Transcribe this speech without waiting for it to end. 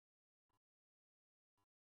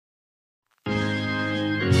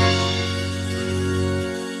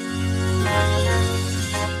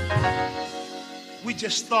we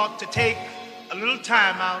just thought to take a little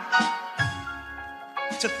time out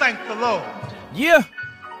to thank the Lord. Yeah.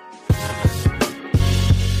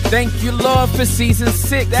 Thank you, Lord, for season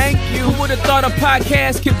 6. Thank you. Who would have thought a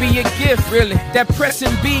podcast could be a gift, really? That press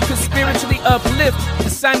and B could spiritually uplift and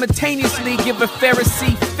simultaneously give a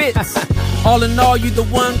Pharisee fits. All in all, you the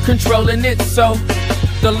one controlling it, so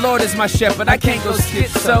the Lord is my shepherd, I can't go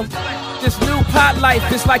schizo. This new pot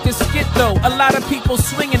life is like a skit, though. A lot of people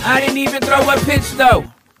swinging, I didn't even throw a pitch, though.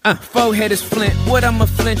 Forehead is flint, what I'ma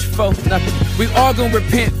flinch for? Nothing. We all gon'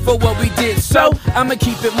 repent for what we did, so I'ma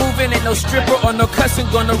keep it moving. Ain't no stripper or no cussing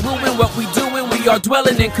gonna ruin what we doing. We are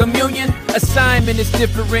dwelling in communion. Assignment is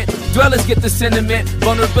different. Dwellers get the sentiment.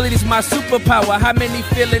 Vulnerability's my superpower. How many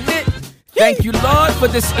feeling it? Thank you, Lord, for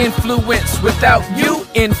this influence. Without you,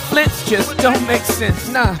 influence just don't make sense.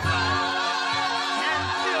 Nah.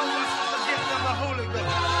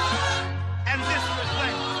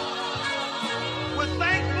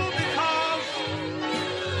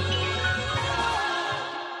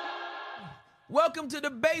 Welcome to the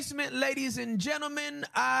basement, ladies and gentlemen.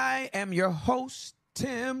 I am your host,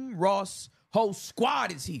 Tim Ross. Whole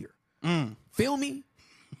squad is here. Feel me?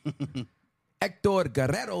 Hector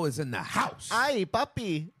Guerrero is in the house. Ay,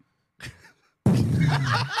 papi.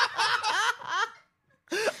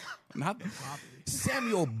 Not the papi.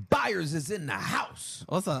 Samuel Byers is in the house.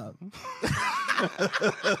 What's up?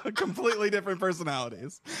 Completely different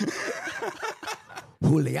personalities.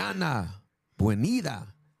 Juliana Buenida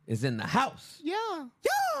is in the house. Yeah.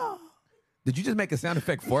 Yeah. Did you just make a sound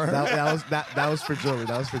effect for her? That was for Julie.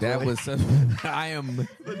 That was for Julie. That was I am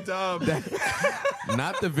The dub.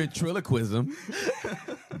 not the ventriloquism.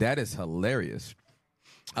 That is hilarious.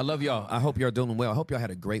 I love y'all. I hope y'all doing well. I hope y'all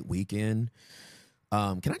had a great weekend.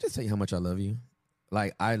 Can I just tell you how much I love you?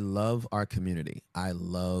 Like, I love our community. I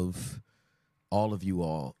love all of you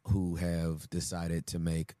all who have decided to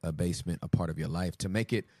make a basement a part of your life, to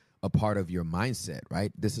make it a part of your mindset,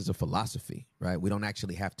 right? This is a philosophy, right? We don't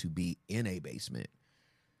actually have to be in a basement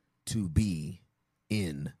to be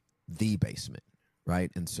in the basement,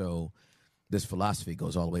 right? And so this philosophy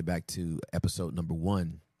goes all the way back to episode number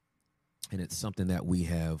 1, and it's something that we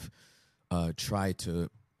have tried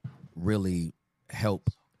to really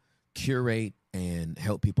help curate and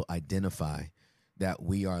help people identify that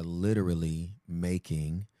we are literally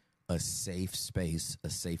making a safe space,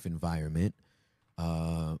 a safe environment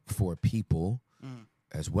for people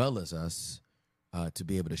as well as us to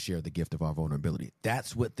be able to share the gift of our vulnerability.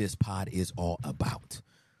 That's what this pod is all about.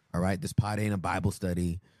 All right? This pod ain't a Bible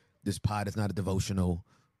study. This pod is not a devotional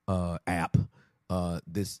app.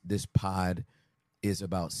 This pod is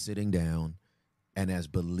about sitting down and, as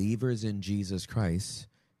believers in Jesus Christ,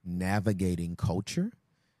 navigating culture,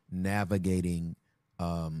 navigating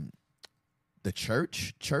the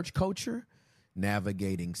church culture,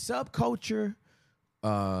 navigating subculture,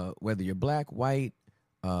 whether you're black, white,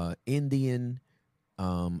 Indian,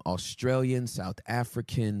 Australian, South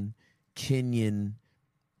African, Kenyan,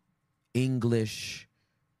 English,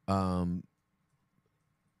 and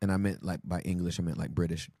I meant like by English, I meant like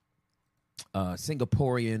British,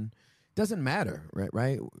 Singaporean, doesn't matter,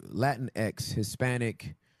 right? Latinx,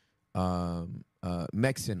 Hispanic,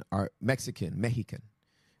 Mexican, Mexican,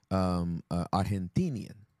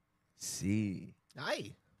 Argentinian, sí.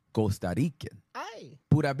 Ay. Costa Rican, Ay.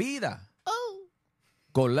 pura vida, Oh.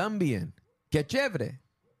 Colombian, que chévere.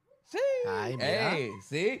 Sí. Ay,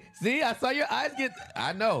 Hey, see, I saw your eyes get.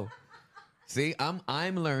 I know. See, I'm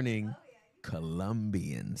learning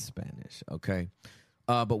Colombian Spanish. Okay,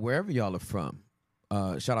 but wherever y'all are from,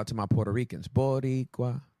 shout out to my Puerto Ricans,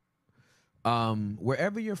 Boricua.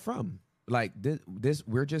 Wherever you're from, like this,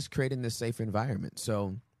 we're just creating this safe environment.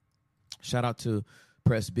 So, shout out to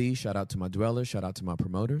Press B, shout out to my dwellers, shout out to my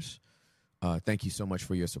promoters. Thank you so much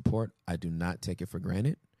for your support. I do not take it for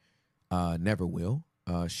granted. Never will.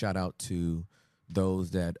 Shout out to those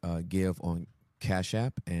that give on Cash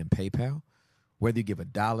App and PayPal. Whether you give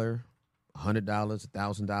 $1, $100,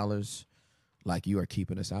 $1,000, like, you are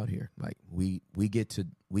keeping us out here. Like, we get to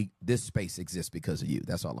this space exists because of you.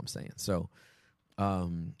 That's all I'm saying. So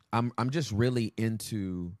I'm just really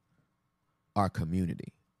into our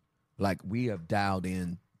community. Like, we have dialed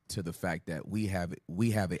in to the fact that we have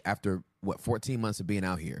it after 14 months of being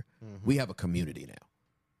out here. We have a community now.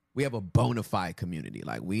 We have a bona fide community.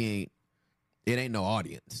 Like, it ain't no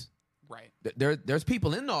audience. Right. There's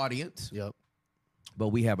people in the audience. Yep. But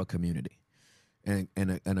we have a community. And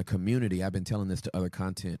a community, I've been telling this to other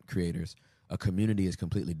content creators, a community is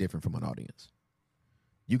completely different from an audience.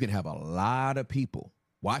 You can have a lot of people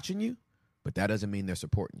watching you, but that doesn't mean they're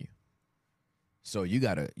supporting you. So you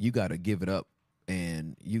gotta give it up,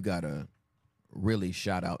 and you gotta really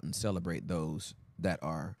shout out and celebrate those that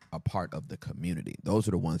are a part of the community. Those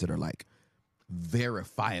are the ones that are like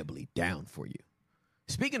verifiably down for you.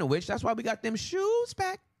 Speaking of which, that's why we got them shoes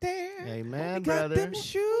back there. Amen, we got brother. them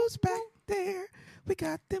shoes back there. We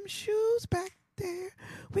got them shoes back there.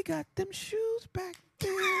 We got them shoes back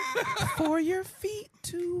there for your feet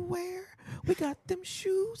to wear. We got them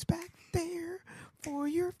shoes back there for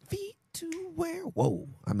your feet to wear. Whoa.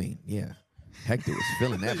 I mean, yeah. Hector was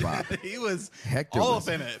feeling that bop. He was Hector all was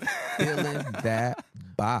up in it. feeling that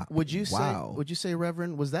bop. Would you wow. say,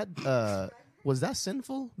 Reverend, was that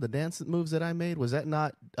sinful? The dance moves that I made, was that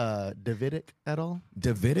not Davidic at all?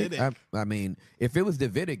 Davidic? I mean, if it was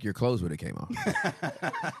Davidic, your clothes would have came off.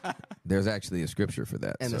 There's actually a scripture for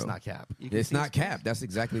that. And so. it's not cap. It's not cap. That's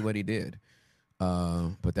exactly what he did.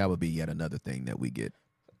 But that would be yet another thing that we get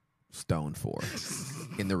stoned for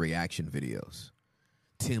in the reaction videos.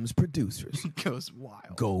 Tim's producers Goes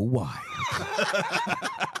wild. go wild.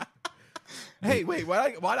 Hey, wait,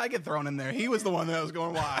 why'd I get thrown in there? He was the one that was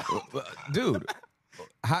going wild. Dude,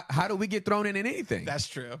 how do we get thrown in anything? That's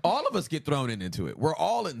true. All of us get thrown into it. We're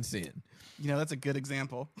all in sin. You know, that's a good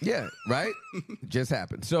example. Yeah, right? Just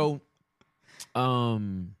happened. So, so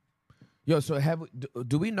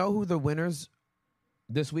do we know who the winners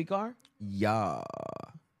this week are? Yeah.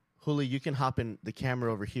 Huli, you can hop in the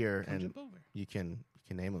camera over here and jump over. you can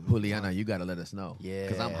name them. Juliana, you got to let us know. Yeah.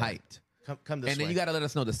 Because I'm hyped. Come this And way. then you got to let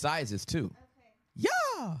us know the sizes, too. Okay,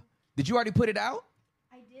 Yeah. Did you already put it out?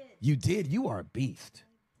 I did. You did. You are a beast.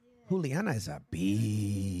 Juliana is a Grab a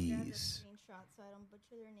beast. screenshot so I don't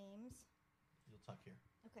butcher their names. You'll talk here.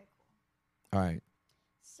 Okay, cool. All right.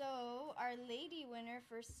 So our lady winner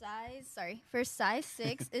for size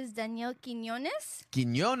 6 is Danielle Quinones.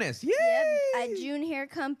 Quinones. Yay. Yep, at June Hair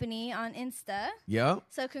Company on Insta. Yep.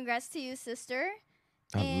 So congrats to you, sister.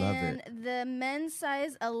 I love it. And the men's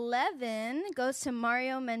size 11 goes to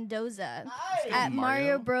Mario Mendoza at Mario.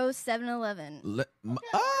 Mario Bros 7-Eleven.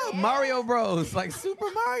 Mario Bros. Like Super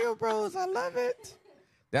Mario Bros. I love it.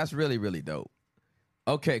 That's really, really dope.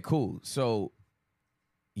 Okay, cool. So,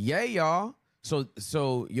 yay, y'all.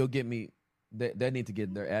 So you'll get me, they need to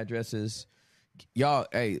get their addresses. Y'all,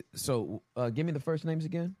 hey, so give me the first names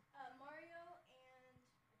again.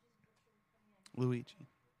 Mario Luigi.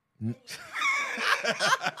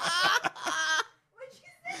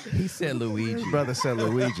 He said Luigi. Brother said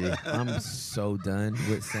Luigi. I'm so done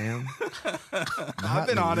with Sam. I've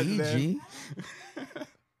been on it Luigi. today.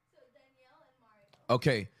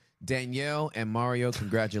 Okay, Danielle and Mario,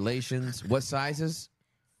 congratulations. What sizes?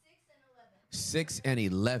 6 and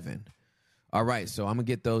 11. All right, so I'm gonna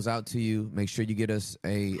get those out to you. Make sure you get us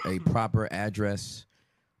a proper address,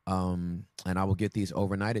 and I will get these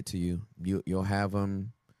overnighted to you. You'll have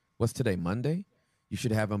them. What's today? Monday. You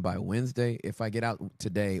should have them by Wednesday if I get out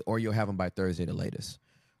today, or you'll have them by Thursday the latest.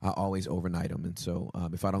 I always overnight them, and so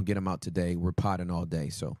if I don't get them out today, we're potting all day.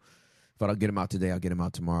 So if I don't get them out today, I'll get them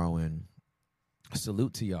out tomorrow. And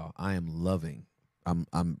salute to y'all. I am loving. I'm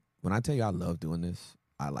when I tell you I love doing this,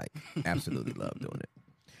 I like absolutely love doing it.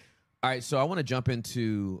 All right, so I want to jump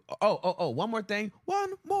into one more thing.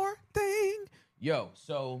 Yo,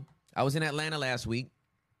 so I was in Atlanta last week,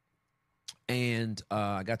 and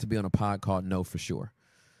I got to be on a pod called Know For Sure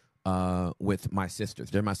with my sisters.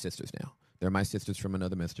 They're my sisters now. They're my sisters from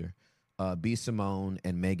another mister. B. Simone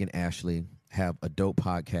and Megan Ashley have a dope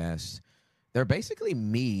podcast. They're basically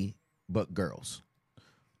me, but girls.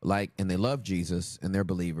 And they love Jesus, and they're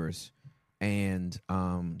believers, and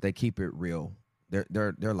they keep it real.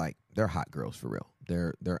 They're hot girls for real.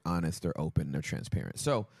 They're honest, they're open, they're transparent.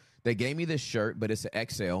 So they gave me this shirt, but it's an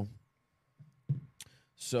XL.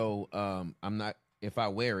 So I'm not. If I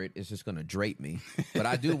wear it, it's just gonna drape me. But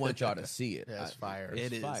I do want y'all to see it. That's fire.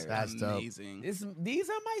 It is fire. That's dope. amazing. These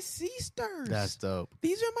are my sisters. That's dope.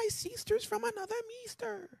 These are my sisters from another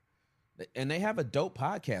meester. And they have a dope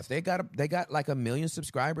podcast. They got like 1 million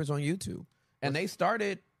subscribers on YouTube, and they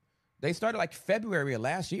started like February of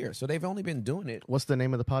last year. So they've only been doing it. What's the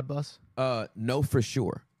name of the pod bus? Know For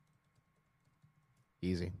Sure.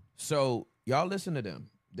 Easy. So y'all listen to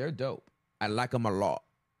them. They're dope. I like them a lot.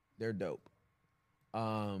 They're dope.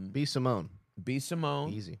 B. Simone. B.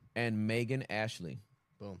 Simone. Easy. And Megan Ashley.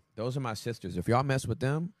 Boom. Those are my sisters. If y'all mess with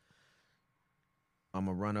them, I'm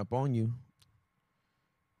going to run up on you.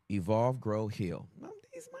 Evolve, grow, heal. No,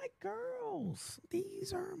 these my girls.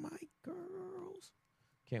 These are my girls.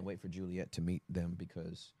 Can't wait for Juliet to meet them,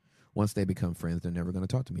 because once they become friends, they're never going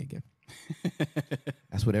to talk to me again.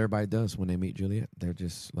 That's what everybody does when they meet Juliet. They're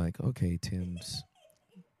just like, okay, Tim's.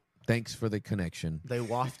 Thanks for the connection. They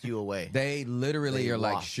waft you away. They literally They are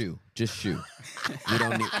like, waft. shoo, just shoo. We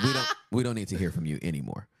don't need to hear from you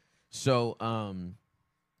anymore. So,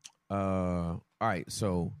 all right.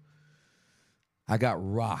 So, I got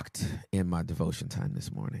rocked in my devotion time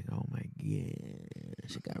this morning. Oh my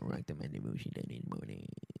gosh, I got rocked in my devotion time this morning.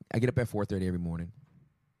 I get up at 4:30 every morning.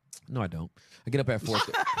 No, I don't. I get up at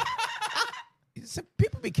 4:30. Some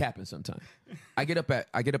people be capping sometimes. I get up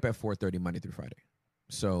at 4:30 Monday through Friday.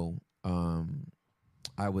 So,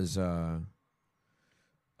 I was I'm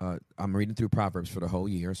reading through Proverbs for the whole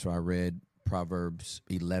year. So I read Proverbs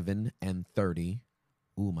 11 and 30.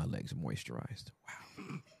 Ooh, my legs are moisturized.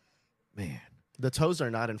 Wow, man. The toes are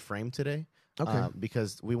not in frame today. Okay.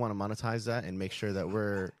 Because we want to monetize that and make sure that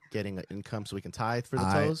we're getting an income so we can tithe for the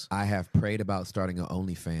toes. I have prayed about starting an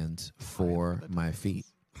OnlyFans for my feet.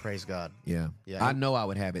 Praise God. Yeah. Yeah. I know I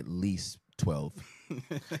would have at least 12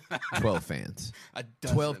 fans.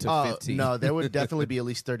 12 to Oh, 15. no, there would definitely be at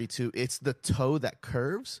least 32. It's the toe that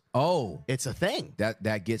curves. Oh, It's a thing.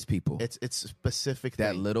 that gets people. It's a specific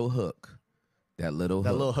that thing. little hook. That little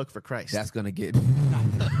Hook for Christ. That's going to get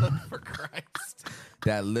For Christ.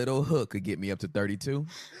 that little hook could get me up to 32.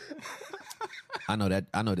 I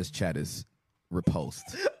know this chat is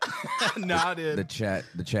repulsed. Nah, dude. The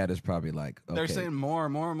chat is probably like, okay. They're saying more.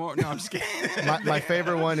 No, I'm just kidding. my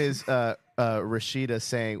favorite one is Rashida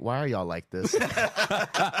saying, "Why are y'all like this?"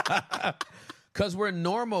 Because we're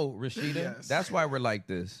normal, Rashida. Yes. That's why we're like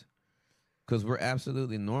this. Because we're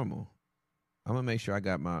absolutely normal. I'm gonna make sure I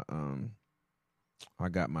got my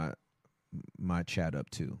chat up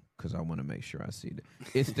too. Because I want to make sure I see that.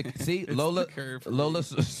 It's the see Lola the curve for Lola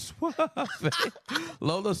Suave.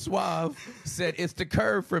 Lola Suave said it's the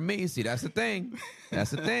curve for me. See, that's the thing.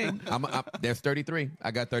 That's the thing. There's 33.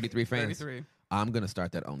 I got 33 fans. 33. I'm gonna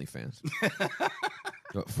start that OnlyFans.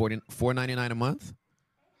 $4.99 a month,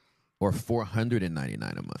 or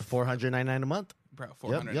 $499 a month. $499 a month. Bro,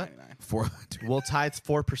 Yep, $499. yep. 400. We'll tithe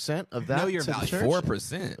 4% of that Know your to the value. church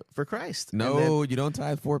 4%. for Christ. No, And then- you don't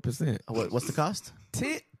tithe 4%. what's the cost?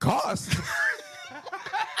 Cost.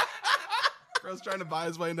 Bro's trying to buy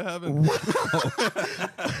his way into heaven.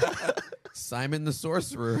 Simon the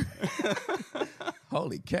sorcerer.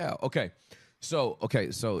 Holy cow. Okay. So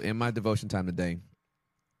in my devotion time today,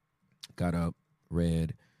 got up,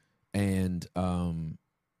 read, and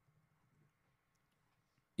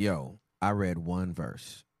I read one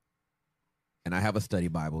verse. And I have a study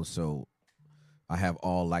Bible, so I have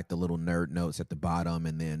all like the little nerd notes at the bottom,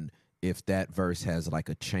 and then if that verse has like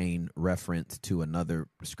a chain reference to another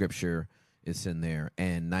scripture, it's in there.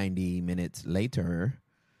 And 90 minutes later,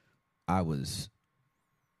 I was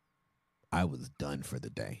done for the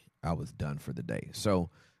day. I was done for the day. So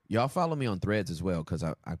y'all follow me on Threads as well, because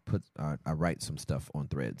I write some stuff on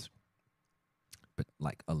Threads, but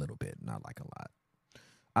like a little bit, not like a lot.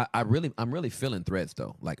 I'm really feeling Threads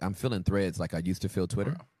though. Like I'm feeling Threads like I used to feel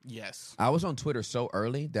Twitter. Yes. I was on Twitter so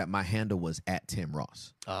early that my handle was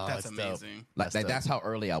 @TimRoss. Oh, That's it's dope. amazing. That's how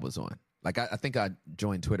early I was on. Like I think I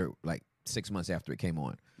joined Twitter like 6 months after it came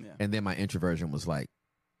on. Yeah. And then my introversion was like,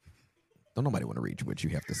 don't nobody want to read what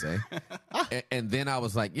you have to say. and then I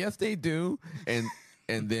was like, yes, they do. And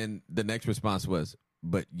then the next response was,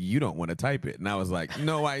 but you don't want to type it. And I was like,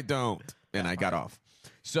 no, I don't. And I got off.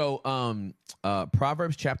 So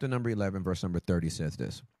Proverbs chapter number 11, verse number 30 says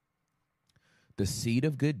this. The seed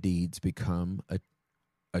of good deeds become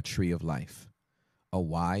a tree of life. A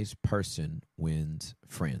wise person wins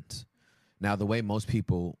friends. Now, the way most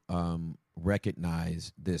people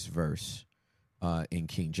recognize this verse in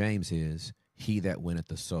King James is, he that winneth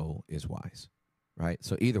the soul is wise, right?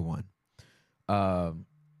 So either one.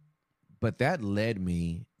 But that led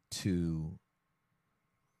me to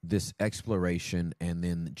this exploration and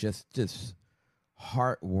then just this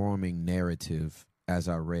heartwarming narrative as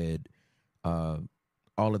I read all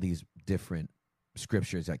of these different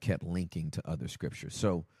scriptures that kept linking to other scriptures.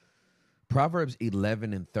 So Proverbs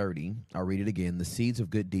 11 and 30, I'll read it again. The seeds of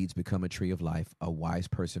good deeds become a tree of life. A wise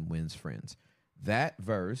person wins friends. That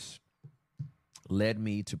verse led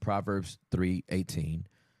me to Proverbs 3:18.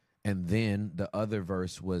 And then the other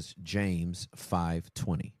verse was James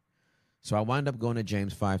 5:20. So I wind up going to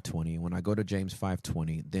James 5:20. When I go to James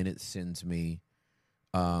 5:20, then it sends me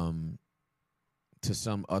to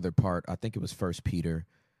some other part. I think it was 1 Peter.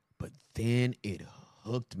 But then it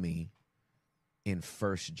hooked me in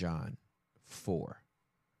 1 John 4.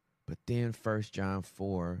 But then 1 John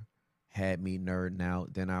 4 had me nerding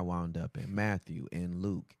out. Then I wound up in Matthew, in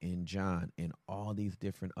Luke, in John, in all these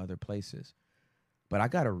different other places. But I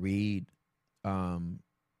got to read 1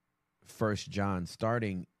 John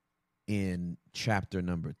starting in chapter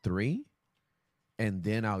number 3, and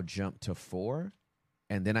then I'll jump to 4,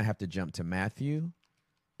 and then I have to jump to Matthew,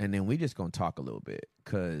 and then we just going to talk a little bit.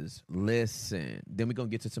 Because, listen, then we're going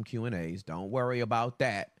to get to some Q&As. Don't worry about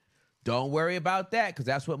that. Don't worry about that, because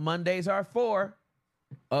that's what Mondays are for.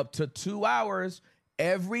 Up to 2 hours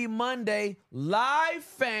every Monday, live,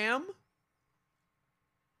 fam.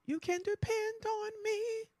 You can depend on me.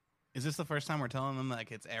 Is this the first time we're telling them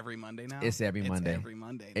like it's every Monday now? It's every Monday. It's every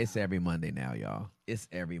Monday now. It's every Monday now, y'all. It's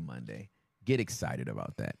every Monday. Get excited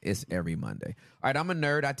about that. It's every Monday. All right, I'm a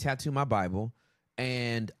nerd. I tattoo my Bible,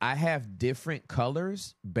 and I have different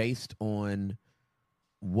colors based on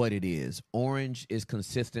what it is. Orange is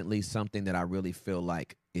consistently something that I really feel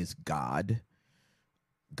like is God.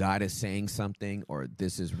 God is saying something, or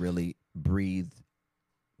this is really breathed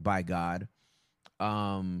by God.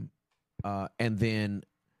 And then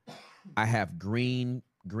I have green.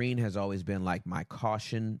 Green has always been like my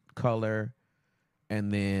caution color.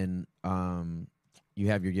 And then you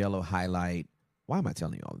have your yellow highlight. Why am I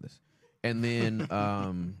telling you all of this? And then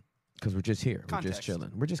because we're just here. Context. We're just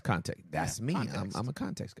chilling. We're just context. That's me. Context. I'm a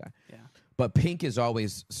context guy. Yeah. But pink is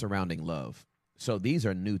always surrounding love. So these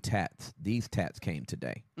are new tats. These tats came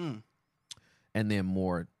today. And then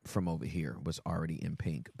more from over here was already in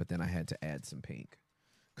pink. But then I had to add some pink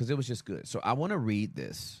because it was just good. So I want to read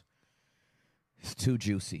this. It's too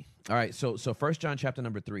juicy. All right, so 1 John chapter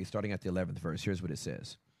number 3, starting at the 11th verse, here's what it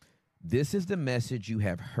says. This is the message you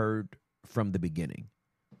have heard from the beginning.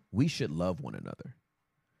 We should love one another.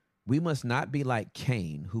 We must not be like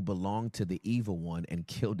Cain, who belonged to the evil one and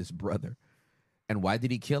killed his brother. And why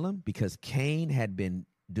did he kill him? Because Cain had been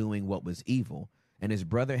doing what was evil, and his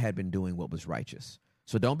brother had been doing what was righteous.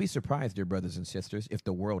 So don't be surprised, dear brothers and sisters, if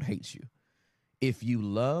the world hates you. If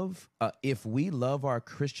we love our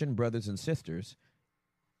Christian brothers and sisters,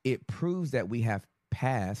 it proves that we have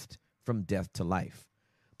passed from death to life.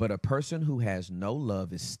 But a person who has no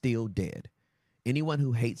love is still dead. Anyone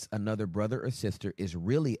who hates another brother or sister is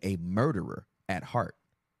really a murderer at heart.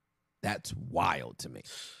 That's wild to me.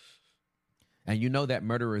 And you know that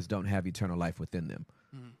murderers don't have eternal life within them.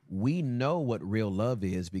 We know what real love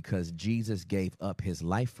is because Jesus gave up his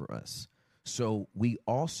life for us. So we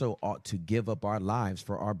also ought to give up our lives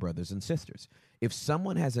for our brothers and sisters. If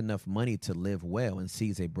someone has enough money to live well and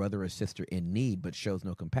sees a brother or sister in need but shows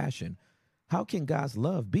no compassion, how can God's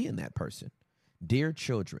love be in that person? Dear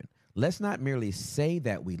children, let's not merely say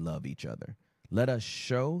that we love each other. Let us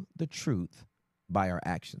show the truth by our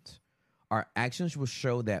actions. Our actions will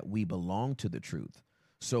show that we belong to the truth.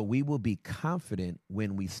 So we will be confident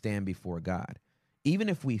when we stand before God. Even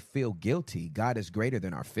if we feel guilty, God is greater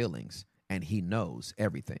than our feelings, and he knows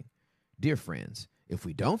everything. Dear friends, if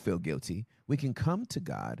we don't feel guilty, we can come to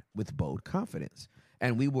God with bold confidence,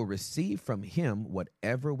 and we will receive from him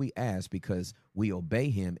whatever we ask because we obey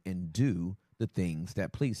him and do the things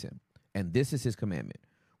that please him. And this is his commandment.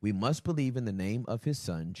 We must believe in the name of his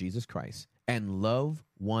Son, Jesus Christ, and love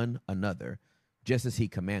one another, just as he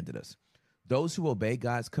commanded us. Those who obey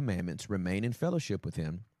God's commandments remain in fellowship with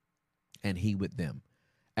him, and he with them.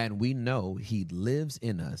 And we know he lives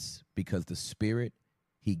in us because the Spirit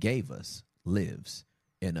he gave us lives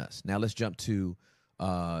in us. Now let's jump to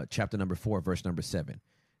chapter number 4, verse number 7.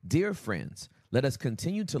 Dear friends, let us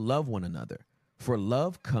continue to love one another, for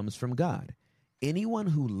love comes from God. Anyone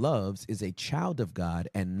who loves is a child of God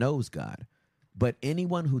and knows God. But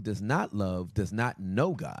anyone who does not love does not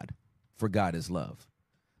know God, for God is love.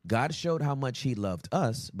 God showed how much he loved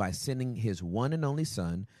us by sending his one and only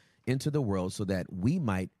Son into the world so that we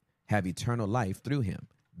might have eternal life through him.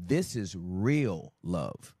 This is real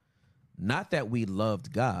love. Not that we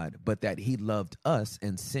loved God, but that he loved us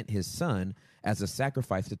and sent his Son as a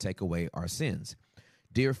sacrifice to take away our sins.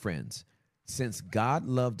 Dear friends, since God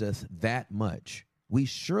loved us that much, we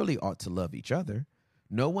surely ought to love each other.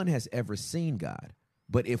 No one has ever seen God,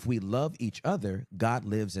 but if we love each other, God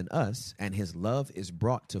lives in us, and his love is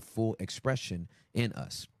brought to full expression in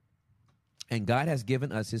us. And God has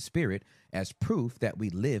given us his Spirit as proof that we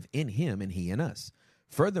live in him and he in us.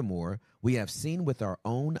 Furthermore, we have seen with our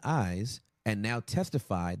own eyes and now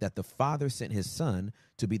testify that the Father sent his Son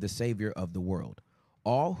to be the Savior of the world.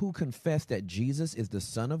 All who confess that Jesus is the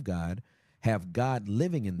Son of God have God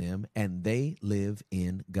living in them, and they live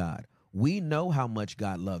in God. We know how much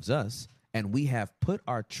God loves us, and we have put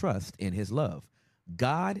our trust in his love.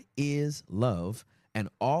 God is love, and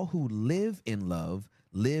all who live in love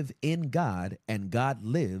live in God, and God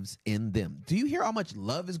lives in them. Do you hear how much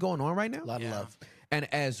love is going on right now? A lot of love.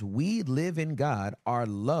 And as we live in God, our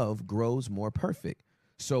love grows more perfect.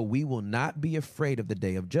 So we will not be afraid of the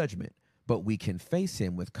day of judgment, but we can face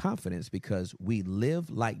him with confidence because we live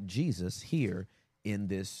like Jesus here in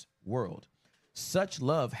this world. Such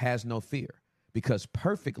love has no fear because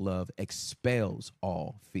perfect love expels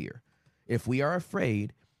all fear. If we are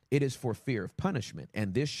afraid, it is for fear of punishment,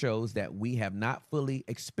 and this shows that we have not fully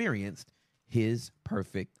experienced his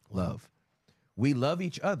perfect love. We love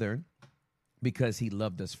each other because he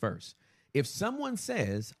loved us first. If someone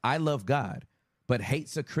says, I love God, but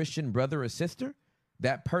hates a Christian brother or sister,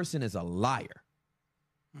 that person is a liar.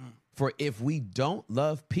 For if we don't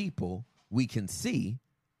love people we can see,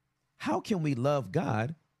 how can we love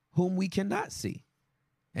God whom we cannot see?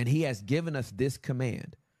 And he has given us this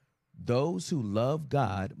command. Those who love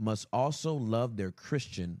God must also love their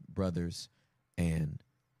Christian brothers and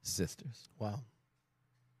sisters. Wow.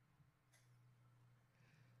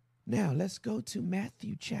 Now let's go to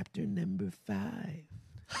Matthew chapter number 5.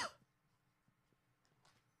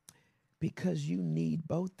 Because you need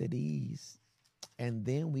both of these, and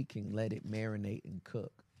then we can let it marinate and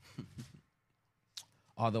cook.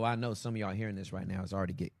 Although I know some of y'all hearing this right now is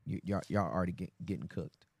already y'all already getting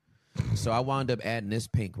cooked. So I wound up adding this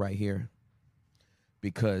pink right here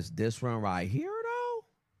because this one right here, though,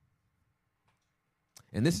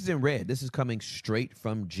 and this is in red. This is coming straight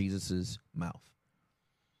from Jesus's mouth.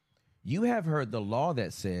 You have heard the law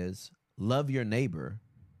that says, love your neighbor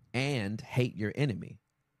and hate your enemy.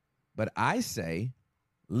 But I say,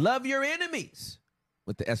 love your enemies,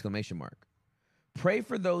 with the exclamation mark. Pray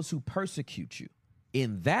for those who persecute you.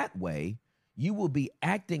 In that way, you will be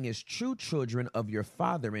acting as true children of your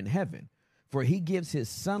Father in heaven, for he gives his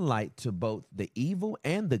sunlight to both the evil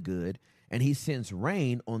and the good, and he sends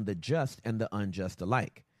rain on the just and the unjust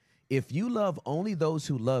alike. If you love only those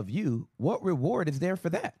who love you, what reward is there for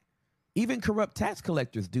that? Even corrupt tax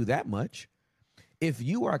collectors do that much. If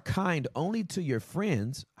you are kind only to your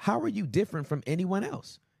friends, how are you different from anyone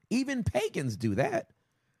else? Even pagans do that.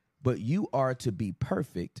 But you are to be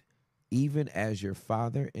perfect, even as your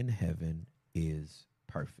Father in heaven is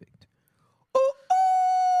perfect. Ooh, ooh.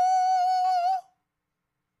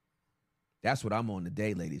 That's what I'm on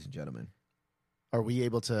today, ladies and gentlemen. Are we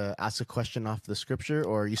able to ask a question off the scripture,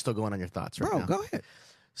 or are you still going on your thoughts right now? Go ahead.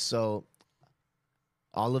 So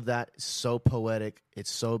all of that is so poetic.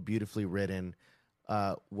 It's so beautifully written.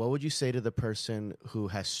 What would you say to the person who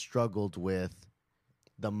has struggled with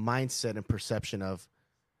the mindset and perception of,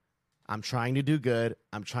 I'm trying to do good,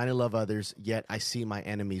 I'm trying to love others, yet I see my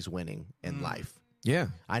enemies winning in life? Yeah.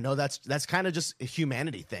 I know that's kind of just a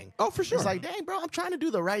humanity thing. Oh, for sure. It's like, dang, bro, I'm trying to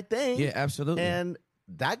do the right thing. Yeah, absolutely. And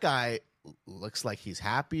that guy looks like he's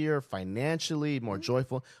happier financially, more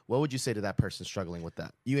joyful. What would you say to that person struggling with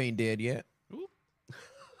that? You ain't dead yet.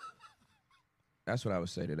 That's what I would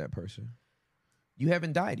say to that person. You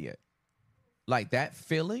haven't died yet. Like, that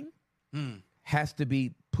feeling has to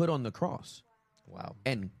be put on the cross. Wow.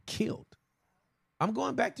 And killed. I'm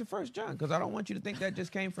going back to 1 John because I don't want you to think that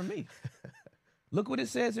just came from me. Look what it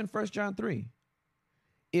says in 1 John 3.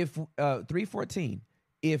 3:14.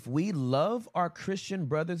 If we love our Christian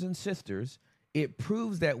brothers and sisters, it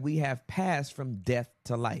proves that we have passed from death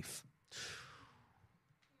to life.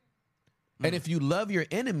 And if you love your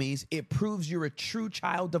enemies, it proves you're a true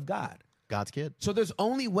child of God. God's kid. So there's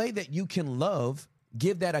only way that you can love,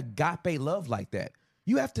 give that agape love like that.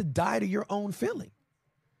 You have to die to your own feeling.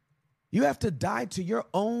 You have to die to your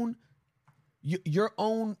own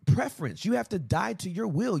preference. You have to die to your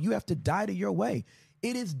will. You have to die to your way.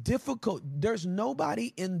 It is difficult. There's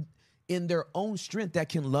nobody in their own strength that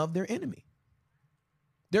can love their enemy.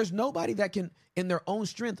 There's nobody that can, in their own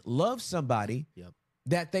strength, love somebody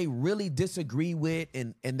that they really disagree with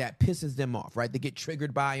and that pisses them off, right? They get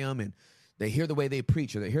triggered by them and they hear the way they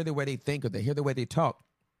preach, or they hear the way they think, or they hear the way they talk.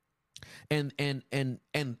 And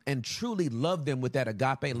truly love them with that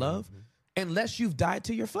agape love, unless you've died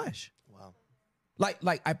to your flesh. Wow.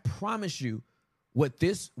 Like I promise you, what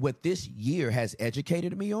this year has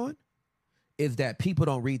educated me on is that people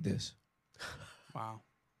don't read this. Wow.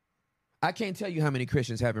 I can't tell you how many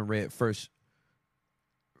Christians haven't read First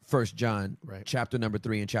John, chapter number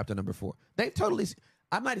 3 and chapter number 4. They've totally.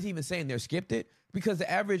 I'm not even saying they're skipped it, because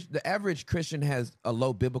the average Christian has a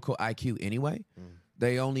low biblical IQ anyway.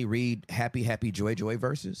 They only read happy, joy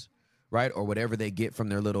verses, right? Or whatever they get from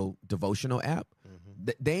their little devotional app.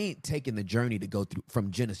 They ain't taking the journey to go through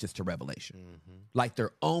from Genesis to Revelation. Like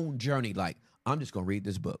their own journey. Like, I'm just going to read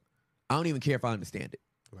this book. I don't even care if I understand it.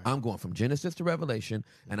 Right. I'm going from Genesis to Revelation,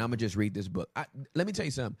 and I'm going to just read this book. Let me tell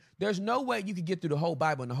you something. There's no way you can get through the whole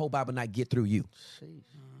Bible and the whole Bible not get through you.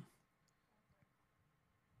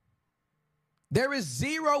 There is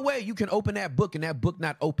zero way you can open that book and that book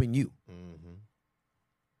not open you.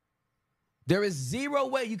 There is zero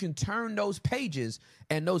way you can turn those pages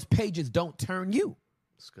and those pages don't turn you.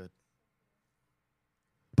 That's good.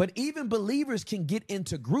 But even believers can get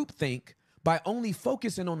into groupthink by only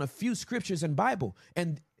focusing on a few scriptures in the Bible.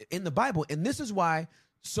 And this is why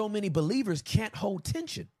so many believers can't hold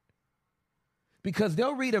tension. Because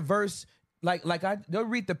they'll read a verse they'll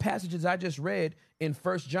read the passages I just read in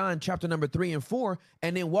 1 John chapter number 3 and 4,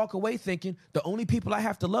 and then walk away thinking the only people I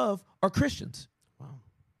have to love are Christians. Wow.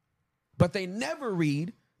 But they never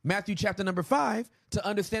read Matthew chapter number 5 to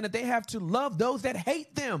understand that they have to love those that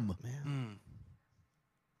hate them. Man.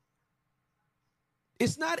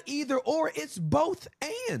 It's not either or, it's both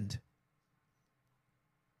and.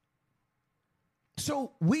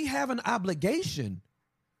 So we have an obligation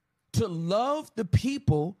to love the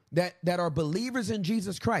people that are believers in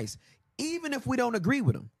Jesus Christ, even if we don't agree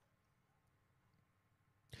with them.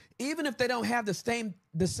 Even if they don't have the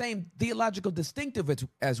same theological distinctive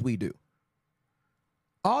as we do.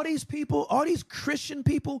 All these people, all these Christian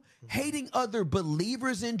people hating other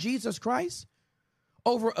believers in Jesus Christ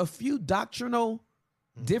over a few doctrinal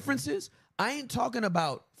differences. I ain't talking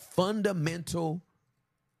about fundamental,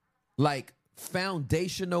 like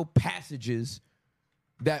foundational passages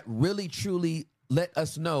that really truly let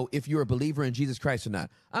us know if you're a believer in Jesus Christ or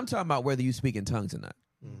not. I'm talking about whether you speak in tongues or not.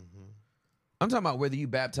 I'm talking about whether you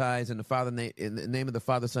baptize in the name of the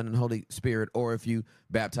Father, Son, and Holy Spirit, or if you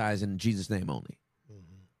baptize in Jesus' name only.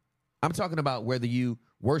 I'm talking about whether you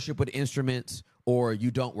worship with instruments or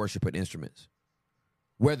you don't worship with instruments.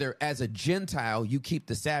 Whether as a Gentile you keep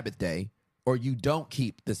the Sabbath day or you don't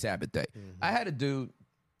keep the Sabbath day. I had a dude,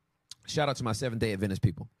 shout out to my Seventh-day Adventist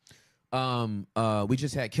people. We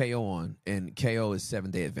just had KO on, and KO is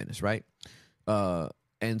Seventh-day Adventist, right?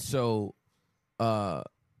 And so I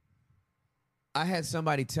had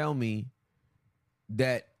somebody tell me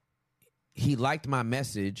that he liked my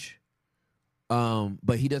message,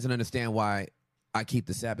 but he doesn't understand why I keep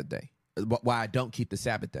the Sabbath day, why I don't keep the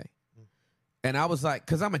Sabbath day. And I was like,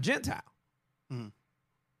 because I'm a Gentile.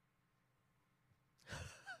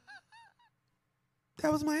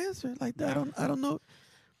 That was my answer. Like, I don't know.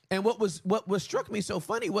 And what struck me so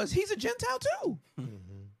funny was he's a Gentile too.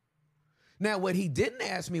 Now, what he didn't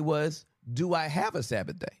ask me was, do I have a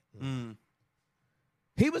Sabbath day?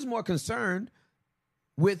 He was more concerned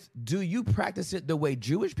with, do you practice it the way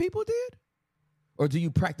Jewish people did? Or do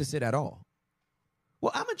you practice it at all?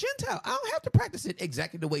 Well, I'm a Gentile. I don't have to practice it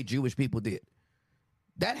exactly the way Jewish people did.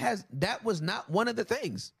 That was not one of the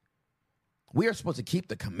things. We are supposed to keep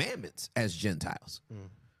the commandments as Gentiles.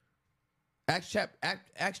 Acts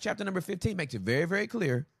chapter number 15 makes it very, very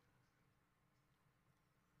clear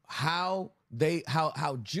how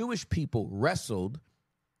Jewish people wrestled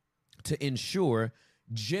to ensure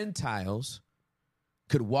Gentiles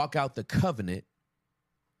could walk out the covenant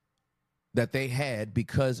that they had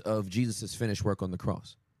because of Jesus' finished work on the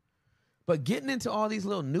cross. But getting into all these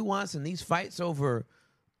little nuance and these fights over,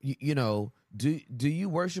 do you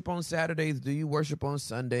worship on Saturdays? Do you worship on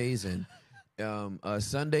Sundays? And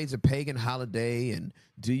Sunday's a pagan holiday. And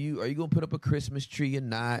are you going to put up a Christmas tree or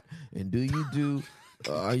not? And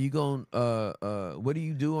are you going, what do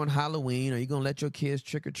you do on Halloween? Are you going to let your kids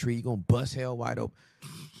trick or treat? You going to bust hell wide open?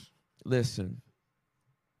 Listen,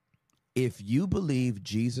 if you believe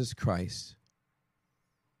Jesus Christ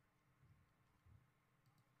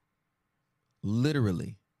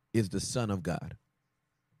literally is the Son of God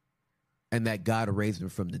and that God raised him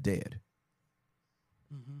from the dead,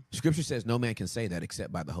 Scripture says no man can say that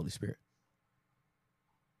except by the Holy Spirit.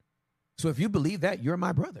 So if you believe that, you're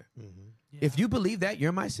my brother. If you believe that,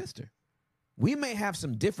 you're my sister. We may have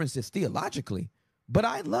some differences theologically, but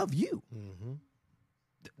I love you.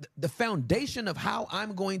 The foundation of how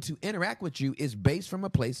I'm going to interact with you is based from a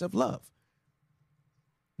place of love.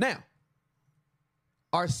 Now,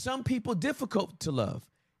 are some people difficult to love?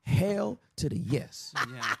 Hell to the yes.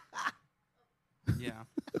 Yeah.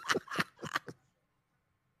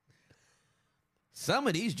 Some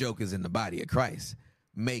of these jokers in the body of Christ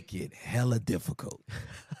make it hella difficult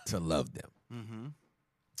to love them.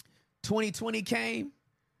 2020 came,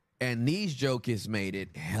 and these jokers made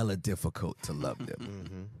it hella difficult to love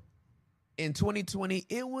them. In 2020,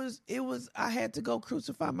 it was. I had to go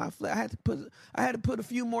crucify my flesh. I had to put a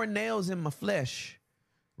few more nails in my flesh,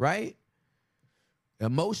 right?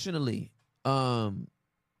 Emotionally, and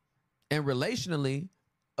relationally,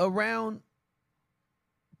 around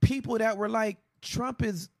people that were like, Trump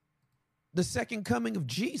is the second coming of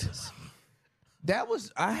Jesus.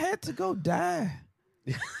 I had to go die.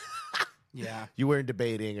 Yeah. You weren't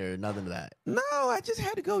debating or nothing of that. No, I just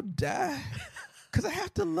had to go die. Because I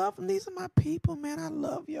have to love them. These are my people, man. I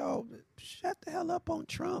love y'all. Shut the hell up on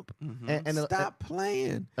Trump. And Stop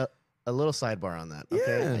playing. A little sidebar on that.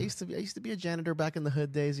 Okay. Yeah. I used to be a janitor back in the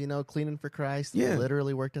hood days, cleaning for Christ. Yeah.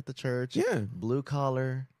 Literally worked at the church. Yeah. Blue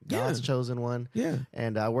collar, God's chosen one. Yeah.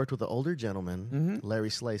 And I worked with an older gentleman, Larry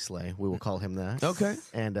Slay. We will call him that. Okay.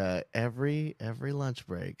 And every lunch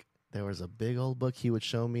break, there was a big old book he would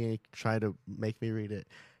show me and try to make me read it.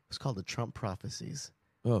 It was called The Trump Prophecies.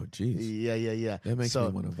 Oh, geez. Yeah. That makes me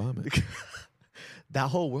want to vomit. That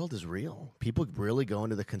whole world is real. People really go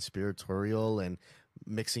into the conspiratorial and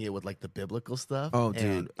mixing it with like the biblical stuff. Oh, and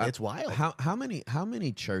dude, it's wild. How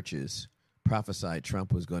many churches prophesied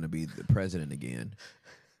Trump was going to be the president again,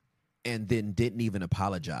 and then didn't even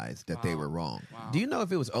apologize that they were wrong? Wow. Do you know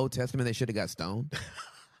if it was Old Testament, they should have got stoned?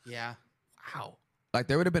 Yeah. Wow. Like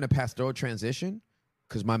there would have been a pastoral transition,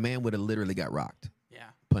 because my man would have literally got rocked. Yeah.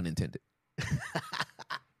 Pun intended.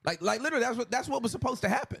 like literally, that's what was supposed to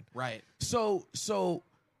happen. Right. So,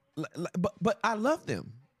 but I love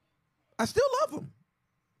them. I still love them,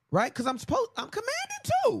 right? Because I'm commanded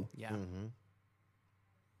to. Yeah. Mm-hmm.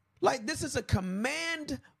 Like this is a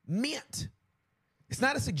commandment. It's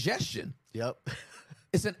not a suggestion. Yep.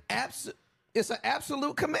 It's an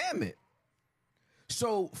absolute commandment.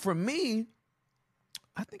 So for me,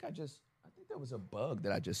 I think there was a bug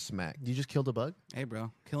that I just smacked. You just killed a bug? Hey,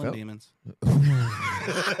 bro. Killing Felt- demons.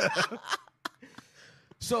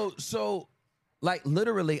 So like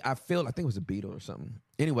literally I think it was a beetle or something.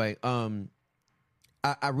 Anyway,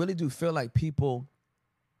 I really do feel like people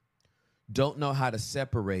don't know how to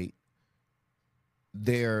separate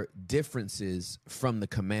their differences from the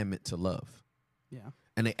commandment to love. Yeah.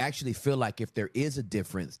 And they actually feel like if there is a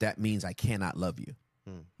difference, that means I cannot love you.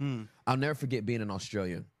 I'll never forget being in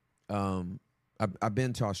Australia. I've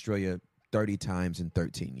been to Australia 30 times in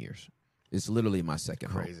 13 years. It's literally my second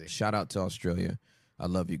Crazy. home. Shout out to Australia. I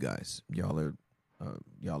love you guys. Y'all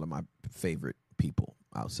are my favorite people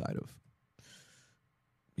outside of.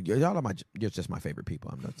 You're just my favorite people.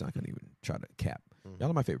 I'm not going to even try to cap. Y'all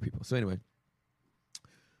are my favorite people. So anyway,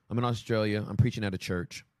 I'm in Australia. I'm preaching at a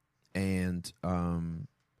church, and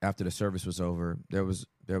after the service was over, there was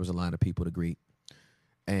a line of people to greet,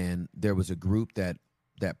 and there was a group that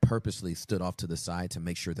purposely stood off to the side to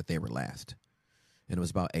make sure that they were last, and it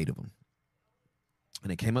was about 8 of them, and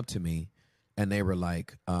they came up to me, and they were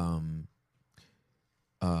like,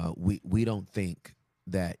 "We don't think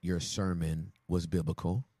that your sermon was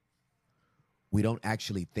biblical. We don't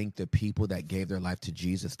actually think the people that gave their life to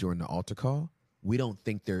Jesus during the altar call, we don't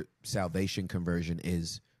think their salvation conversion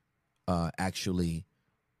is actually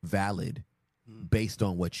valid based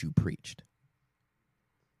on what you preached."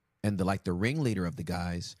 And the ringleader of the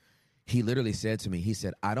guys, he literally said to me, he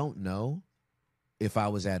said, "I don't know if I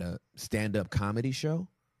was at a stand-up comedy show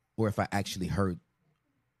or if I actually heard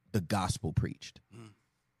the gospel preached."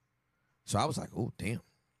 So I was like, oh, damn.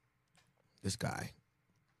 This guy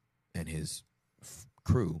and his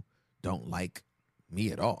crew don't like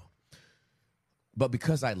me at all. But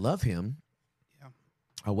because I love him,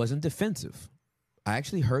 I wasn't defensive. I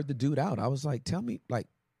actually heard the dude out. I was like, tell me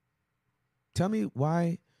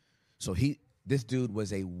why. So this dude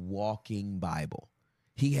was a walking Bible.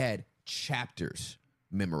 He had chapters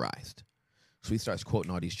memorized. So he starts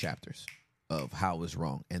quoting all these chapters of how it was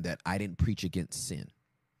wrong and that I didn't preach against sin.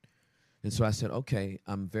 And so I said, okay,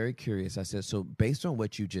 I'm very curious. I said, so based on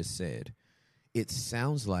what you just said, it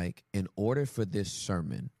sounds like in order for this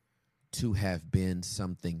sermon to have been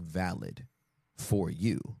something valid for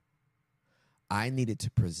you, I needed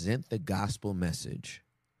to present the gospel message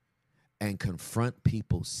and confront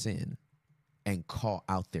people's sin and call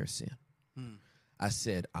out their sin. I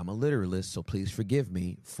said, I'm a literalist, so please forgive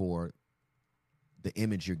me for the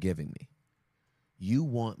image you're giving me. You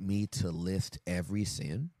want me to list every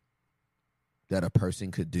sin that a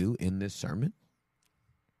person could do in this sermon?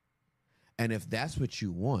 And if that's what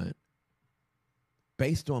you want,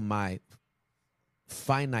 based on my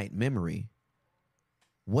finite memory,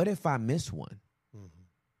 what if I miss one?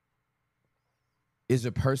 Is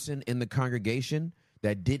a person in the congregation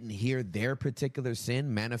that didn't hear their particular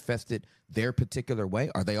sin manifested their particular way,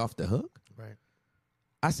 are they off the hook? Right.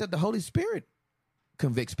 I said the Holy Spirit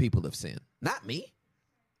convicts people of sin, not me.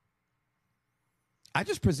 I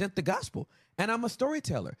just present the gospel, and I'm a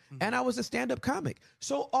storyteller, and I was a stand-up comic.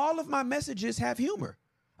 So all of my messages have humor.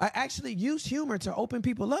 I actually use humor to open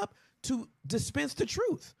people up to dispense the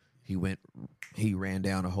truth. He ran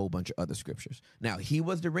down a whole bunch of other scriptures. Now, he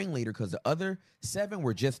was the ringleader because the other 7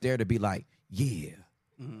 were just there to be like, yeah.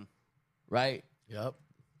 Right? Yep.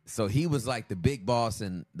 So he was like the big boss,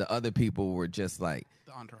 and the other people were just like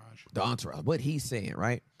The entourage. the entourage, what he's saying,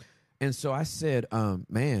 right? And so I said,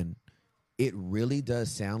 man, it really does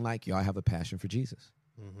sound like y'all have a passion for Jesus.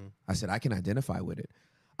 I said, I can identify with it.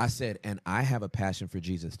 I said, and I have a passion for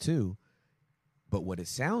Jesus too, but what it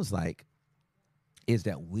sounds like is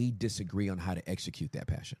that we disagree on how to execute that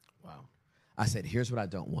passion. Wow. I said, here's what I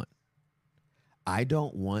don't want. I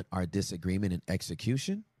don't want our disagreement in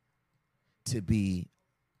execution to be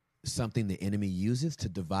something the enemy uses to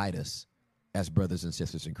divide us as brothers and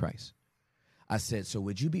sisters in Christ. I said, so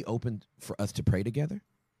would you be open for us to pray together?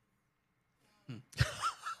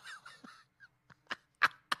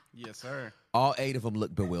 Yes, sir. All 8 of them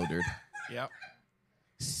look bewildered. Yep.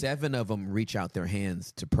 7 of them reach out their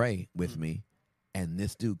hands to pray with me, and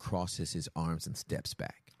this dude crosses his arms and steps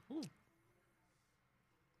back. Ooh.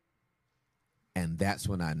 And that's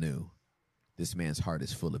when I knew this man's heart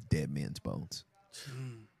is full of dead men's bones.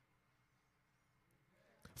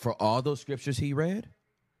 For all those scriptures he read,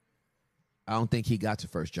 I don't think he got to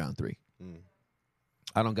 1 John 3.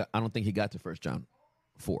 I don't think he got to 1 John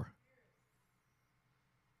 4.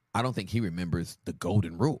 I don't think he remembers the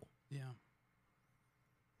golden rule. Yeah.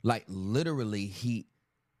 Like literally he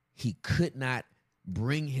could not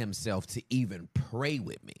bring himself to even pray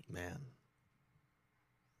with me. Man.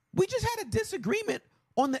 We just had a disagreement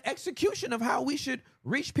on the execution of how we should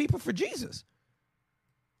reach people for Jesus.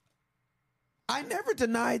 I never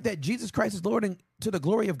denied that Jesus Christ is Lord and to the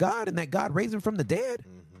glory of God and that God raised him from the dead.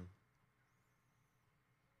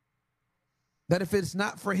 That if it's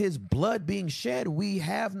not for his blood being shed, we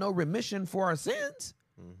have no remission for our sins.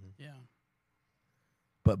 Yeah.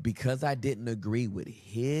 But because I didn't agree with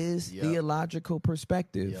his theological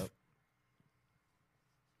perspective,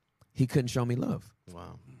 he couldn't show me love.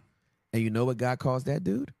 Wow. And you know what God calls that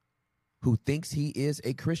dude? Who thinks he is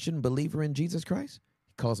a Christian believer in Jesus Christ?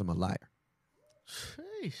 He calls him a liar.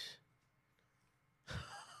 Sheesh.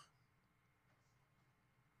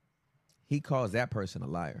 He calls that person a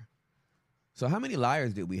liar. So how many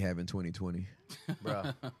liars did we have in 2020?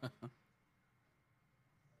 Bro.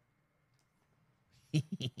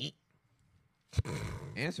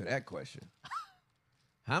 Answer that question.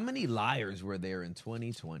 How many liars were there in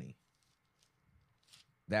 2020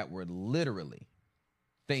 that were literally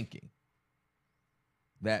thinking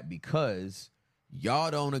that because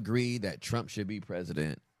y'all don't agree that Trump should be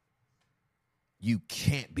president, you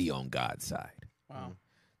can't be on God's side? Wow.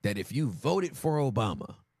 That if you voted for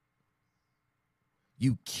Obama,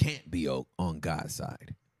 you can't be on God's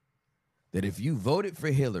side. That if you voted for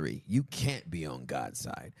Hillary, you can't be on God's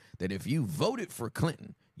side. That if you voted for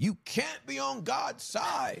Clinton, you can't be on God's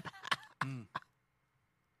side.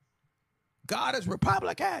 God is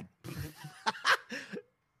Republican.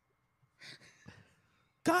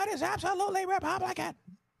 God is absolutely Republican.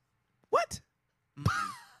 What?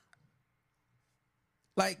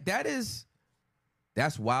 Like, that's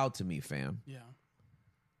wild to me, fam. Yeah.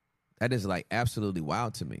 That is like absolutely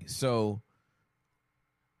wild to me. So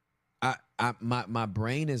my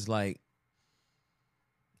brain is like,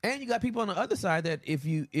 and you got people on the other side that if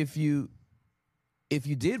you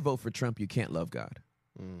did vote for Trump, you can't love God.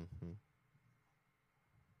 Mm-hmm.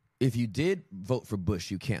 If you did vote for Bush,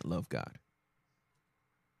 you can't love God.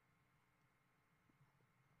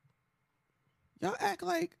 Y'all act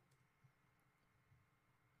like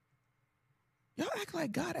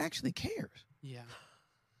God actually cares. Yeah.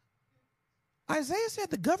 Isaiah said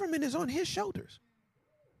the government is on his shoulders.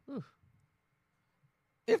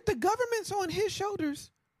 If the government's on his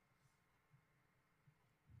shoulders,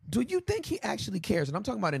 do you think he actually cares? And I'm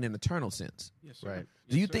talking about in an eternal sense. Yes, sir. Right.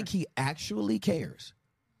 Do you think he actually cares?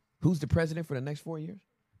 Who's the president for the next 4 years?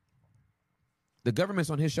 The government's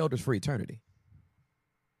on his shoulders for eternity.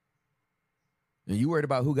 And you worried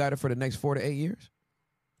about who got it for the next 4 to 8 years?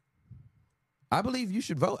 I believe you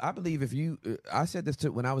should vote. I believe if you, I said this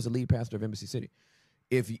when I was the lead pastor of Embassy City.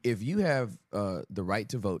 If you have the right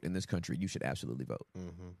to vote in this country, you should absolutely vote.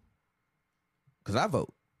 Because I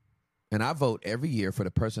vote. And I vote every year for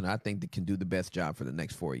the person I think that can do the best job for the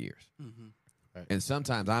next 4 years. Right. And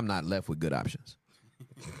sometimes I'm not left with good options.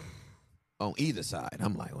 On either side.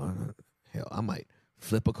 I'm like, well, hell, I might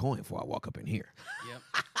flip a coin before I walk up in here. Yep.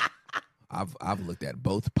 I've looked at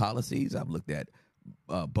both policies. I've looked at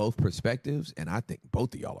both perspectives, and I think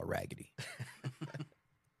both of y'all are raggedy.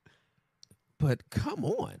 But come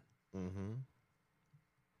on.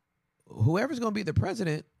 Whoever's going to be the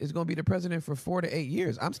president is going to be the president for 4 to 8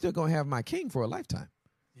 years. I'm still going to have my king for a lifetime.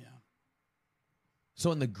 Yeah.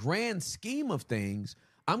 So in the grand scheme of things,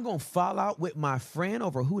 I'm going to fall out with my friend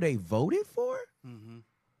over who they voted for. I'm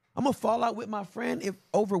going to fall out with my friend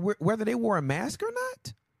over whether they wore a mask or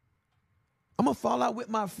not. I'm going to fall out with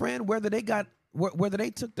my friend whether they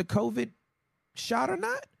took the COVID shot or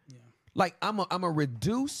not. Yeah. Like I'm going to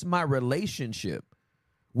reduce my relationship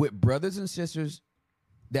with brothers and sisters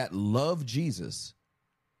that love Jesus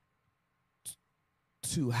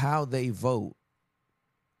to how they vote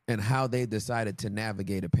and how they decided to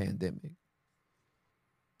navigate a pandemic.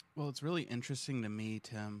 Well, it's really interesting to me,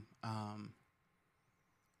 Tim.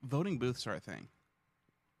 Voting booths are a thing.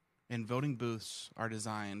 And voting booths are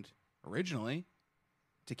designed originally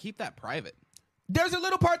to keep that private. There's a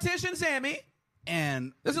little partition, Sammy.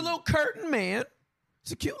 And There's a little curtain, man.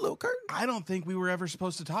 It's a cute little curtain. I don't think we were ever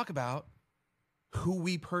supposed to talk about who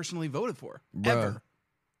we personally voted for. Bruh. Ever.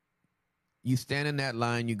 You stand in that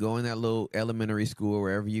line, you go in that little elementary school,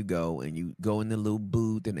 wherever you go, and you go in the little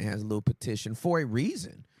booth, and it has a little petition for a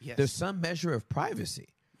reason. Yes. There's some measure of privacy.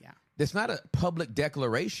 Yeah. It's not a public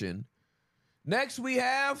declaration. Next, we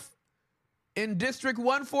have in District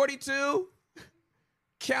 142,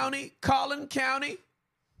 Collin County,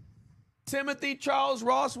 Timothy Charles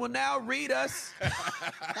Ross will now read us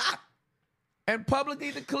and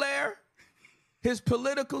publicly declare his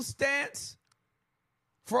political stance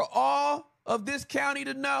for all of this county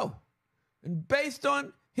to know. And based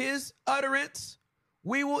on his utterance,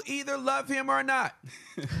 we will either love him or not.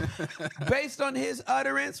 Based on his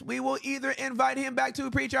utterance, we will either invite him back to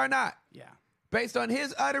preach or not. Yeah. Based on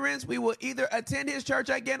his utterance, we will either attend his church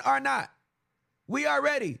again or not. We are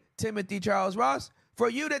ready, Timothy Charles Ross, for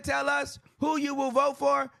you to tell us who you will vote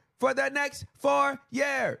for the next 4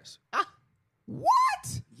 years.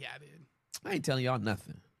 What? Yeah, dude. I ain't telling y'all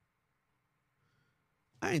nothing.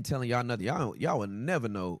 Y'all would never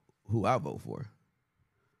know who I vote for.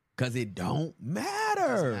 Because it don't matter.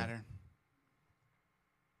 Doesn't matter.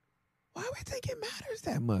 Why we think it matters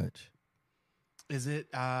that much? Is it?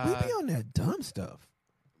 We be on that dumb stuff.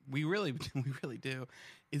 We really do.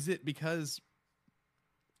 Is it because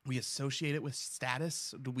we associate it with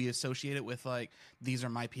status? Do we associate it with like, these are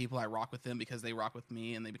my people, I rock with them because they rock with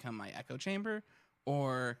me and they become my echo chamber?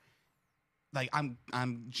 Or like,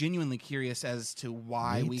 I'm genuinely curious as to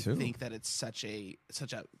why we think that it's such a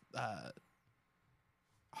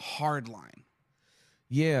hard line.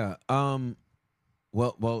 Yeah.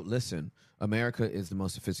 Well, listen. America is the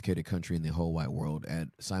most sophisticated country in the whole wide world at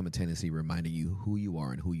simultaneously reminding you who you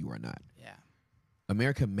are and who you are not. Yeah.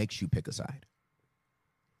 America makes you pick a side.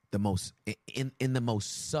 The most in the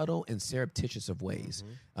most subtle and surreptitious of ways.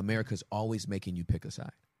 Mm-hmm. America's always making you pick a side.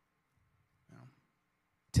 Yeah.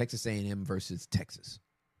 Texas A&M versus Texas.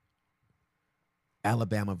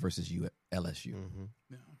 Alabama versus LSU. Mm-hmm.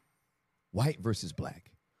 Yeah. White versus black.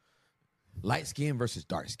 Light skin versus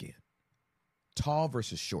dark skin. Tall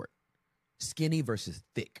versus short. Skinny versus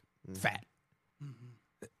thick, fat.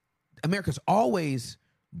 Mm-hmm. America's always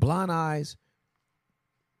blonde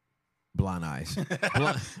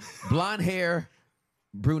hair,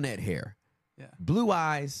 brunette hair, Yeah. blue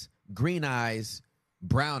eyes, green eyes,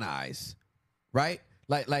 brown eyes, right?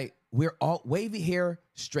 Like we're all wavy hair,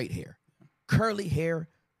 straight hair, curly hair,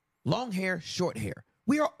 long hair, short hair.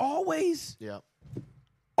 We are always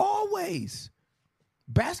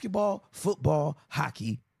basketball, football,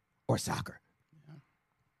 hockey, or soccer. Yeah.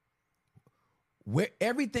 Where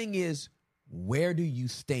everything is, where do you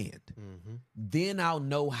stand? Mm-hmm. Then I'll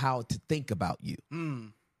know how to think about you.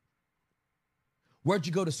 Mm. Where'd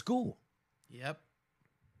you go to school? Yep.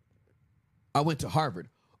 I went to Harvard.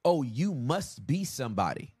 Oh, you must be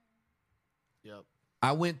somebody. Yep.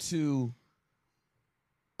 I went to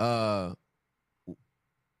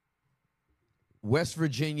West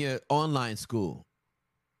Virginia online school.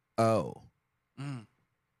 Oh. Mm.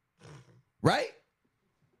 Right?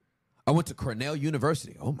 I went to Cornell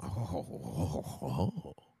University. Oh my.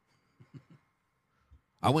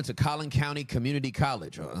 I went to Collin County Community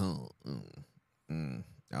College.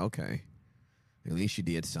 Okay. At least you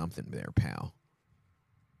did something there, pal.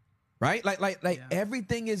 Right? Like Yeah.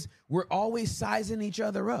 everything is, we're always sizing each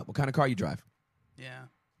other up. What kind of car you drive? Yeah.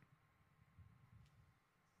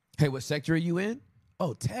 Hey, what sector are you in?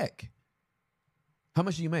 Oh, tech. How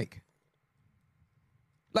much do you make?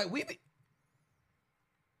 Like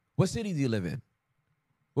what city do you live in?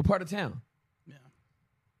 What part of town? Yeah.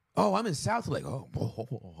 Oh, I'm in South Lake. Oh.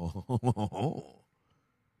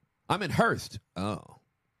 I'm in Hearst. Oh.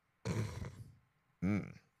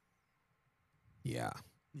 Yeah.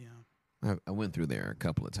 Yeah. I went through there a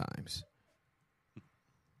couple of times.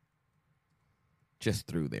 Just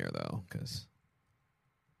through there, though, because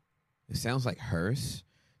it sounds like Hearst.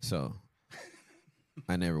 So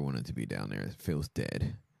I never wanted to be down there. It feels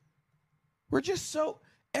dead. We're just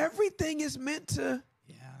everything is meant to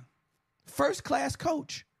first class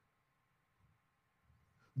coach.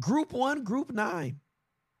 Group 1, Group 9.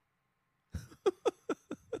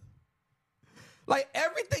 Like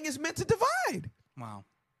everything is meant to divide. Wow.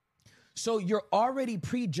 So you're already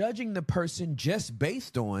prejudging the person just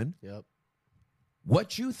based on Yep.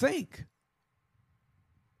 what you think.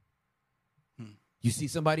 You see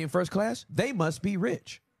somebody in first class, they must be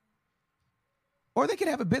rich. Or they could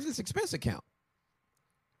have a business expense account.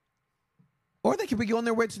 Or they could be on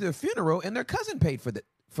their way to their funeral and their cousin paid for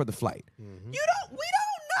the flight. We don't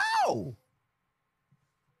know.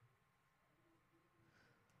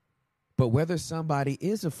 But whether somebody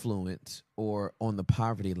is affluent or on the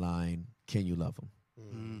poverty line, can you love them?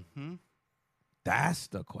 Mm-hmm. That's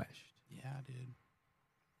the question. Yeah, dude.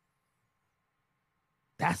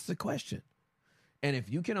 That's the question. And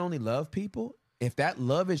if you can only love people, if that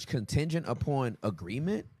love is contingent upon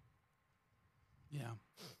agreement, Yeah.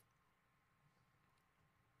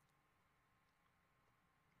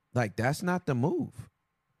 like that's not the move.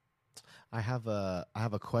 I have a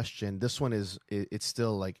question. This one it's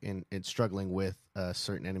still like in struggling with a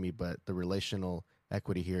certain enemy, but the relational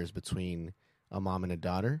equity here is between a mom and a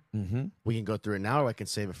daughter. Mm-hmm. We can go through it now, or I can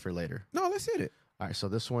save it for later. No, let's hit it. All right, so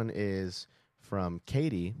this one is from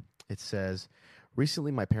Katie. It says,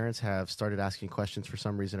 recently my parents have started asking questions for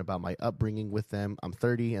some reason about my upbringing with them. I'm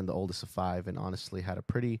 30 and the oldest of 5, and honestly had a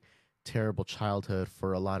pretty terrible childhood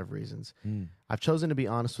for a lot of reasons. I've chosen to be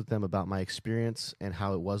honest with them about my experience and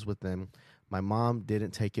how it was with them. My mom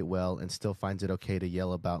didn't take it well and still finds it okay to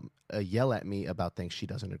yell at me about things she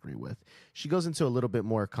doesn't agree with. She goes into a little bit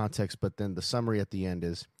more context, but then the summary at the end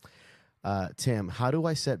is, Tim, how do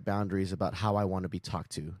I set boundaries about how I want to be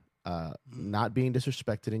talked to? Not being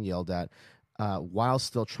disrespected and yelled at, while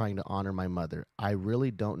still trying to honor my mother. I really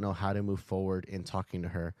don't know how to move forward in talking to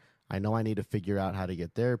her. I know I need to figure out how to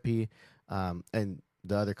get therapy. And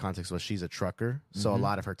the other context was she's a trucker, so a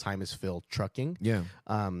lot of her time is filled trucking. Yeah.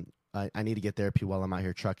 I need to get therapy while I'm out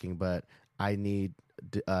here trucking, but I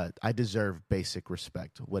deserve basic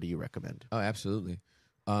respect. What do you recommend? Oh, absolutely.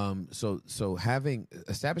 So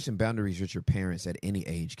establishing boundaries with your parents at any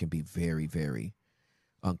age can be very, very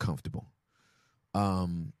uncomfortable.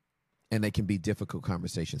 And they can be difficult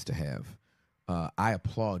conversations to have. I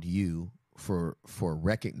applaud you for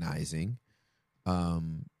recognizing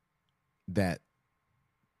that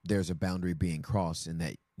there's a boundary being crossed and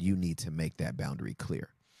that you need to make that boundary clear.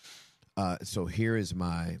 So here is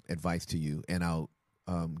my advice to you, and I'll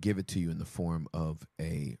give it to you in the form of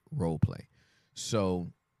a role play.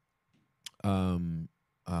 So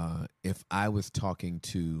if I was talking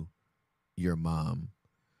to your mom,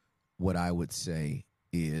 what I would say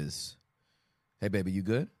is, hey, baby, you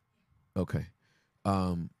good? Okay.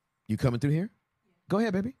 You coming through here? Go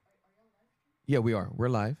ahead, baby. Yeah, we are. We're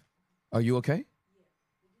live. Are you okay?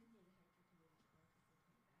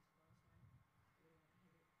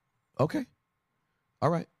 Okay. All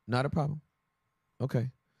right. Not a problem. Okay.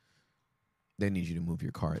 They need you to move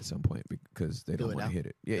your car at some point because they don't want to hit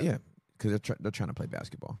it. Yeah. Because they're trying to play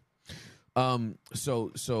basketball.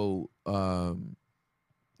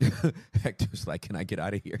 Hector's like, can I get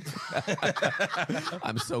out of here?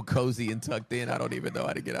 I'm so cozy and tucked in. I don't even know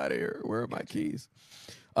how to get out of here. Where are my keys?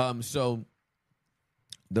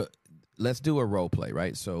 Let's do a role play,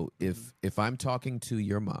 right? So if I'm talking to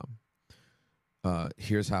your mom,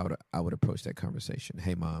 here's how I would approach that conversation.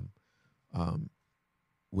 Hey, Mom,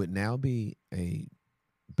 would now be a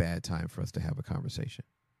bad time for us to have a conversation?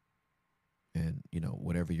 And,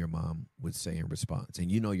 whatever your mom would say in response.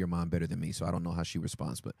 And you know your mom better than me, so I don't know how she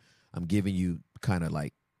responds, but I'm giving you kind of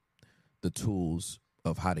like the tools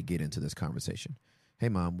of how to get into this conversation. Hey,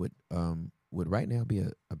 Mom, would right now be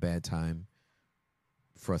a bad time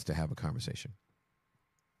for us to have a conversation?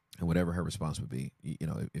 And whatever her response would be,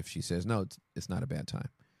 if she says, no, it's not a bad time.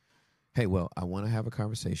 Hey, well, I want to have a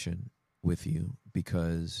conversation with you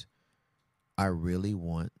because I really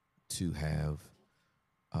want to have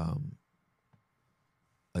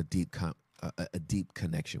a deep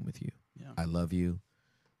connection with you. Yeah. I love you.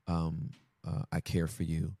 I care for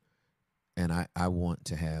you. And I want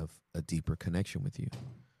to have a deeper connection with you.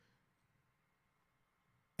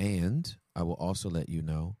 And I will also let you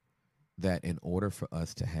know that in order for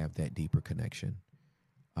us to have that deeper connection,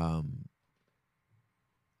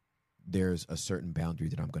 there's a certain boundary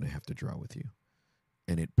that I'm going to have to draw with you.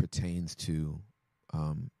 And it pertains to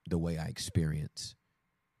the way I experience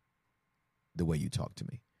the way you talk to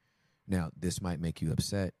me. Now, this might make you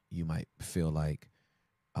upset. You might feel like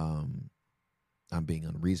I'm being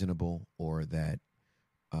unreasonable, or that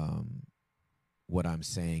what I'm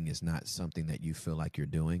saying is not something that you feel like you're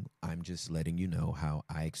doing. I'm just letting you know how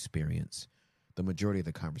I experience the majority of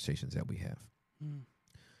the conversations that we have.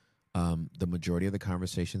 The majority of the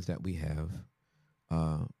conversations that we have,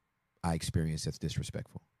 I experience as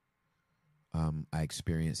disrespectful. I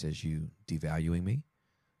experience as you devaluing me.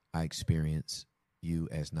 I experience you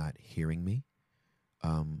as not hearing me.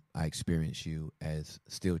 I experience you as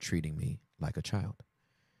still treating me like a child.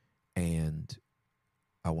 And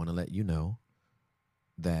I want to let you know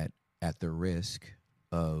that at the risk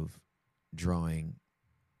of drawing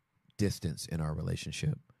distance in our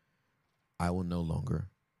relationship, I will no longer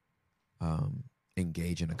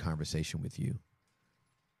engage in a conversation with you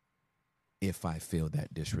if I feel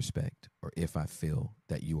that disrespect or if I feel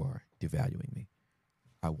that you are devaluing me.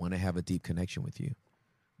 I want to have a deep connection with you,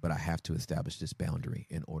 but I have to establish this boundary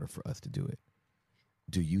in order for us to do it.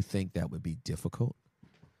 Do you think that would be difficult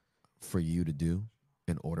for you to do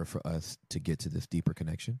in order for us to get to this deeper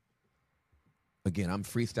connection? Again, I'm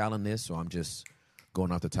freestyling this, so I'm just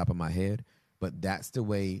going off the top of my head, but that's the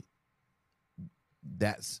way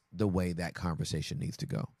that conversation needs to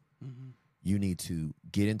go. Mm-hmm. You need to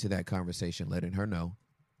get into that conversation, letting her know.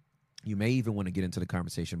 You may even want to get into the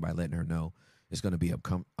conversation by letting her know it's going to be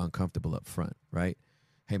uncomfortable up front, right?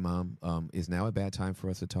 Hey, Mom, is now a bad time for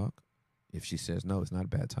us to talk? If she says, no, it's not a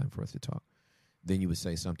bad time for us to talk, then you would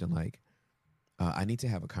say something like, I need to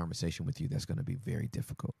have a conversation with you that's going to be very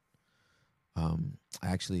difficult. I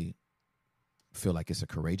actually feel like it's a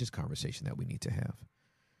courageous conversation that we need to have.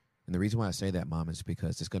 And the reason why I say that, Mom, is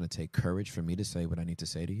because it's going to take courage for me to say what I need to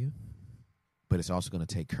say to you, but it's also going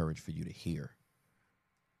to take courage for you to hear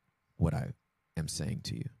what I am saying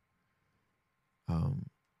to you.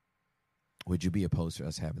 Would you be opposed to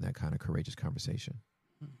us having that kind of courageous conversation?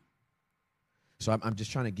 So I'm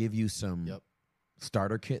just trying to give you some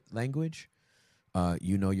starter kit language.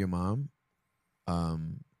 You know your mom.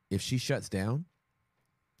 If she shuts down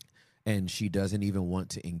and she doesn't even want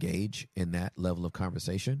to engage in that level of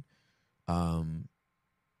conversation, then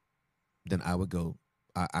I would go.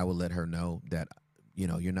 I would let her know that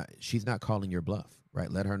she's not calling your bluff,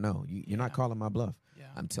 right? Let her know you're not calling my bluff. Yeah.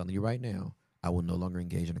 I'm telling you right now, I will no longer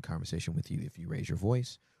engage in a conversation with you if you raise your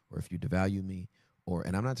voice or if you devalue me.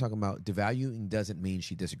 And I'm not talking about devaluing doesn't mean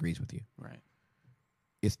she disagrees with you. Right.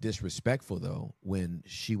 It's disrespectful, though, when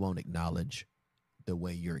she won't acknowledge the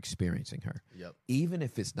way you're experiencing her. Yep. Even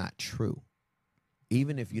if it's not true,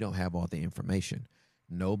 even if you don't have all the information,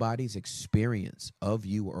 nobody's experience of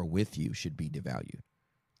you or with you should be devalued.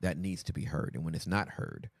 That needs to be heard. And when it's not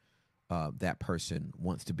heard, that person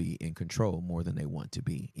wants to be in control more than they want to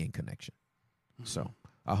be in connection. Mm-hmm. So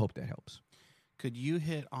I hope that helps. Could you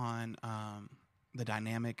hit on the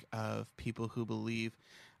dynamic of people who believe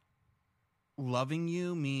loving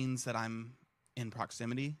you means that I'm in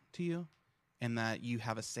proximity to you and that you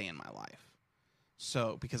have a say in my life?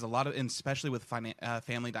 So, because a lot of, and especially with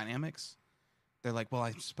family dynamics, they're like, well,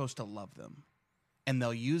 I'm supposed to love them. And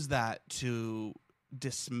they'll use that to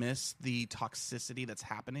dismiss the toxicity that's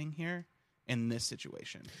happening here in this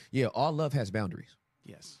situation. Yeah, all love has boundaries.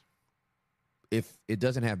 Yes. If it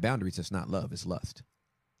doesn't have boundaries, it's not love, it's lust.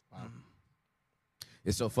 Wow.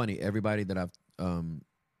 It's so funny. Everybody that I've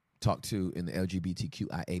talked to in the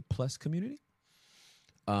LGBTQIA plus community,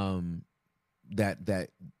 that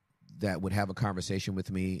would have a conversation with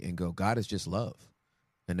me and go, God is just love.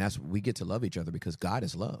 And we get to love each other because God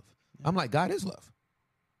is love. Yeah. I'm like, God is love.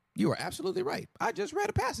 You are absolutely right. I just read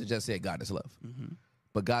a passage that said God is love. Mm-hmm.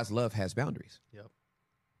 But God's love has boundaries. Yep.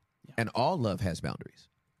 Yeah. And all love has boundaries.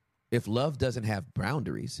 If love doesn't have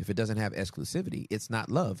boundaries, if it doesn't have exclusivity, it's not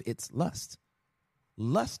love, it's lust.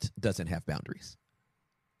 Lust doesn't have boundaries.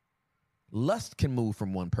 Lust can move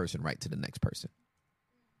from one person right to the next person.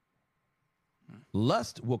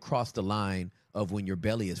 Lust will cross the line of when your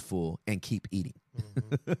belly is full and keep eating.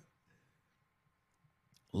 Mm-hmm.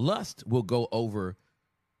 Lust will go over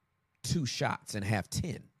 2 shots and have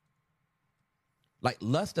 10. Like,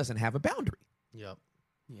 lust doesn't have a boundary. Yep.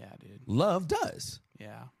 Yeah, dude. Love does.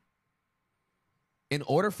 Yeah. In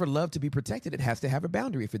order for love to be protected, it has to have a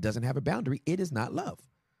boundary. If it doesn't have a boundary, it is not love.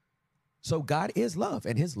 So God is love,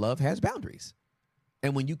 and his love has boundaries.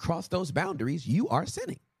 And when you cross those boundaries, you are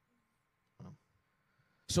sinning.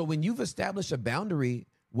 So when you've established a boundary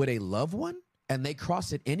with a loved one and they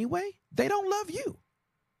cross it anyway, they don't love you.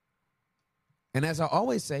 And as I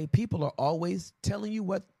always say, people are always telling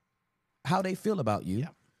you how they feel about you,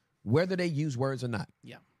 whether they use words or not.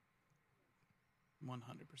 Yeah. 100%.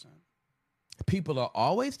 People are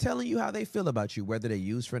always telling you how they feel about you, whether they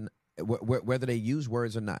use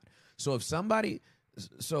words or not. So if somebody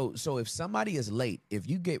is late, if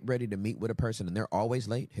you get ready to meet with a person and they're always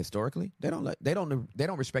late, historically, they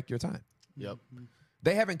don't respect your time. Yep.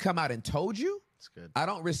 They haven't come out and told you, that's good. I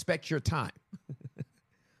don't respect your time.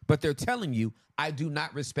 But they're telling you, I do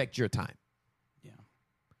not respect your time. Yeah.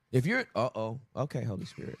 If you're okay, Holy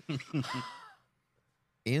Spirit.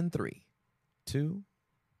 In 3, 2.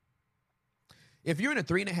 If you're in a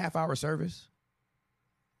 3.5 hour service,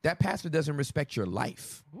 that pastor doesn't respect your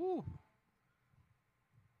life. Ooh.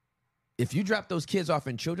 If you drop those kids off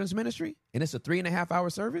in children's ministry and it's a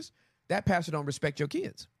 3.5-hour service, that pastor don't respect your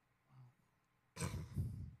kids.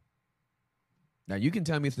 Now, you can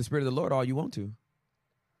tell me it's the Spirit of the Lord all you want to.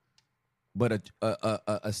 But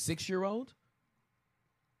a 6-year-old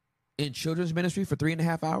in children's ministry for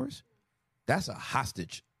 3.5 hours, that's a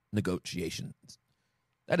hostage negotiation.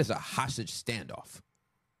 That is a hostage standoff.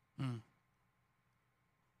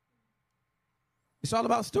 It's all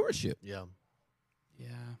about stewardship. Yeah.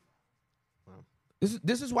 Yeah.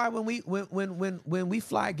 This is why when we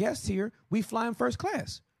fly guests here, we fly in first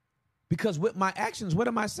class. Because with my actions, what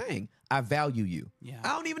am I saying? I value you. Yeah. I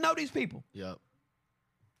don't even know these people. Yep.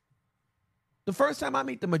 The first time I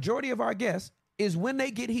meet the majority of our guests is when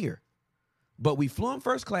they get here. But we flew in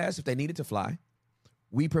first class if they needed to fly.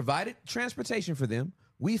 We provided transportation for them.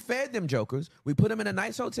 We fed them jokers. We put them in a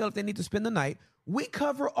nice hotel if they need to spend the night. We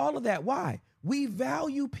cover all of that. Why? We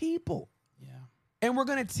value people. Yeah. And we're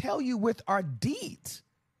going to tell you with our deeds,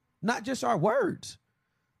 not just our words.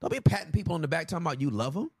 Don't be patting people on the back talking about you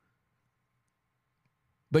love them.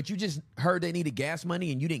 But you just heard they needed gas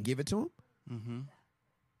money and you didn't give it to them. Mm-hmm.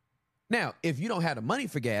 Now, if you don't have the money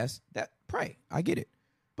for gas, pray. I get it.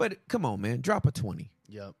 But come on, man. Drop a 20.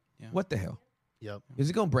 Yep. Yeah. What the hell? Yep. Is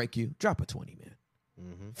it going to break you? Drop a 20, man.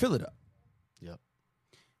 Mm-hmm. Fill it up. Yep.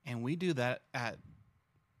 And we do that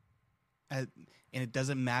and it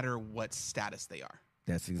doesn't matter what status they are.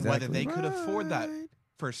 That's exactly Whether they could afford that right.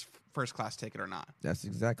 first class ticket or not. That's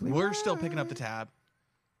exactly We're right. still picking up the tab.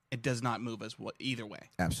 It does not move us either way.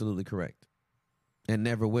 Absolutely correct. And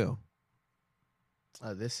never will.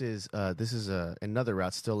 This is another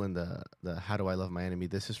route still in the How Do I Love My Enemy.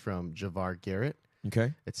 This is from Javar Garrett.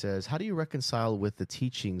 Okay. It says, how do you reconcile with the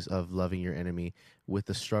teachings of loving your enemy with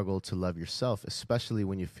the struggle to love yourself, especially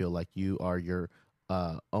when you feel like you are your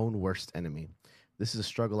own worst enemy? This is a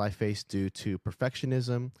struggle I face due to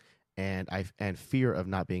perfectionism and fear of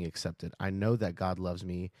not being accepted. I know that God loves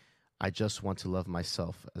me. I just want to love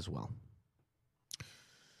myself as well.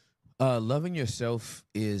 Loving yourself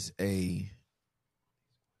is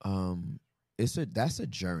that's a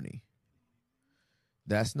journey.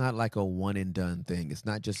 That's not like a one and done thing. It's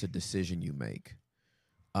not just a decision you make.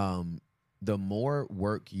 The more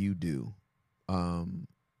work you do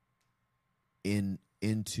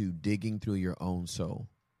into digging through your own soul,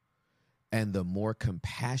 and the more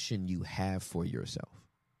compassion you have for yourself,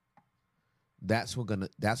 that's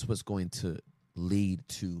what's going to lead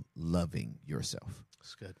to loving yourself.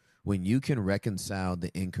 That's good. When you can reconcile the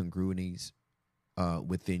incongruities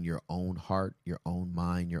within your own heart, your own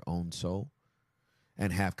mind, your own soul,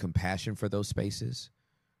 and have compassion for those spaces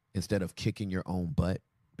instead of kicking your own butt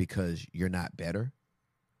because you're not better,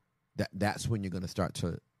 that's when you're going to start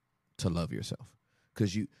to love yourself.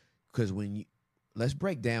 Because when you, let's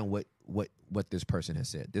break down what this person has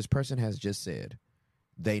said. This person has just said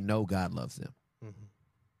they know God loves them. Mm-hmm.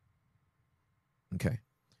 Okay.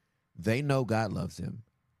 They know God loves them.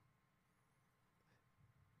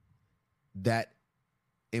 That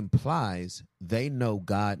implies they know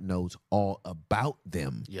God knows all about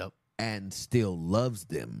them. Yep. And still loves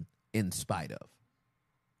them in spite of.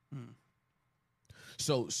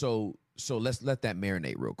 So let's let that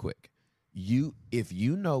marinate real quick. If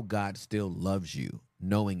you know God still loves you,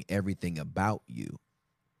 knowing everything about you,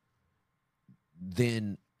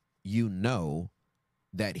 then you know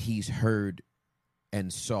that he's heard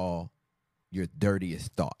and saw your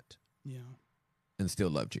dirtiest thought. Yeah. And still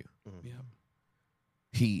loved you. Mm-hmm. Yeah.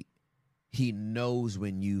 He knows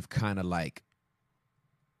when you've kind of like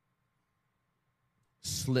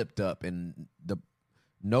slipped up and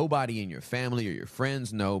nobody in your family or your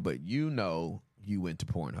friends know, but you know you went to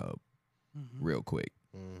Pornhub real quick.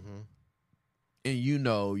 Mm-hmm. And you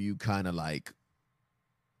know you kind of like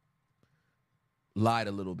lied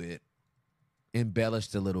a little bit,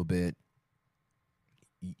 embellished a little bit.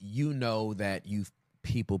 You know that you've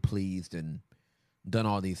people pleased and done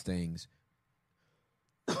all these things.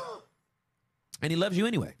 And he loves you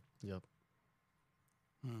anyway. Yep.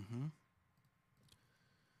 Mm-hmm.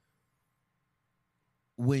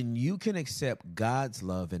 When you can accept God's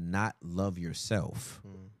love and not love yourself,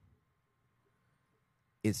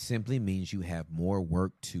 it simply means you have more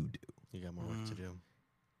work to do You got more work to do.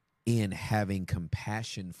 in having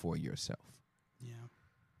compassion for yourself. Yeah.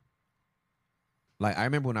 Like, I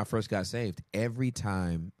remember when I first got saved, every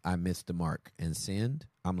time I missed the mark and sinned,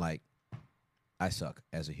 I'm like, I suck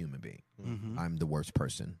as a human being. Mm-hmm. I'm the worst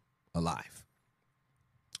person alive.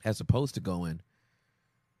 As opposed to going,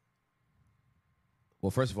 well,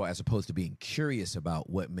 first of all, as opposed to being curious about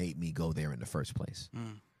what made me go there in the first place.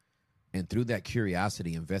 And through that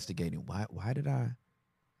curiosity, investigating, what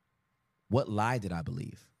lie did I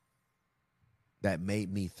believe? that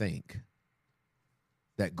made me think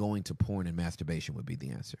that going to porn and masturbation would be the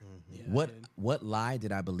answer? Yeah, What lie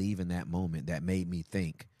did I believe in that moment that made me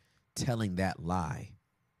think telling that lie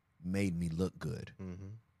made me look good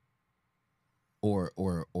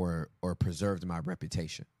or preserved my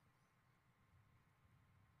reputation?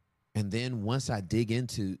 And then once I dig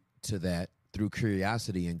into that through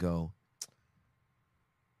curiosity and go,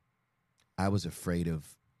 I was afraid of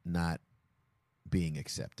not being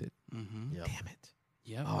accepted. Mm-hmm. Yep. Damn it.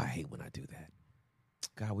 Yep. Oh, I hate when I do that.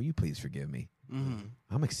 God, will you please forgive me? Mm-hmm.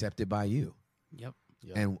 I'm accepted by you. Yep.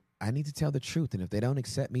 Yep. And I need to tell the truth. And if they don't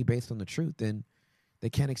accept me based on the truth, then they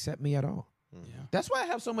can't accept me at all. Yeah. That's why I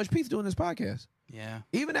have so much peace doing this podcast. Yeah.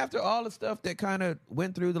 Even after all the stuff that kind of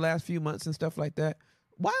went through the last few months and stuff like that,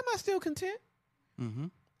 why am I still content? Mm-hmm.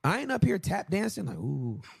 I ain't up here tap dancing like,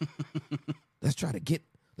 ooh, let's try to get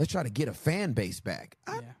a fan base back.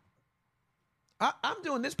 I'm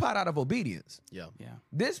doing this pod out of obedience. Yeah. Yeah.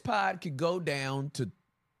 This pod could go down to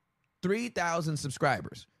 3,000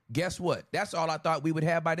 subscribers. Guess what? That's all I thought we would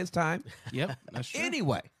have by this time. Yep. That's true.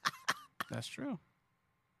 Anyway, That's true.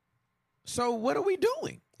 so what are we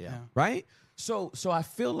doing? Yeah. Right? So I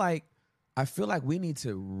feel like we need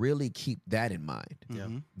to really keep that in mind. Yeah.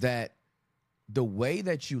 Mhm. That the way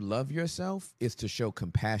that you love yourself is to show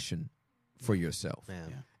compassion for yourself. Man.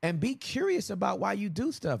 Yeah. And be curious about why you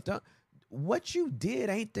do stuff. What you did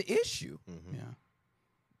ain't the issue. Mm-hmm. Yeah.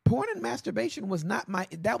 Porn and masturbation was not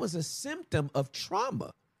that was a symptom of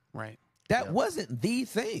trauma. Right. That Yep. wasn't the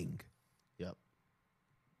thing. Yep.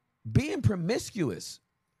 Being promiscuous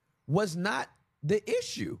was not the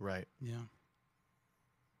issue. Right. Yeah.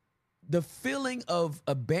 The feeling of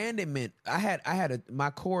abandonment. My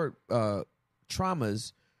core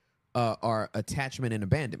traumas are attachment and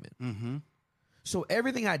abandonment. Mm-hmm. So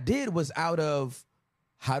everything I did was out of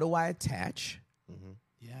how do I attach Mm-hmm.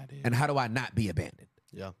 Yeah, dude. and how do I not be abandoned?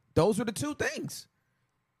 Yeah. Those were the two things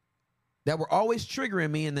that were always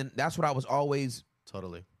triggering me, and then that's what I was always,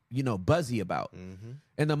 Totally. buzzy about. Mm-hmm.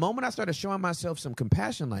 And the moment I started showing myself some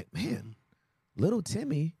compassion, like, man, little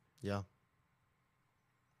Timmy Yeah.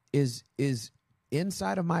 is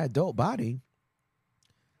inside of my adult body,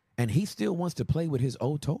 and he still wants to play with his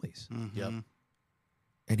old toys, Mhm. Yep.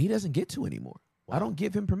 and he doesn't get to anymore. I Wow. don't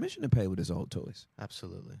give him permission to play with his old toys.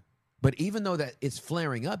 Absolutely. But even though that it's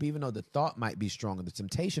flaring up, even though the thought might be strong or the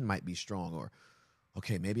temptation might be strong, or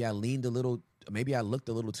okay, maybe I looked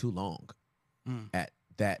a little too long at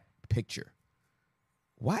that picture.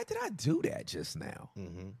 Why did I do that just now?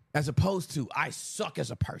 Mm-hmm. As opposed to I suck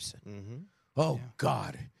as a person. Mm-hmm. Oh Yeah.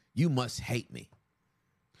 God, you must hate me.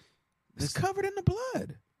 It's covered in the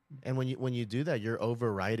blood. And when you do that, you're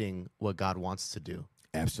overriding what God wants to do.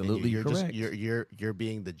 And Absolutely, you're correct. you're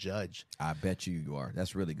being the judge. I bet you are.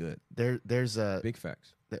 That's really good. There's a Big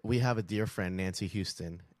facts. we have a dear friend, Nancy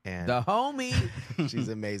Houston, and The homie. she's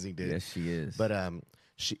amazing, dude. Yes, she is. But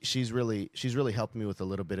she's really helped me with a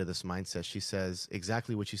little bit of this mindset. She says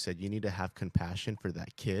exactly what you said. You need to have compassion for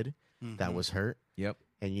that kid that was hurt, yep.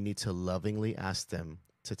 and you need to lovingly ask them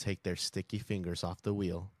to take their sticky fingers off the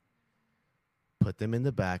wheel, put them in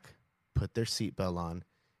the back, put their seatbelt on,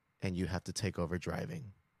 and you have to take over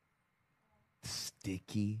driving.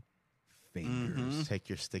 Sticky fingers. Take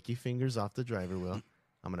your sticky fingers off the driver wheel.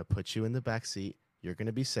 I'm going to put you in the back seat. You're going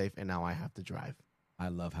to be safe, and now I have to drive. I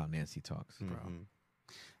love how Nancy talks. Mhm.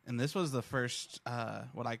 And this was the first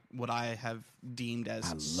what I have deemed as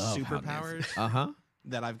I love how superpowers Uh-huh.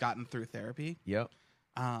 that I've gotten through therapy. Yep.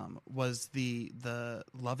 Was the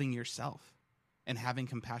loving yourself and having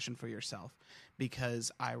compassion for yourself,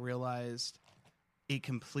 because I realized it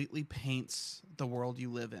completely paints the world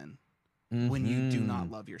you live in when you do not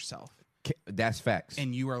love yourself, That's facts.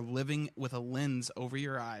 and you are living with a lens over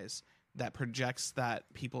your eyes that projects that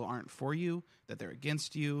people aren't for you, that they're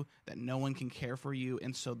against you, that no one can care for you,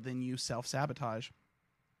 and so then you self-sabotage.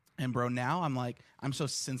 And bro, now I'm so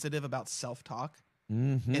sensitive about self-talk.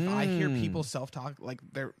 If I hear people self-talk, like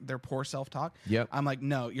their poor self-talk, Yep. I'm like,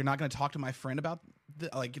 no, you're not going to talk to my friend about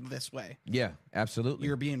this way. Yeah, absolutely.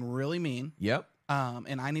 You're being really mean. Yep.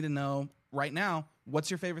 And I need to know right now,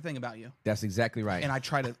 what's your favorite thing about you? That's exactly right. And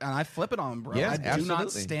I flip it on them, bro. Yeah, I do not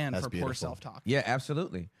absolutely. stand That's for poor beautiful. self-talk. Yeah,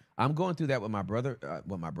 absolutely. I'm going through that with my brother,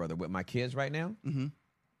 with my kids right now. Mm-hmm.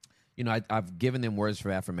 I've given them words for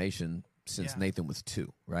affirmation since Yeah. Nathan was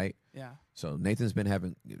 2, right? Yeah. So Nathan's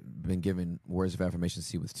been given words of affirmation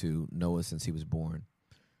since he was 2, Noah since he was born.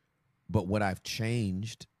 But what I've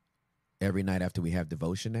changed every night after we have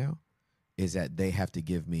devotion now is that they have to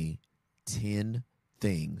give me 10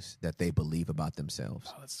 things that they believe about themselves.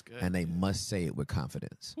 Oh, that's good. And they must say it with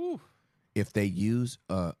confidence. Whew. If they use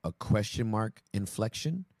a question mark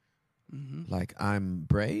inflection, Like, I'm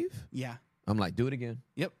brave. Yeah. I'm like, do it again.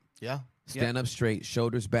 Yep. Yeah. Stand up straight,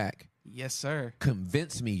 shoulders back. Yes, sir.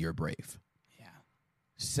 Convince me you're brave. Yeah.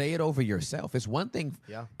 Say it over yourself. It's one thing.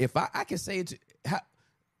 Yeah. If I can say it,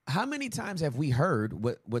 how many times have we heard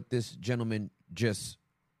what this gentleman just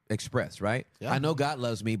expressed, right? Yeah. I know God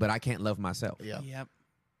loves me, but I can't love myself. Yeah. Yep.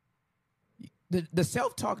 The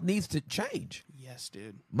self-talk needs to change. Yes,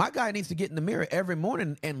 dude. My guy needs to get in the mirror every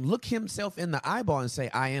morning and look himself in the eyeball and say,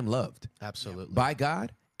 I am loved Absolutely. by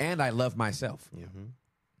God and I love myself. Mm-hmm.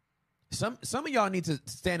 Some of y'all need to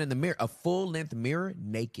stand in the mirror, a full-length mirror,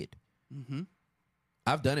 naked. Mm-hmm.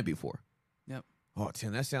 I've done it before. Yep. Oh,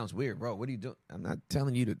 Tim, that sounds weird, bro. What are you doing? I'm not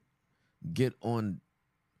telling you to get on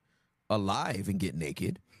alive and get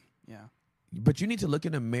naked. Yeah. But you need to look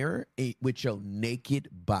in the mirror with your naked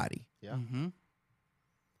body. Yeah. Mm-hmm.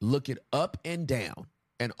 Look it up and down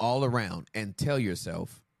and all around and tell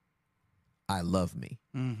yourself, I love me.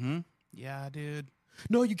 Mm-hmm. Yeah, dude.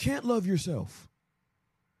 No, you can't love yourself.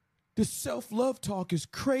 This self-love talk is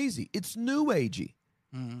crazy. It's new agey.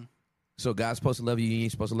 Mm-hmm. So God's supposed to love you, you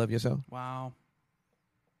ain't supposed to love yourself? Wow.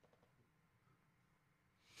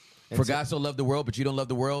 For God so loved the world, but you don't love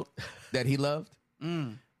the world that he loved?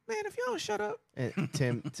 Mm. Man, if you don't shut up. And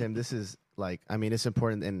Tim, this is like, I mean, it's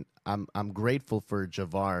important, and I'm grateful for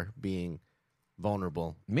Javar being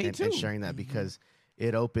vulnerable. Me and, too. and sharing that because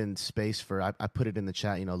it opened space for. I put it in the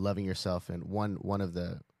chat. Loving yourself, and one of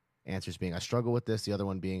the answers being I struggle with this. The other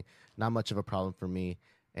one being not much of a problem for me.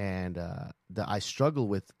 And the I struggle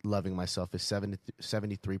with loving myself is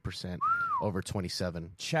 73% over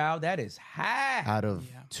 27 Child, that is high. out of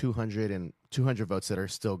 200 votes that are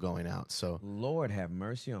still going out. So Lord have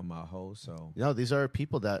mercy on my whole soul. these are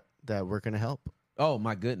people that we're going to help. Oh,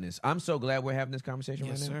 my goodness. I'm so glad we're having this conversation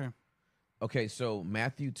Yes, right now. sir. Okay, so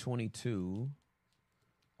Matthew 22.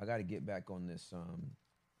 I got to get back on this.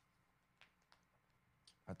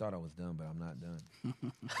 I thought I was done, but I'm not done.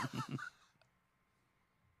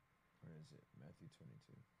 Where is it? Matthew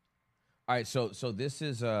 22. All right, so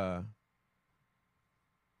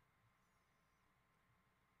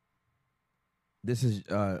this is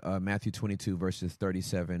Matthew 22 verses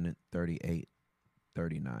 37, 38,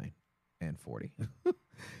 39, and 40.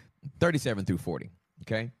 37 through 40,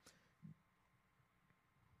 okay?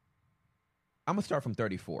 I'm going to start from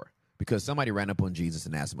 34 because somebody ran up on Jesus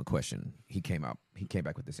and asked him a question. He came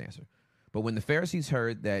back with this answer. But when the Pharisees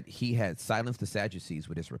heard that he had silenced the Sadducees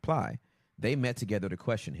with his reply, they met together to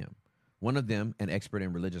question him. One of them, an expert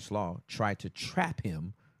in religious law, tried to trap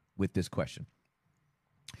him with this question.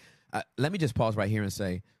 Let me just pause right here and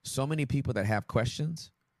say, so many people that have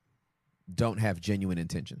questions don't have genuine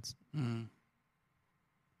intentions. Mm.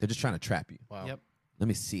 They're just trying to trap you. Wow. Yep. Let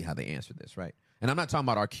me see how they answer this, right? And I'm not talking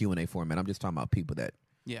about our Q&A format. I'm just talking about people that,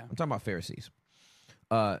 Yeah. I'm talking about Pharisees.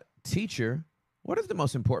 Teacher, what is the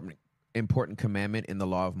most important commandment in the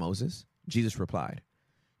law of Moses? Jesus replied,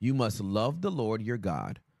 you must love the Lord your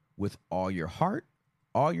God with all your heart,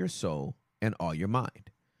 all your soul, and all your mind.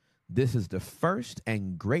 This is the first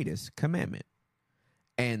and greatest commandment.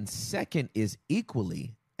 And second is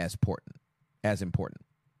equally as important.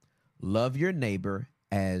 Love your neighbor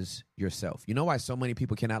as yourself. You know why so many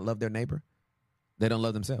people cannot love their neighbor? They don't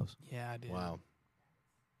love themselves. Yeah, dude. Wow.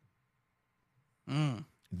 Mm.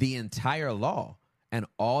 The entire law and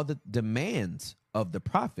all the demands of the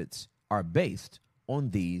prophets are based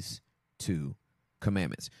on these two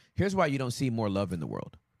commandments. Here's why you don't see more love in the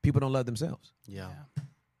world. People don't love themselves. Yeah.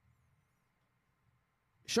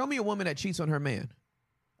 Show me a woman that cheats on her man.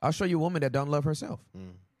 I'll show you a woman that don't love herself.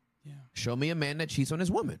 Mm. Yeah. Show me a man that cheats on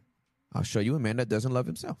his woman. I'll show you a man that doesn't love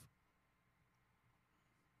himself.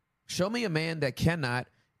 Show me a man that cannot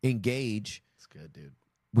engage It's good, dude.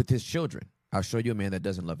 with his children. I'll show you a man that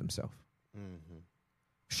doesn't love himself. Mm-hmm.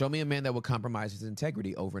 Show me a man that will compromise his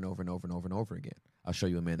integrity over and over and over and over and over again. I'll show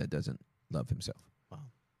you a man that doesn't love himself. Wow.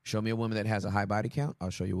 Show me a woman that has a high body count. I'll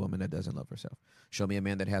show you a woman that doesn't love herself. Show me a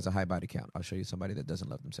man that has a high body count. I'll show you somebody that doesn't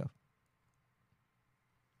love themselves.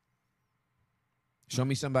 Show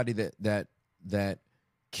me somebody that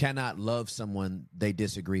cannot love someone they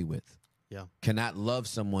disagree with. Yeah. Cannot love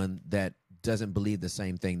someone that doesn't believe the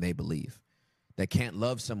same thing they believe. That can't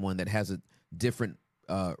love someone that has a different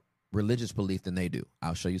religious belief than they do.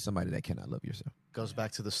 I'll show you somebody that cannot love yourself. Goes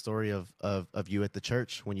back to the story of you at the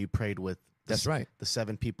church when you prayed with That's right. the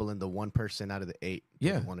 7 people and the 1 person out of the 8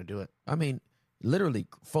 Yeah. didn't want to do it. I mean, literally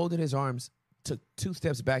folded his arms, took 2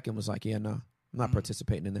 steps back and was like, yeah, no, I'm not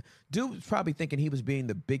participating in that. Dude was probably thinking he was being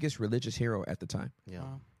the biggest religious hero at the time. Yeah.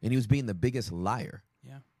 Wow. And he was being the biggest liar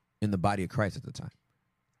Yeah. in the body of Christ at the time.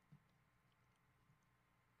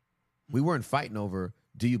 We weren't fighting over,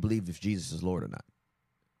 do you believe if Jesus is Lord or not?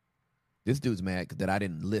 This dude's mad that I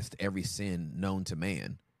didn't list every sin known to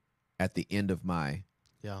man at the end of my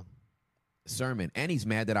sermon. And he's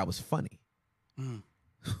mad that I was funny. Mm.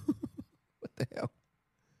 What the hell?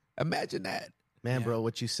 Imagine that. Man, bro,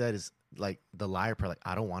 what you said is like the liar part. Like,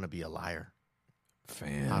 I don't want to be a liar.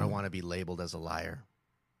 Fam. I don't want to be labeled as a liar.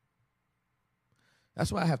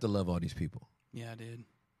 That's why I have to love all these people. Yeah, dude.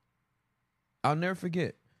 I'll never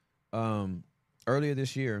forget. Earlier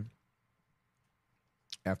this year,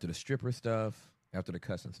 after the stripper stuff, after the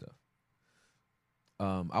cussing stuff,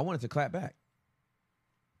 I wanted to clap back.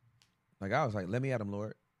 Like, I was like, let me at them,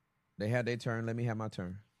 Lord. They had their turn. Let me have my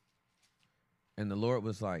turn. And the Lord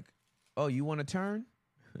was like, oh, you want a turn?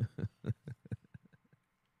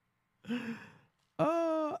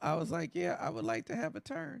 Oh, I was like, yeah, I would like to have a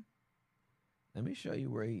turn. Let me show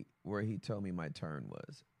you where he told me my turn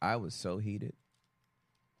was. I was so heated.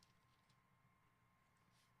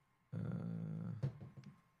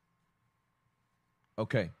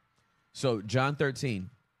 Okay. So John 13.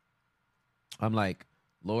 I'm like,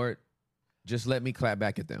 Lord, just let me clap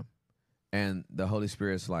back at them. And the Holy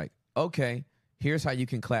Spirit's like, okay, here's how you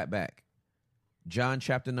can clap back. John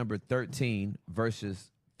chapter number 13,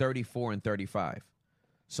 verses 34 and 35.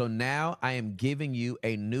 So now I am giving you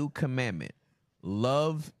a new commandment.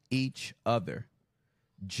 Love each other.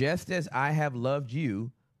 Just as I have loved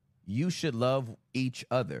you, you should love each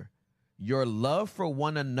other. Your love for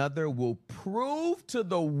one another will prove to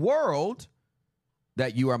the world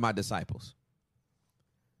that you are my disciples.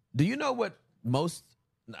 Do you know what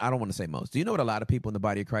I don't want to say most. Do you know what a lot of people in the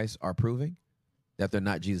body of Christ are proving? That they're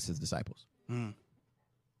not Jesus' disciples.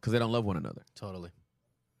 Because they don't love one another. Totally.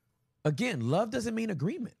 Again, love doesn't mean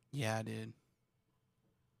agreement. Yeah, dude.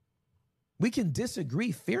 We can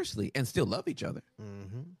disagree fiercely and still love each other.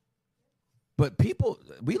 Mm-hmm. But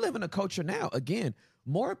we live in a culture now, again,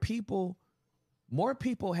 more people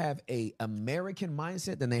have a American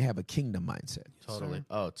mindset than they have a kingdom mindset. Totally. Sir.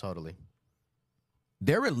 Oh, totally.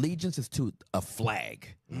 Their allegiance is to a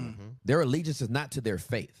flag. Mm-hmm. Their allegiance is not to their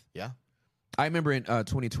faith. Yeah. I remember in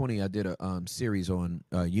 2020, I did a series on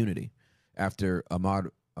unity after Ahmaud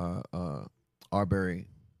Arbery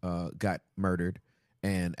got murdered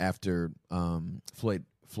and after George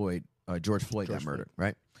Floyd got murdered,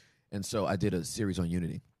 right? And so I did a series on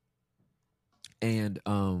unity. And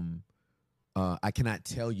I cannot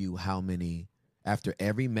tell you how many, after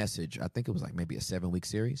every message, I think it was like maybe a 7-week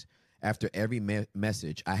series, after every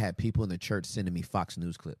message, I had people in the church sending me Fox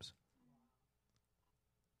News clips.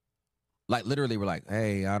 Like literally, we're like,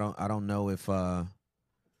 "Hey, I don't know if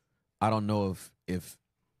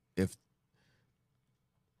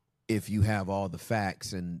you have all the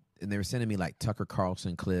facts," and they were sending me like Tucker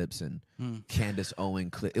Carlson clips and Candace Owen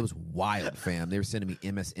clips. It was wild, fam. They were sending me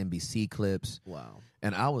MSNBC clips. Wow.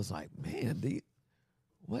 And I was like, man,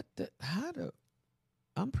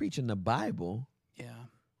 I'm preaching the Bible. Yeah.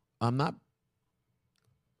 I'm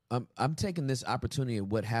taking this opportunity of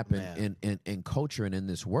what happened in culture and in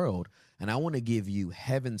this world, and I want to give you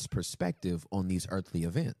heaven's perspective on these earthly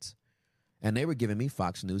events. And they were giving me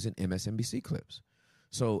Fox News and MSNBC clips.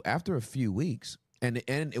 So after a few weeks, and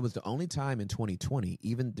it was the only time in 2020,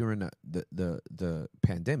 even during the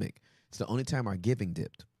pandemic, it's the only time our giving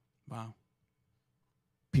dipped. Wow.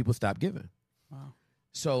 People stopped giving. Wow.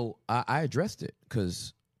 So I addressed it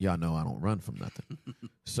because y'all know I don't run from nothing.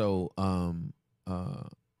 So I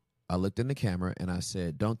looked in the camera and I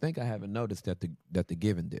said, "Don't think I haven't noticed that the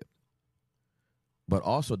giving dipped, but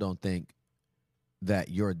also don't think that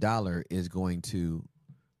your dollar is going to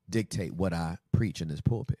dictate what I preach in this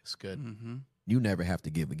pulpit. It's good. Mm-hmm. You never have to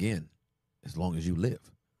give again as long as you live.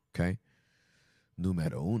 Okay.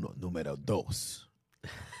 Número uno, número dos.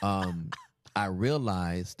 I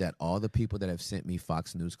realized that all the people that have sent me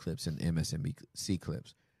Fox News clips and MSNBC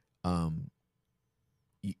clips,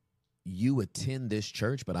 you attend this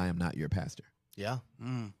church, but I am not your pastor. Yeah.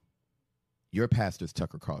 Mm. Your pastor is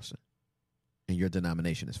Tucker Carlson, and your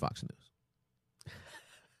denomination is Fox News.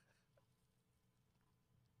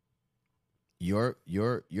 Your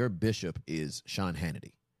bishop is Sean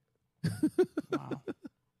Hannity. Wow.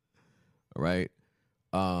 All right.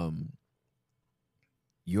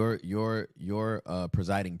 Your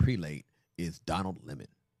presiding prelate is Donald Lemon.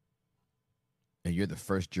 And you're the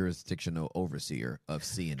first jurisdictional overseer of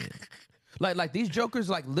CNN. like these jokers,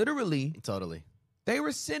 like literally, Totally. they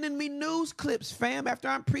were sending me news clips, fam, after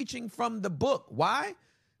I'm preaching from the book. Why?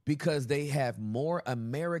 Because they have more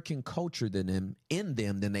American culture in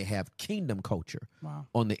them than they have kingdom culture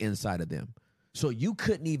on the inside of them. So you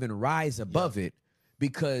couldn't even rise above it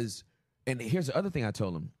because, and here's the other thing I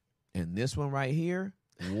told them, and this one right here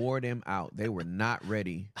wore them out. They were not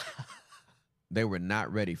ready They were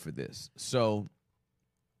not ready for this. So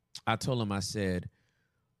I told them, I said,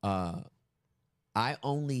 I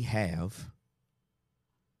only have,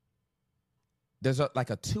 there's like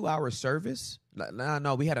a 2-hour service.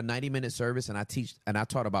 No, we had a 90-minute service, and I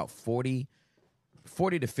taught about 40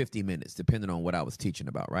 to 50 minutes, depending on what I was teaching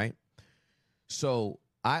about, right? So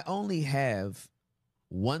I only have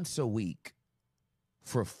once a week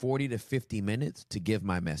for 40 to 50 minutes to give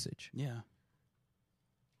my message. Yeah.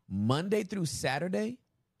 Monday through Saturday,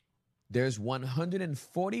 there's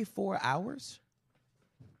 144 hours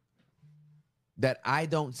that I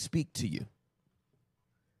don't speak to you.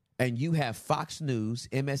 And you have Fox News,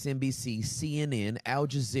 MSNBC, CNN, Al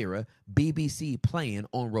Jazeera, BBC playing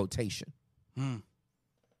on rotation.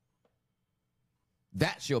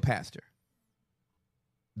 That's your pastor.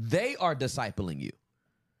 They are discipling you.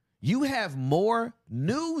 You have more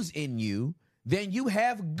news in you than you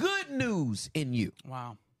have good news in you.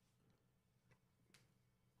 Wow.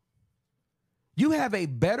 You have a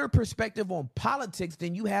better perspective on politics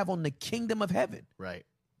than you have on the kingdom of heaven. Right.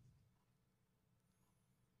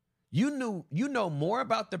 You know more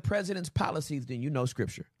about the president's policies than you know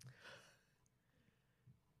scripture.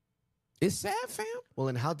 It's sad, fam. Well,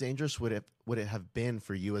 and how dangerous would it have been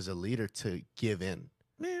for you as a leader to give in?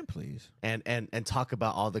 Man, please. And talk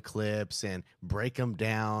about all the clips and break them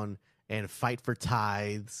down and fight for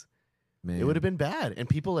tithes. Man. It would have been bad. And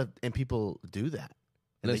people do that.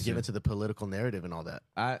 And they give Listen. into the political narrative and all that.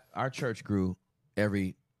 Our church grew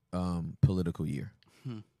every political year.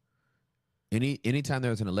 Anytime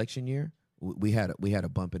there was an election year, we had a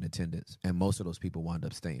bump in attendance, and most of those people wound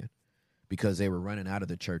up staying because they were running out of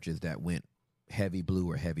the churches that went heavy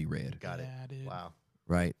blue or heavy red. Got it. Yeah, dude. Wow.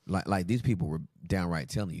 Right? Like these people were downright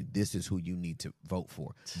telling you, this is who you need to vote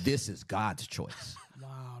for. This is God's choice.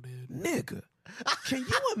 Wow, dude. Nigga, can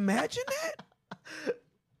you imagine that?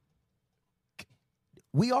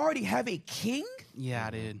 We already have a king,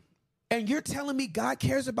 Yeah, dude. and you're telling me God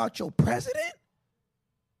cares about your president?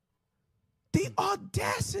 The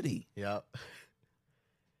audacity. Yep.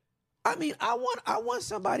 I mean, I want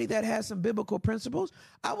somebody that has some biblical principles.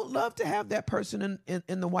 I would love to have that person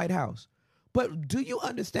in the White House. But do you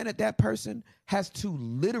understand that person has to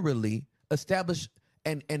literally establish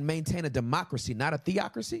and maintain a democracy, not a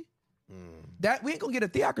theocracy? That we ain't gonna get a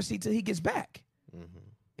theocracy till he gets back.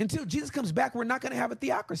 Until Jesus comes back, we're not gonna have a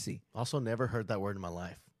theocracy. Also, never heard that word in my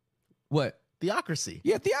life. What? Theocracy.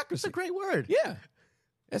 Yeah, theocracy. It's a great word. Yeah.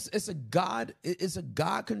 It's a God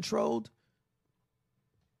controlled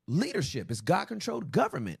leadership. It's God controlled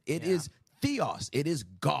government. It is theos. It is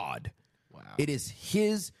God. Wow. It is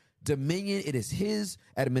his dominion. It is his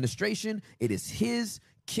administration. It is his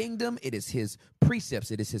kingdom. It is his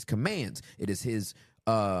precepts. It is his commands. It is his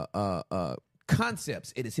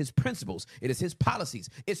concepts. It is his principles. It is his policies.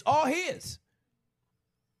 It's all his.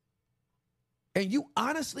 And you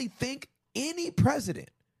honestly think any president,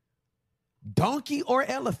 donkey or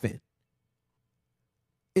elephant,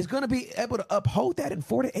 is going to be able to uphold that in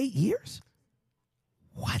 4 to 8 years?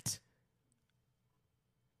 What?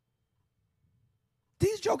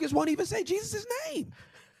 These jokers won't even say Jesus' name.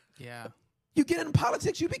 Yeah. You get in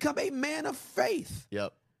politics, you become a man of faith.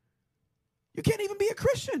 Yep. You can't even be a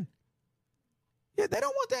Christian. Yeah, they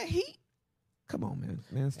don't want that heat. Come on, man.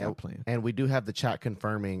 Man, stop playing. And we do have the chat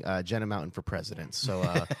confirming Jenna Mountain for president.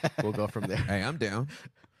 So we'll go from there. Hey, I'm down.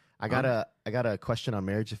 I got a question on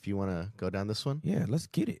marriage if you want to go down this one. Yeah, let's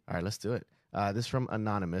get it. All right, let's do it. This is from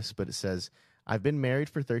Anonymous, but it says, I've been married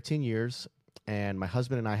for 13 years, and my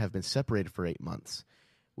husband and I have been separated for 8 months.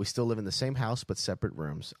 We still live in the same house, but separate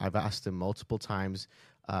rooms. I've asked him multiple times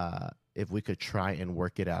if we could try and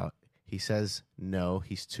work it out. He says no,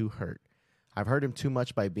 he's too hurt. I've hurt him too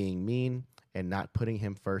much by being mean and not putting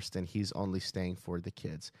him first, and he's only staying for the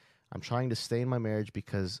kids. I'm trying to stay in my marriage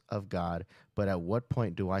because of God, but at what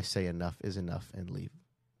point do I say enough is enough and leave?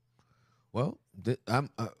 Well, I'm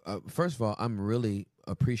first of all, I'm really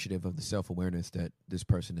appreciative of the self-awareness that this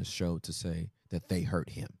person has showed to say that they hurt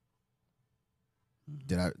him.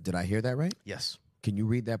 Did I hear that right? Yes, Can you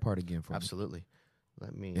read that part again for absolutely.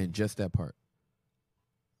 Let me. me? And just that part.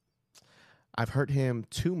 I've hurt him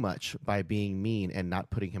too much by being mean and not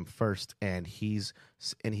putting him first, and he's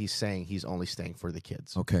saying he's only staying for the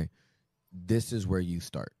kids. Okay. This is where you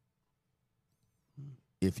start.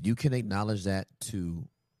 If you can acknowledge that to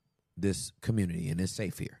this community, and it's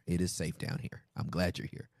safe here. It is safe down here. I'm glad you're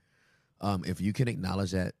here. If you can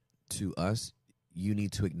acknowledge that to us, you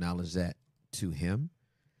need to acknowledge that to him,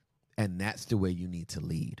 and that's the way you need to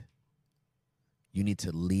lead. You need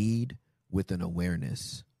to lead with an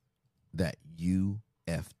awareness that you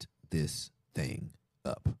effed this thing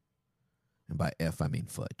up. And by F, I mean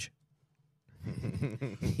fudge.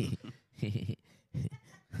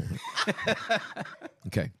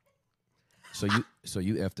 Okay. So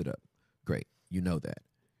you effed it up. Great. You know that.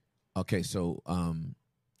 Okay, so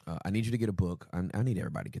I need you to get a book. I need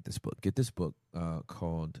everybody to get this book. Get this book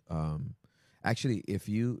called actually if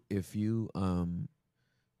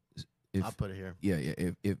I'll put it here. yeah,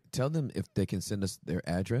 if tell them if they can send us their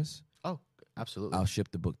address, Oh, absolutely. I'll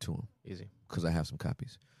ship the book to them Easy. because I have some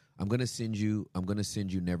copies. I'm gonna send you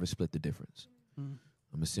Never Split the Difference. I'm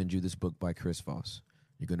gonna send you this book by Chris Voss.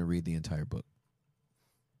 You're gonna read the entire book.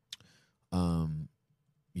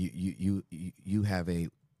 You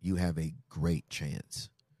have a great chance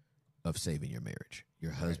of saving your marriage.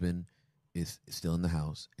 Your husband is still in the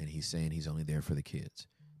house, and he's saying he's only there for the kids.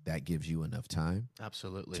 That gives you enough time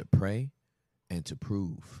Absolutely. to pray and to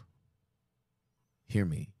prove. Hear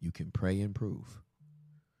me. You can pray and prove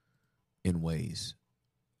in ways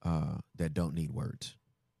that don't need words.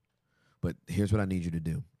 But here's what I need you to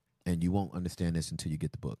do, and you won't understand this until you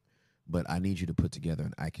get the book. But I need you to put together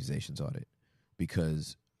an accusations audit,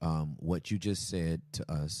 because what you just said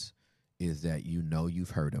to us is that you know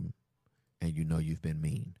you've hurt him and you know you've been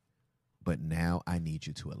mean. But now I need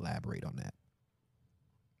you to elaborate on that.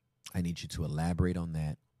 I need you to elaborate on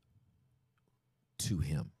that to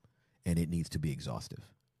him, and it needs to be exhaustive.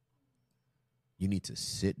 You need to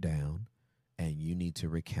sit down and you need to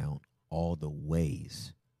recount all the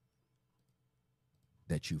ways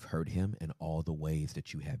that you've hurt him and all the ways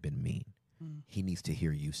that you have been mean. He needs to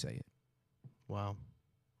hear you say it. Wow.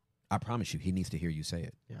 I promise you, he needs to hear you say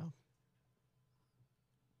it. Yeah.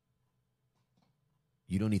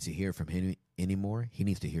 You don't need to hear from him anymore. He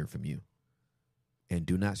needs to hear from you. And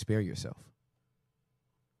do not spare yourself.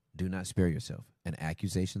 Do not spare yourself. An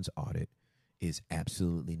accusations audit is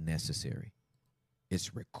absolutely necessary.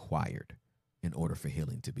 It's required in order for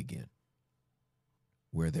healing to begin.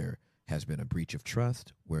 Where there has been a breach of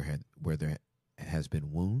trust, where there has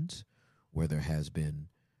been wounds, where there has been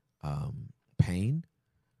pain,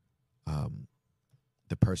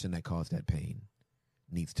 the person that caused that pain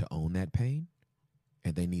needs to own that pain,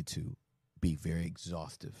 and they need to be very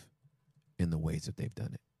exhaustive in the ways that they've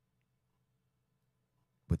done it.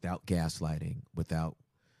 Without gaslighting, without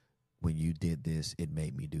when you did this, it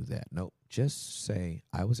made me do that. Nope. Just say,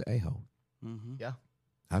 I was an a-hole. Mm-hmm. Yeah.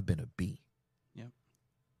 I've been a B. Yep.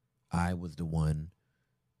 I was the one,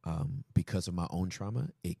 because of my own trauma,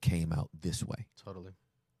 it came out this way. Totally.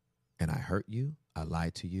 And I hurt you. I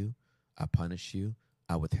lied to you. I punished you.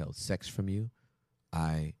 I withheld sex from you.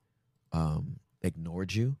 I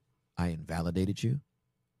ignored you. I invalidated you.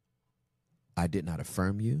 I did not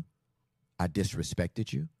affirm you. I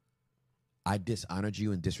disrespected you. I dishonored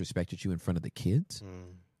you and disrespected you in front of the kids.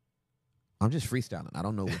 I'm just freestyling. I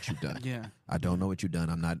don't know what you've done. Yeah. I don't know what you've done.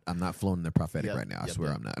 I'm not flowing in the prophetic Yep, right now. I yep, swear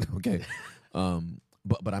yep. I'm not. Okay.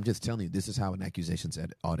 But I'm just telling you, this is how an accusations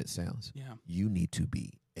audit sounds. Yeah. You need to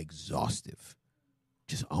be exhaustive.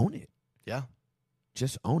 Just own it. Yeah.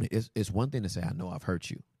 Just own it. It's one thing to say, I know I've hurt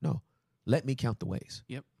you. No. Let me count the ways.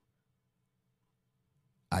 Yep.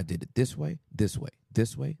 I did it this way, this way,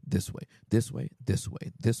 this way, this way, this way, this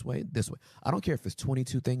way, this way, this way. I don't care if it's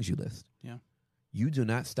 22 things you list. Yeah. You do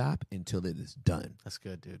not stop until it is done. That's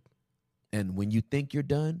good, dude. And when you think you're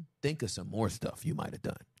done, think of some more stuff you might have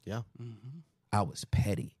done. Yeah. Mm-hmm. I was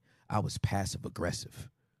petty. I was passive aggressive.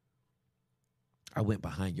 I went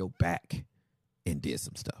behind your back and did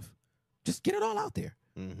some stuff. Just get it all out there.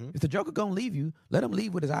 Mm-hmm. If the joker gonna leave you, let him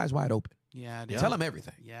leave with his eyes wide open. Yeah, I did. Tell him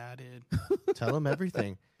everything. Yeah, I did. Tell him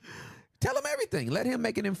everything. Tell him everything. Let him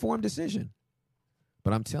make an informed decision.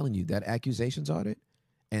 But I'm telling you, that accusations audit,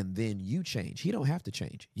 and then you change. He don't have to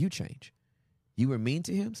change. You change. You were mean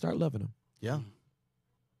to him, start loving him. Yeah.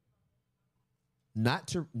 Not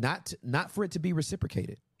for it to be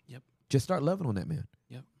reciprocated. Yep. Just start loving on that man.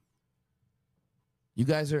 Yep. You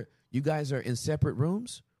guys are in separate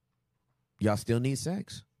rooms. Y'all still need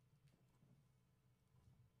sex.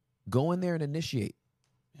 Go in there and initiate.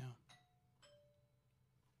 Yeah.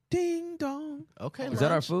 Ding dong. Okay. Is that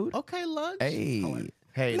our lunch. food? Okay, lunch. Hey.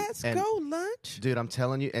 Hey, Let's and go lunch. dude, I'm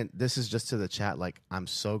telling you, and this is just to the chat. Like, I'm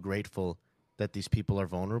so grateful that these people are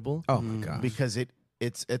vulnerable Oh my gosh. because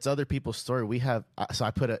it's other people's story. We have so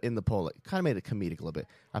I put it in the poll. It kind of made it comedic a little bit.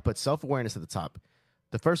 I put self-awareness at the top.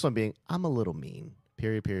 The first one being I'm a little mean.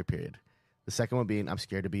 Period. The second one being I'm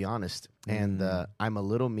scared to be honest, and I'm a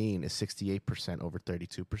little mean is 68% over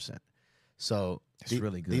 32%. So That's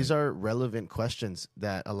really good. These are relevant questions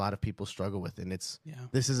that a lot of people struggle with, and this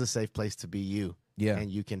is a safe place to be you. Yeah.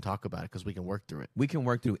 And you can talk about it because we can work through it. We can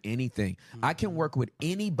work through anything. I can work with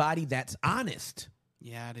anybody that's honest.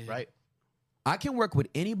 Yeah, I did. Right. I can work with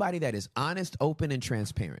anybody that is honest, open, and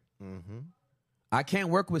transparent. Mm-hmm. I can't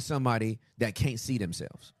work with somebody that can't see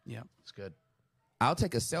themselves. Yeah. It's good. I'll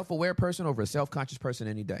take a self-aware person over a self-conscious person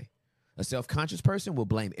any day. A self-conscious person will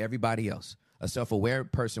blame everybody else. A self-aware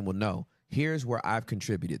person will know, here's where I've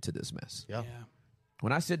contributed to this mess. Yeah.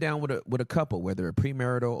 When I sit down with a couple, whether they're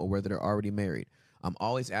premarital or whether they're already married, I'm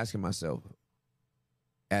always asking myself,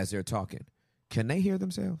 as they're talking, can they hear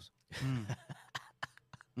themselves?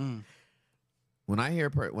 When I hear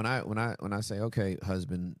when I say, okay,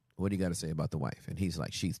 husband, what do you got to say about the wife? And he's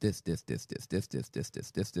like, she's this,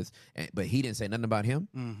 but he didn't say nothing about him.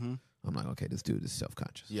 Mm-hmm. I'm like, okay, this dude is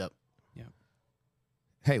self-conscious. Yep.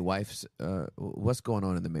 Hey, wife, what's going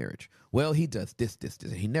on in the marriage? Well, he does this,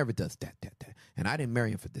 and he never does that. And I didn't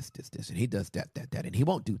marry him for this, and he does that, and he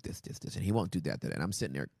won't do this, and he won't do that. And I'm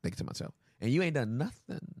sitting there thinking to myself, and you ain't done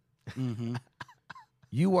nothing. Mm-hmm.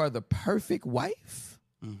 You are the perfect wife.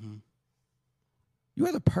 Mm-hmm. You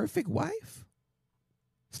are the perfect wife.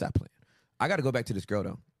 Stop playing. I got to go back to this girl,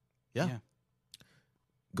 though. Yeah.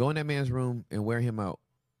 Go in that man's room and wear him out.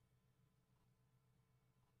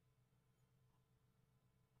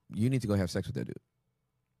 You need to go have sex with that dude.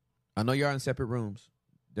 I know you're in separate rooms.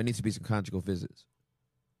 There needs to be some conjugal visits.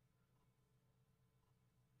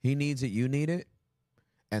 He needs it, you need it.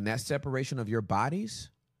 And that separation of your bodies,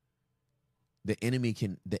 the enemy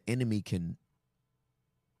can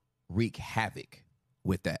wreak havoc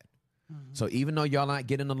with that. Mm-hmm. So even though y'all not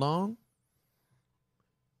getting along,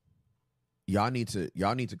 y'all need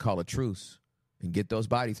to call a truce and get those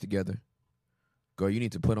bodies together. Girl, you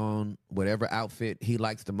need to put on whatever outfit he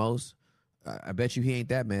likes the most. I bet you he ain't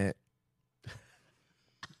that mad.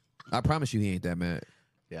 I promise you he ain't that mad.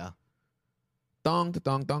 Yeah. Thong to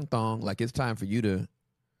thong, thong, thong. Like it's time for you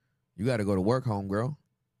got to go to work, homegirl.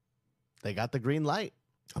 They got the green light.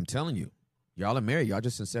 I'm telling you. Y'all are married. Y'all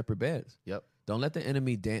just in separate beds. Yep. Don't let the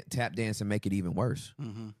enemy tap dance and make it even worse.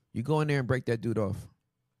 Mm-hmm. You go in there and break that dude off.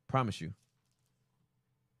 Promise you.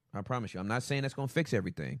 I promise you. I'm not saying that's going to fix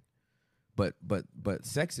everything. But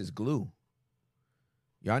sex is glue.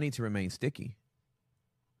 Y'all need to remain sticky.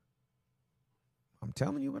 I'm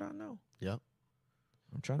telling you what I know. Yep.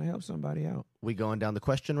 I'm trying to help somebody out. We going down the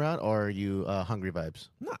question route, or are you hungry vibes?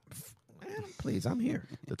 Nah, man, please, I'm here.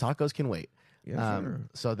 The tacos can wait. Yeah, sure.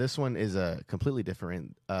 So this one is a completely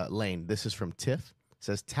different lane. This is from Tiff. It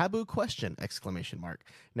says taboo question! !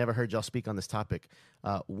 Never heard y'all speak on this topic.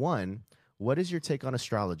 One, what is your take on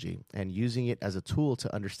astrology and using it as a tool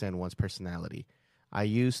to understand one's personality? I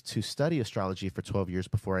used to study astrology for 12 years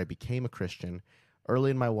before I became a Christian. Early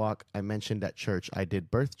in my walk, I mentioned at church I did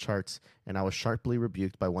birth charts, and I was sharply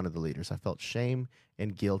rebuked by one of the leaders. I felt shame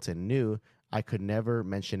and guilt and knew I could never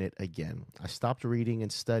mention it again. I stopped reading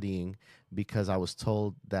and studying because I was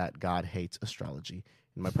told that God hates astrology.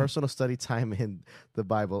 In my personal study time in the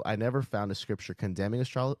Bible, I never found a scripture condemning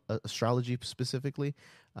astrology specifically,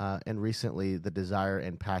 and recently the desire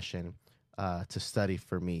and passion to study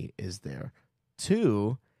for me is there.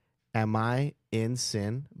 2, am I in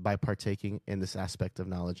sin by partaking in this aspect of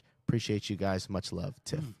knowledge? Appreciate you guys. Much love,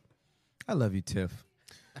 Tiff. I love you, Tiff.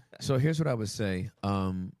 So here's what I would say.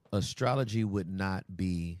 Astrology would not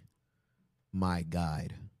be my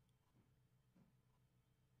guide.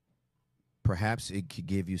 Perhaps it could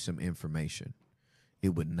give you some information. It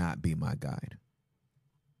would not be my guide.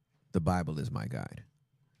 The Bible is my guide.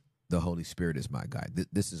 The Holy Spirit is my guide.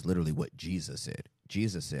 This is literally what Jesus said.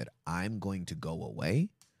 Jesus said, I'm going to go away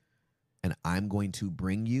and I'm going to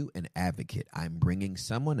bring you an advocate. I'm bringing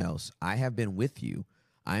someone else. I have been with you.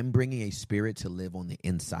 I'm bringing a spirit to live on the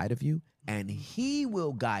inside of you, and he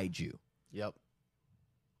will guide you. Yep.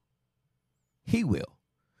 He will.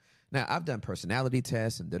 Now, I've done personality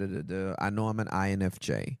tests and da-da-da-da. I know I'm an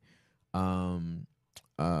INFJ.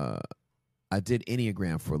 I did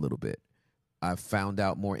Enneagram for a little bit. I found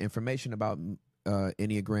out more information about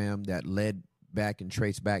Enneagram that led back and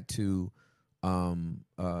traced back to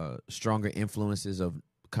stronger influences of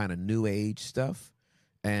kind of new age stuff.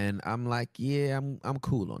 And I'm like, yeah, I'm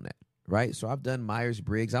cool on that, right? So I've done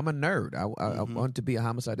Myers-Briggs. I'm a nerd. I want to be a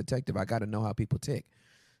homicide detective. I got to know how people tick.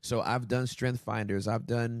 So I've done Strength Finders. I've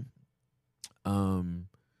done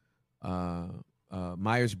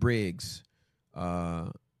Myers-Briggs,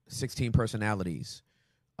 16 Personalities.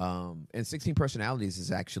 And 16 Personalities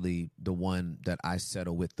is actually the one that I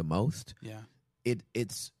settle with the most. Yeah.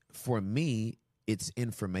 It's for me, it's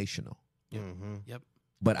informational. Yep. Mm-hmm. Yep.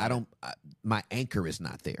 But my anchor is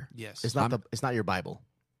not there. Yes. It's not your Bible.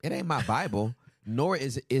 It ain't my Bible, nor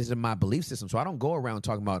is it my belief system. So I don't go around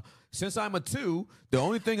talking about, since I'm a 2, the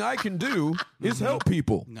only thing I can do is help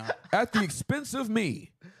people No. at the expense of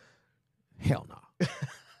me. Hell no.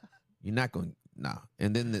 You're not going. nah.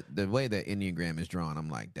 And then the way that Enneagram is drawn, I'm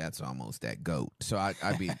like, that's almost that goat. So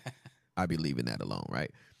I'd be leaving that alone,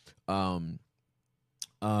 right?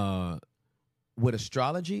 With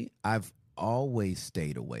astrology, I've always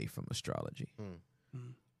stayed away from astrology.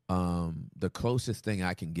 The closest thing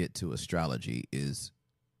I can get to astrology is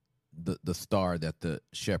the star that the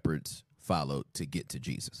shepherds followed to get to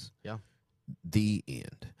Jesus. Yeah. The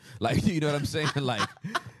end. Like, you know what I'm saying?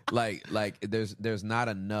 like there's not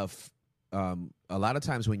enough. A lot of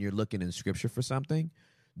times when you're looking in scripture for something,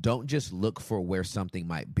 don't just look for where something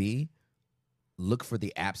might be. Look for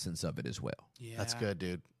the absence of it as well. Yeah. That's good,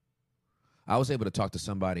 dude. I was able to talk to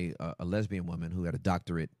somebody, a lesbian woman who had a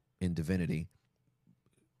doctorate in divinity.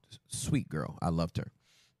 Sweet girl. I loved her.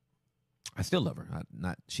 I still love her.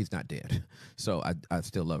 She's not dead. So I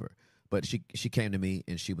still love her. But she came to me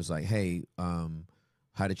and she was like, hey,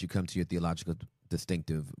 how did you come to your theological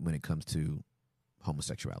distinctive when it comes to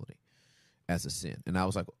homosexuality as a sin? And I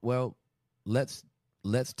was like, well, let's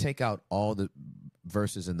take out all the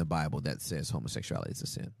verses in the Bible that says homosexuality is a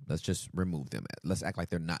sin. Let's just remove them. Let's act like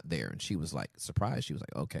they're not there. And she was like surprised. She was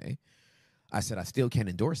like, okay. I said, I still can't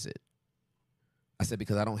endorse it. I said,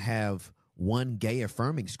 because I don't have one gay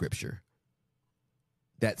affirming scripture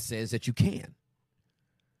that says that you can.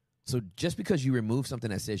 So just because you remove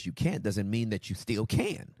something that says you can't doesn't mean that you still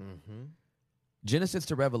can. Mm-hmm. Genesis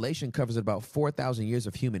to Revelation covers about 4,000 years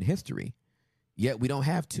of human history, yet we don't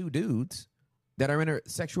have two dudes that are in a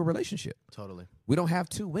sexual relationship. Totally. We don't have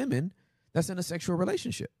two women that's in a sexual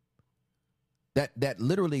relationship. That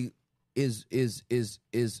literally is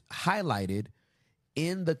highlighted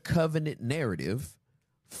in the covenant narrative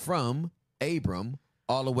from Abram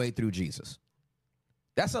all the way through Jesus.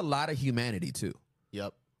 That's a lot of humanity too.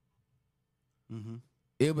 Yep.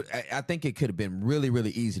 Mm-hmm. I think it could have been really,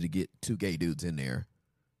 really easy to get two gay dudes in there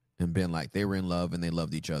and been like they were in love and they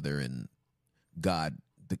loved each other and God,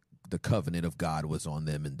 the covenant of God was on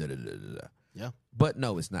them and da-da-da-da-da. Yeah. But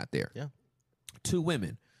no, it's not there. Yeah. Two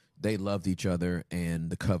women, they loved each other and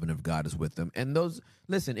the covenant of God is with them. And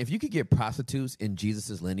listen, if you could get prostitutes in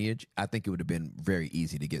Jesus' lineage, I think it would have been very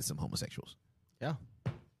easy to get some homosexuals. Yeah.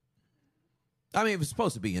 I mean, it was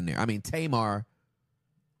supposed to be in there. I mean, Tamar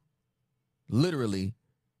literally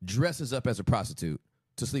dresses up as a prostitute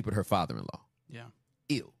to sleep with her father-in-law. Yeah.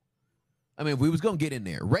 Ew. I mean, if we was going to get in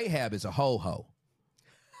there, Rahab is a ho-ho.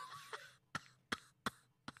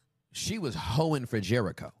 She was hoeing for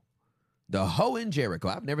Jericho. The hoe in Jericho.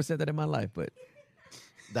 I've never said that in my life, but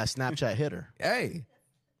That Snapchat hitter. hey,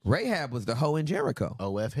 Rahab was the hoe in Jericho.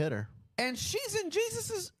 OF hitter. And she's in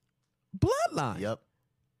Jesus' bloodline. Yep.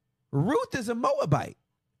 Ruth is a Moabite.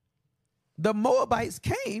 The Moabites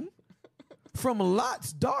came from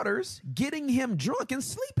Lot's daughters getting him drunk and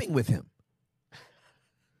sleeping with him.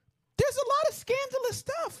 There's a lot of scandalous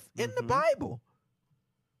stuff in the Bible.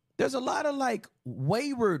 There's a lot of like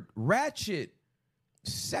wayward, ratchet,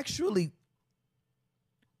 sexually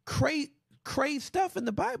crazed stuff in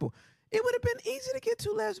the Bible. It would have been easy to get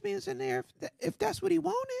two lesbians in there if that's what he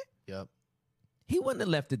wanted. Yep. He wouldn't have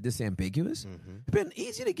left it this ambiguous. Mm-hmm. It'd been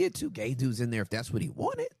easy to get two gay dudes in there if that's what he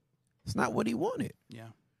wanted. It's not what he wanted. Yeah.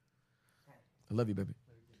 I love you, baby.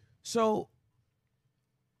 So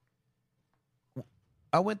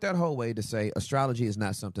I went that whole way to say astrology is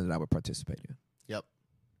not something that I would participate in. Yep.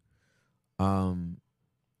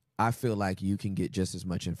 I feel like you can get just as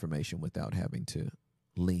much information without having to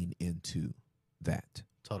lean into that.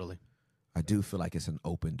 Totally. I do feel like it's an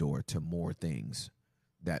open door to more things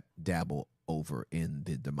that dabble over in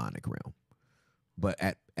the demonic realm. But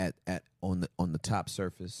on the top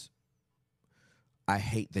surface, I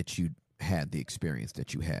hate that you had the experience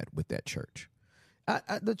that you had with that church.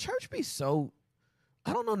 The church be so,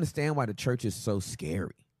 I don't understand why the church is so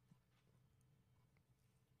scary.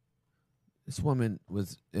 This woman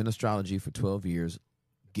was in astrology for 12 years,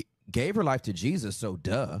 gave her life to Jesus, so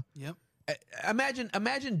duh. Yep.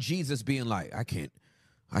 Imagine Jesus being like, I can't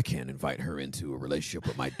invite her into a relationship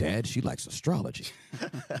with my dad. She likes astrology.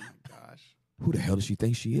 Gosh. Who the hell does she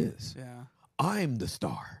think she is? Yeah. I'm the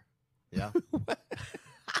star. Yeah.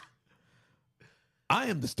 I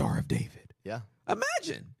am the Star of David. Yeah.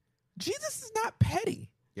 Imagine. Jesus is not petty.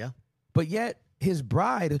 Yeah. But yet his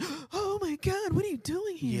bride is, oh my God, what are you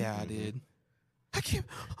doing here? Yeah, dude. I can't.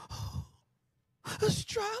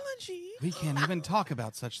 Astrology. We can't even talk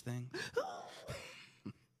about such things.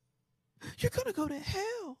 You're going to go to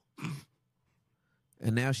hell.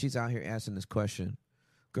 And now she's out here asking this question.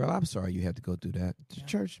 Girl, I'm sorry you had to go through that. The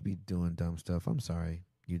church be doing dumb stuff. I'm sorry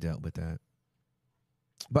you dealt with that.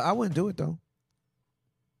 But I wouldn't do it, though.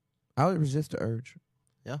 I would resist the urge.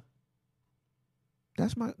 Yeah.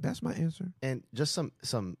 That's my answer. And just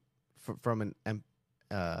some from an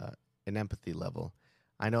empathy level,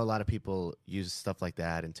 I know a lot of people use stuff like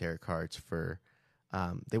that in tarot cards for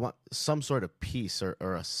they want some sort of piece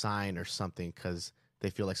or a sign or something because they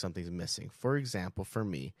feel like something's missing. For example, for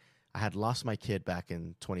me, I had lost my kid back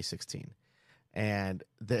in 2016, and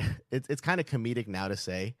it's kind of comedic now to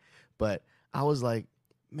say, but I was like,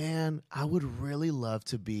 man, I would love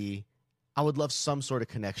some sort of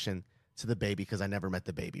connection to the baby because I never met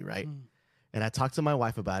the baby, right? And I talked to my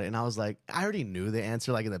wife about it, and I was like, I already knew the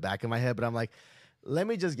answer like in the back of my head, but I'm like, let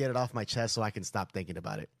me just get it off my chest so I can stop thinking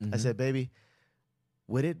about it. I said, baby,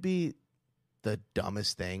 would it be the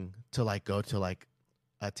dumbest thing to like go to like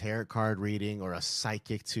a tarot card reading or a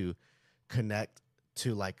psychic to connect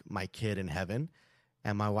to like my kid in heaven?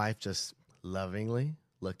 And my wife just lovingly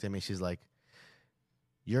looked at me. She's like,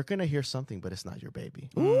 you're going to hear something, but it's not your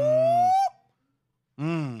baby.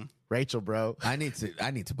 Rachel, bro. I need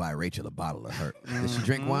to buy Rachel a bottle of her. Does she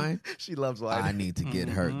drink wine? She loves wine. I need to get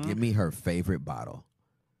her. Give me her favorite bottle.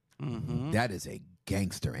 That is a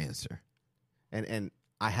gangster answer. And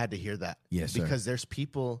I had to hear that. Yes, sir. Because there's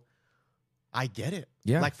people, I get it.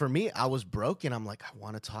 Yeah. Like for me, I was broke and I'm like, I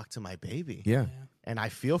want to talk to my baby. Yeah. And I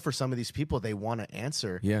feel for some of these people, they want to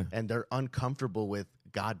answer. Yeah. And they're uncomfortable with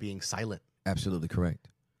God being silent. Absolutely correct.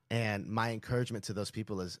 And my encouragement to those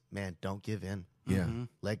people is, man, don't give in. Yeah.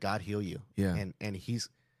 Let God heal you. Yeah. And he's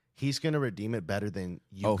going to redeem it better than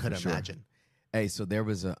you could for sure. imagine. Hey, so there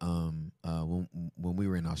was a when we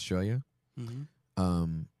were in Australia,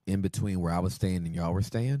 in between where I was staying and y'all were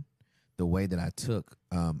staying, the way that I took,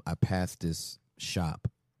 I passed this shop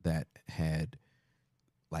that had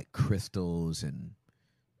like crystals and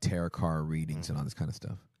tarot card readings and all this kind of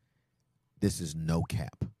stuff. This is no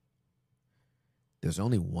cap. There's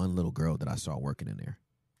only one little girl that I saw working in there.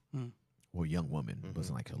 Or young woman. It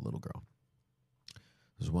wasn't like a little girl.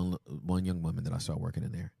 There's one young woman that I saw working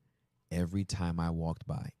in there. Every time I walked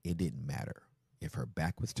by, it didn't matter if her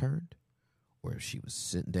back was turned or if she was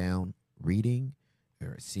sitting down reading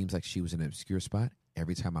or it seems like she was in an obscure spot.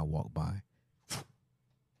 Every time I walked by,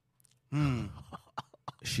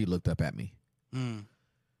 she looked up at me.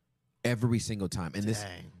 Every single time. And this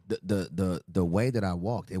the way that I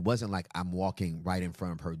walked, it wasn't like I'm walking right in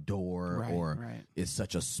front of her door it's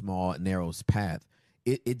such a small, narrow path.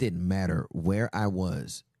 It didn't matter where I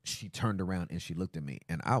was. She turned around and she looked at me.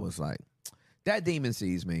 And I was like, that demon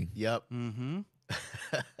sees me. Yep.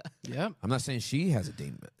 Yep. I'm not saying she has a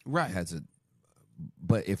demon. Right.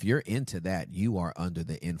 But if you're into that, you are under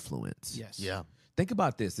the influence. Yes. Yeah. Think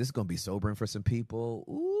about this. This is going to be sobering for some people.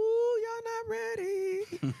 Ooh, y'all not ready.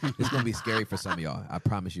 It's going to be scary for some of y'all. I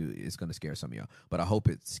promise you it's going to scare some of y'all. But I hope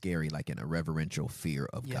it's scary like in a reverential fear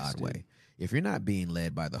of God dude. way. If you're not being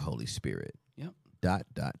led by the Holy Spirit, Yep. ...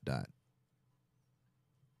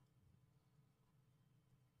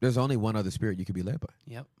 There's only one other spirit you could be led by.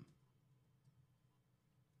 Yep.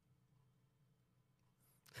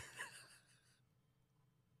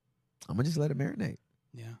 I'm going to just let it marinate.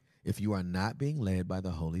 Yeah. If you are not being led by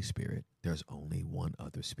the Holy Spirit, there's only one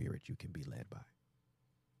other spirit you can be led by.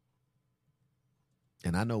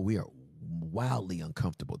 And I know we are wildly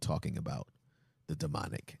uncomfortable talking about the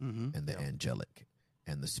demonic and the angelic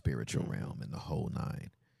and the spiritual realm and the whole nine.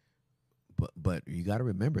 But you got to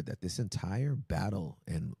remember that this entire battle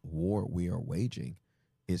and war we are waging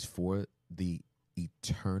is for the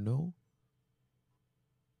eternal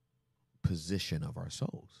position of our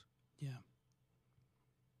souls. Yeah.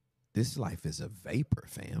 This life is a vapor,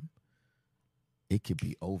 fam. It could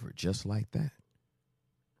be over just like that.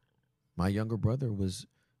 My younger brother was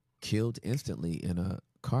killed instantly in a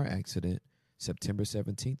car accident September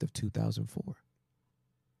 17th of 2004.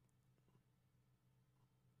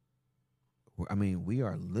 I mean, we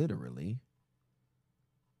are literally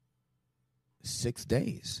 6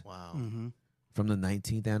 days Wow. from the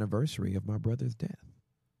 19th anniversary of my brother's death.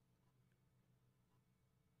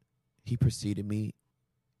 He preceded me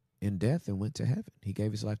in death and went to heaven. He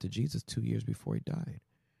gave his life to Jesus 2 years before he died.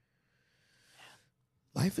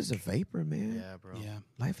 Life is a vapor, man. Yeah, bro. Yeah.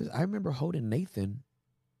 Life is. I remember holding Nathan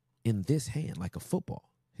in this hand like a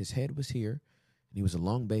football. His head was here, and he was a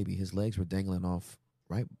long baby. His legs were dangling off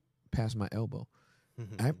right past my elbow.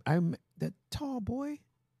 I'm that tall boy.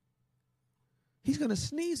 He's gonna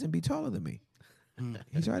sneeze and be taller than me.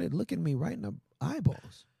 He started looking at me right in the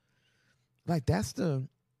eyeballs. Like that's the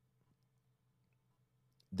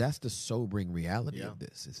sobering reality of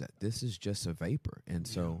this, is that this is just a vapor. And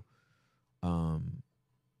so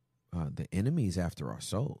the enemy's after our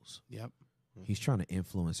souls. Yep. He's trying to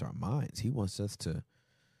influence our minds. He wants us to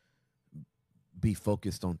be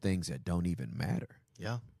focused on things that don't even matter.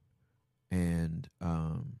 Yeah. And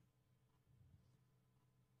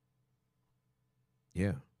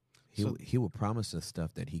Yeah. He will promise us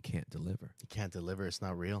stuff that he can't deliver. You can't deliver. It's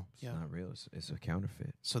not real. It's not real. It's a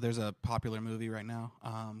counterfeit. So there's a popular movie right now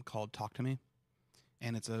called Talk to Me,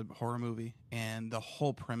 and it's a horror movie. And the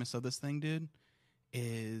whole premise of this thing, dude,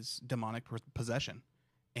 is demonic possession,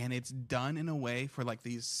 and it's done in a way for like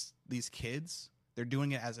these kids. They're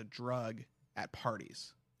doing it as a drug at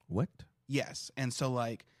parties. What? Yes, and so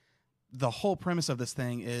like the whole premise of this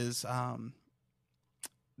thing is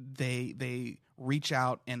they reach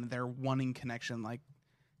out and they're wanting connection, like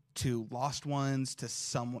to lost ones, to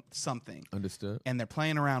something. Understood. And they're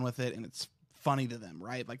playing around with it, and it's funny to them,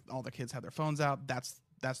 right? Like all the kids have their phones out. That's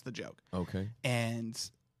the joke. Okay. And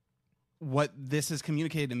what this has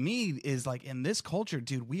communicated to me is like in this culture,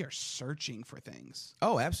 dude, we are searching for things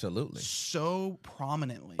Oh, absolutely. so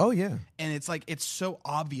prominently. Oh, yeah. And it's like it's so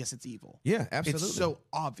obvious it's evil. Yeah, absolutely. It's so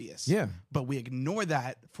obvious. Yeah. But we ignore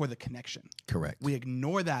that for the connection. Correct. We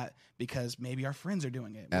ignore that because maybe our friends are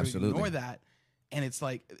doing it. Absolutely. We ignore that. And it's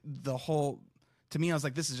like the whole, to me, I was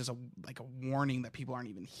like, this is just a warning that people aren't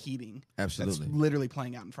even heeding. Absolutely. That's literally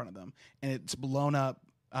playing out in front of them. And it's blown up.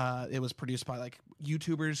 It was produced by like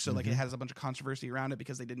YouTubers. So like it has a bunch of controversy around it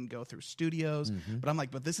because they didn't go through studios. But I'm like,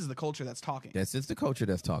 but this is the culture that's talking. It's the culture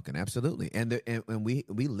that's talking. Absolutely. And we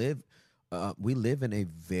live in a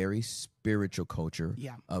very spiritual culture.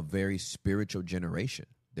 Yeah. A very spiritual generation.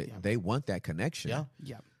 They want that connection. Yeah.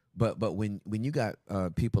 Yeah. But when you got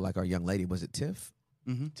people like our young lady, was it Tiff?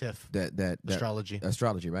 Tiff. That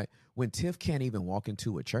Astrology. right? When Tiff can't even walk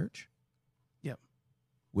into a church, Yep.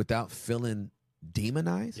 without feeling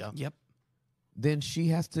demonized, Yeah. Yep. then she's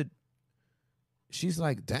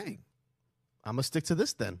like, dang, I'm gonna stick to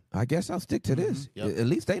this then. I guess I'll stick to this. Yep. At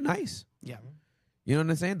least they nice. Yeah. You know what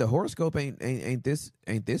I'm saying? The horoscope ain't this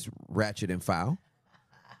ratchet and foul.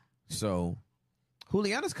 So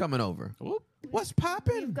Juliana's coming over. What's We've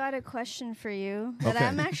popping? got a question for you that Okay.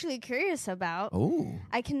 I'm actually curious about. Oh,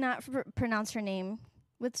 I cannot pronounce her name.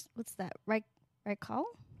 What's that? Raikal?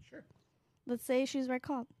 Sure. Let's say she's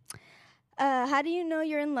Raikal. How do you know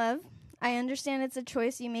you're in love? I understand it's a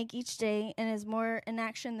choice you make each day and is more an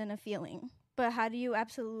action than a feeling. But how do you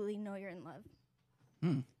absolutely know you're in love?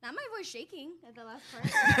 Not my voice shaking at the last part.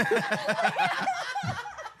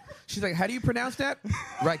 she's like, how do you pronounce that?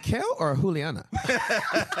 Raquel or Juliana?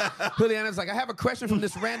 Juliana's like, I have a question from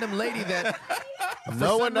this random lady that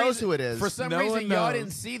No one knows who it is. For some No reason, one y'all knows.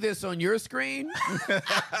 didn't see this on your screen.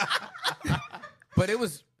 But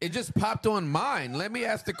it just popped on mine. Let me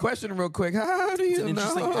ask the question real quick. How do you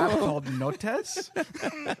Interesting app know? called Notes.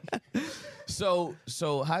 So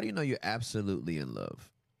how do you know you're absolutely in love?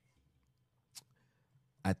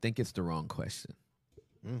 I think it's the wrong question.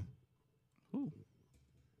 Ooh.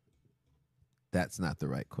 That's not the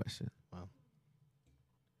right question. Wow.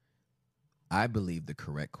 I believe the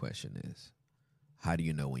correct question is, how do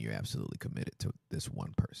you know when you're absolutely committed to this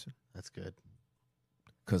one person? That's good.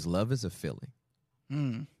 Because love is a feeling.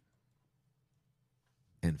 And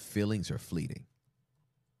feelings are fleeting.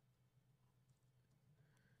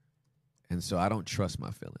 And so I don't trust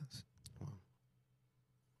my feelings. Wow.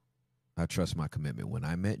 I trust my commitment. When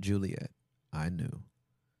I met Juliet, I knew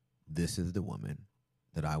this is the woman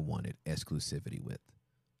that I wanted exclusivity with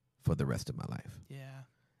for the rest of my life. Yeah.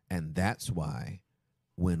 And that's why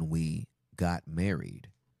when we got married,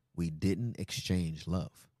 we didn't exchange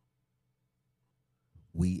love.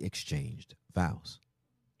 We exchanged vows.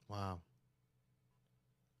 Wow.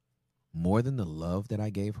 More than the love that I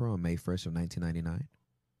gave her on May 1st of 1999,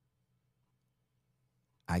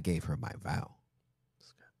 I gave her my vow.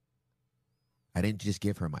 That's good. I didn't just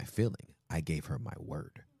give her my feeling. I gave her my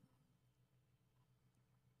word.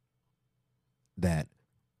 That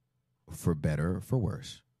for better or for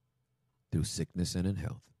worse, through sickness and in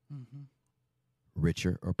health,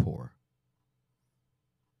 richer or poor,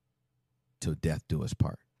 till death do us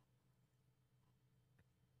part,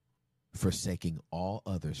 forsaking all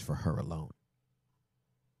others for her alone,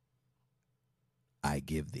 I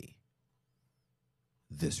give thee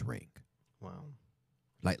this ring. Wow.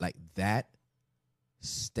 Like that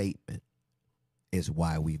statement is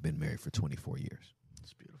why we've been married for 24 years.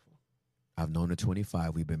 It's beautiful. I've known her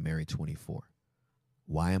 25. We've been married 24.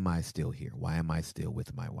 Why am I still here? Why am I still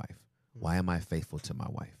with my wife? Why am I faithful to my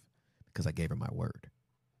wife? Because I gave her my word.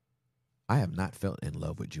 I have not felt in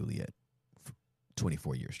love with Juliet for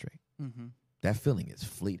 24 years straight. That feeling is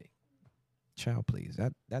fleeting. Child, please.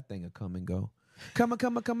 That thing will come and go. Come a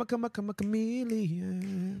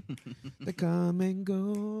chameleon. They come and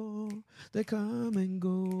go. They come and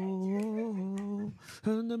go.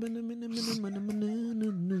 They come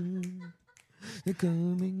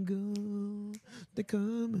and go. They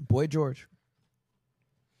come and Boy George.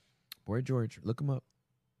 Boy George, look him up.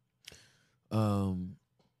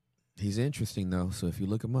 He's interesting though, so if you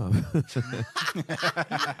look him up.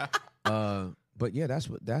 But yeah, that's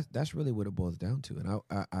really what it boils down to. And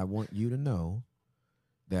I want you to know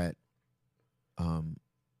that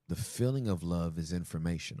the feeling of love is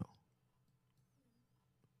informational.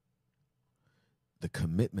 The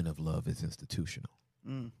commitment of love is institutional.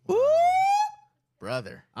 Mm. Ooh,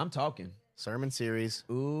 Brother. I'm talking. Sermon series.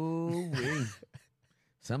 Ooh,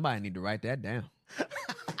 somebody need to write that down.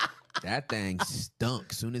 That thing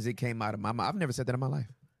stunk soon as it came out of my mouth. I've never said that in my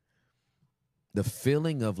life. The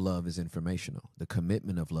feeling of love is informational. The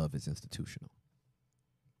commitment of love is institutional.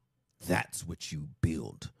 That's what you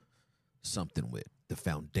build something with. The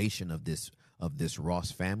foundation of this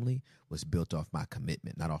Ross family was built off my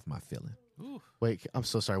commitment, not off my feeling. Ooh. Wait, I'm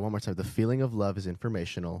so sorry. One more time. The feeling of love is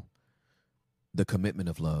informational. The commitment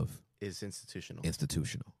of love Is institutional.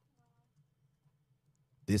 institutional.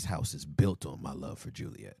 This house is built on my love for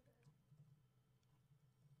Juliet.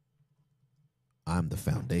 I'm the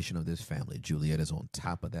foundation of this family. Juliet is on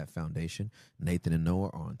top of that foundation. Nathan and Noah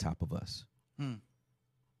are on top of us. Hmm.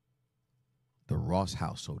 The Ross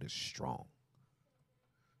household is strong.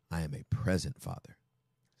 I am a present father.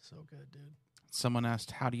 So good, dude. Someone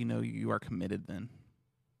asked, how do you know you are committed then?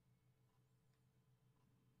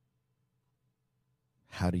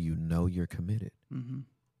 How do you know you're committed? Mm-hmm.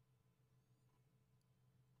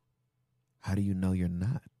 How do you know you're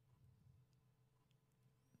not?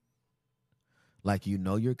 Like, you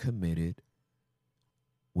know you're committed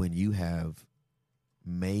when you have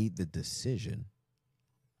made the decision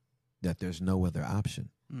that there's no other option.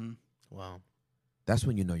 Mm. Wow. That's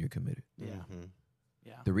when you know you're committed. Yeah. Mhm.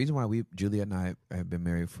 Yeah. The reason why Juliet and I have been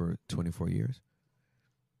married for 24 years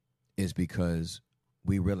is because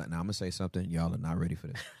we realize, now I'm going to say something, y'all are not ready for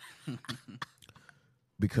this.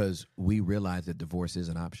 Because we realize that divorce is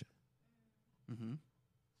an option. Mm-hmm.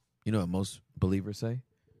 You know what most believers say?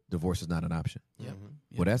 Divorce is not an option. Yep.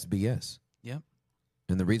 Mhm. Well, that's BS. Yep.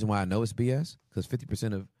 And the reason why I know it's BS, because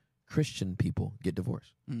 50% of Christian people get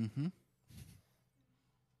divorced. Mm-hmm.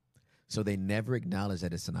 So they never acknowledge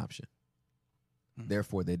that it's an option. Mm.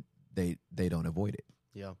 Therefore, they don't avoid it.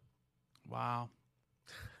 Yeah. Wow.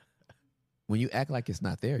 When you act like it's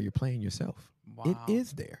not there, you're playing yourself. Wow. It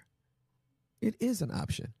is there. It is an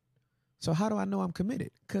option. So how do I know I'm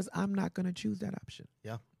committed? Because I'm not going to choose that option.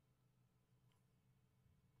 Yeah.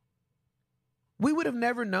 We would have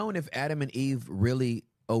never known if Adam and Eve really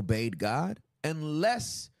obeyed God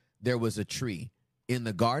unless there was a tree in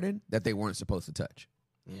the garden that they weren't supposed to touch.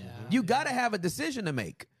 Yeah. You got to have a decision to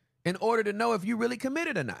make in order to know if you really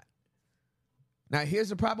committed or not. Now, here's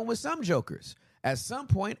the problem with some jokers. At some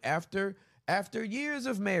point after years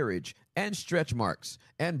of marriage and stretch marks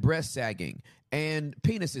and breast sagging and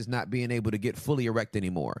penises not being able to get fully erect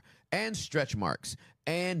anymore and stretch marks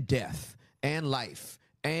and death and life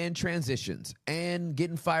and transitions and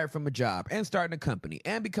getting fired from a job and starting a company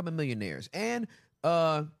and becoming millionaires and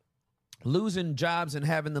losing jobs and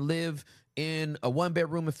having to live in a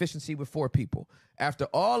one-bedroom efficiency with 4 people. After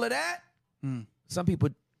all of that, some people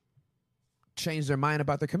change their mind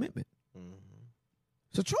about their commitment.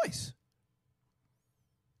 It's a choice.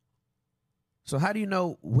 So how do you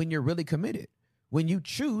know when you're really committed? When you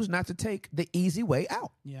choose not to take the easy way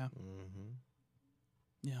out. Yeah. Mhm.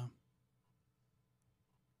 Yeah.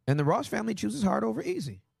 And the Ross family chooses hard over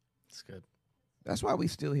easy. It's good. That's why we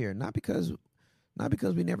still here. Not because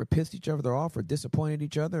we never pissed each other off or disappointed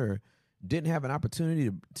each other or didn't have an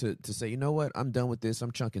opportunity to say, you know what, I'm done with this,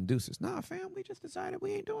 I'm chunking deuces. Nah, fam, we just decided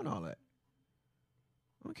we ain't doing all that.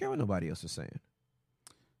 I don't care what nobody else is saying.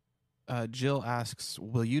 Jill asks,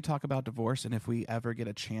 will you talk about divorce and if we ever get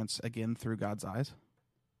a chance again through God's eyes?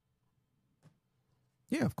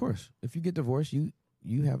 Yeah, of course. If you get divorced,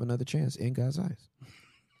 you have another chance in God's eyes.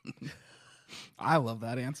 I love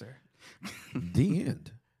that answer. The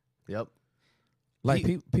end. Yep. Like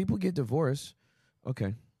people get divorced.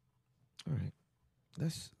 Okay. All right.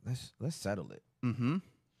 Let's settle it. Mm-hmm.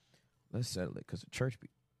 Let's settle it because the church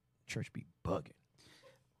be bugging.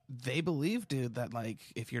 They believe, dude, that like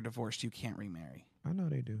if you're divorced, you can't remarry. I know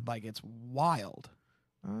they do. Like it's wild.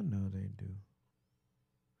 I know they do.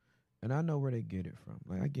 And I know where they get it from.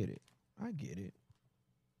 Like I get it.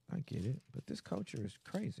 But this culture is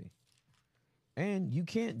crazy. And you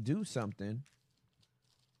can't do something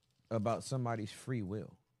about somebody's free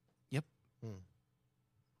will. Yep.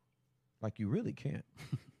 Like you really can't.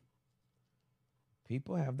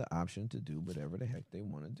 People have the option to do whatever the heck they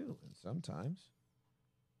want to do. And sometimes,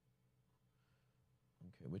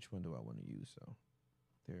 okay, which one do I want to use? So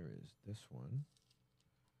there is this one.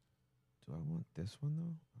 Do I want this one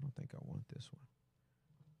though? I don't think I want this one.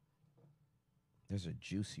 There's a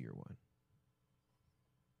juicier one.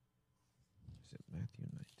 Is it Matthew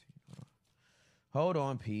 19? Hold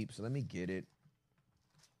on, peeps. Let me get it.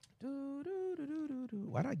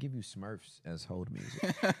 Why did I give you Smurfs as hold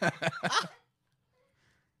music?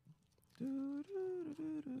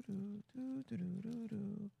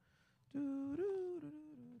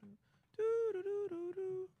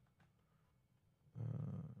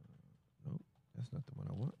 Nope, that's not the one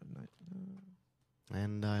I want.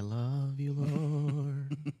 And I love you,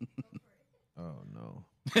 Lord. Oh no.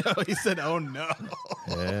 He said, "Oh no."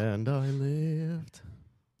 And I lift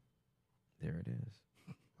There it is.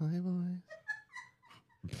 my voice.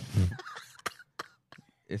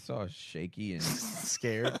 It's all shaky and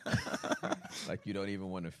Scared. like you don't even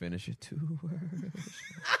want to finish it too.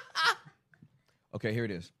 Okay, here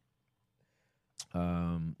it is.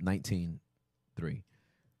 19:3.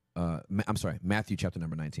 I'm sorry, Matthew chapter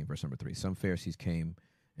number 19, verse number 3. Some Pharisees came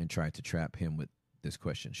and tried to trap him with this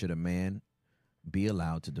question: should a man be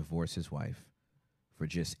allowed to divorce his wife for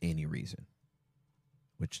just any reason?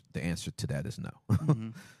 Which the answer to that is no.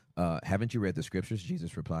 Haven't you read the scriptures?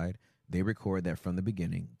 Jesus replied. They record that from the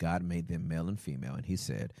beginning, God made them male and female. And he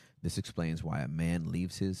said, this explains why a man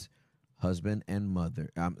leaves his husband and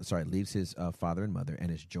mother, leaves his father and mother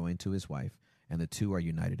and is joined to his wife, and the two are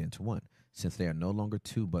united into one. Since they are no longer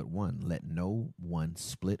two but one, let no one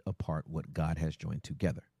split apart what God has joined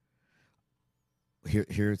together.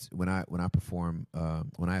 Here's when I perform,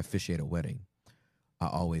 when I officiate a wedding, I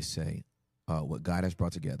always say, what God has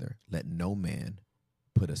brought together, let no man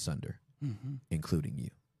put asunder, including you.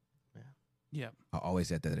 Yep. I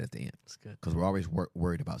always add that at the end. That's good. Because we're always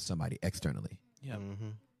worried about somebody externally. Yep.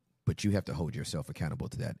 But you have to hold yourself accountable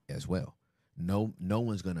to that as well. No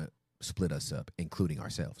one's going to split us up, including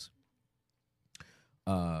ourselves.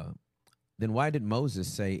 Then why did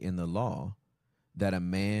Moses say in the law that a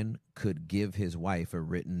man could give his wife a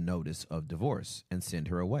written notice of divorce and send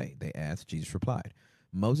her away? They asked. Jesus replied,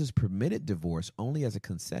 Moses permitted divorce only as a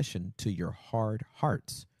concession to your hard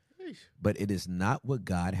hearts. But it is not what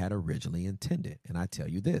God had originally intended. And I tell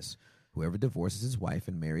you this, whoever divorces his wife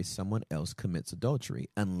and marries someone else commits adultery,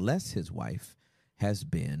 unless his wife has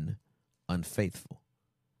been unfaithful.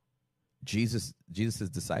 Jesus'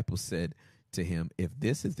 disciples said to him, if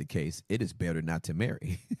this is the case, it is better not to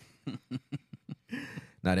marry.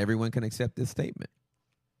 Not everyone can accept this statement.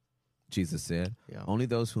 Jesus said, only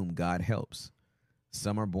those whom God helps.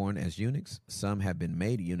 Some are born as eunuchs, some have been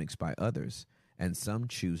made eunuchs by others, and some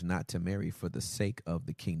choose not to marry for the sake of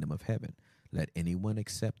the kingdom of heaven. Let anyone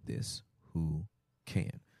accept this who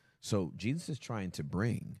can. So Jesus is trying to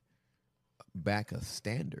bring back a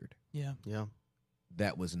standard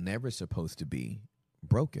that was never supposed to be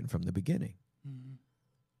broken from the beginning.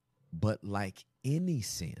 But like any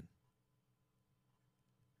sin,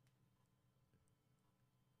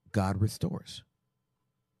 God restores.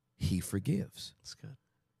 He forgives. That's good.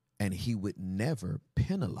 And he would never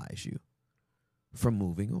penalize you from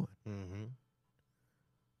moving on.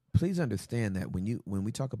 Please understand that when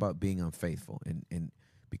we talk about being unfaithful, and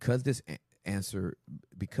because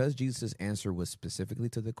Jesus' answer was specifically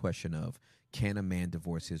to the question of can a man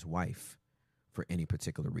divorce his wife for any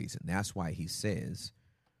particular reason, that's why he says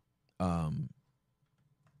a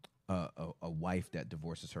wife that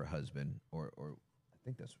divorces her husband, or I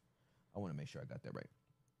think that's, I want to make sure I got that right.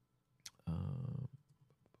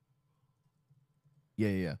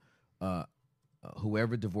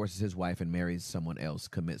 Whoever divorces his wife and marries someone else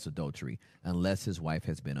commits adultery unless his wife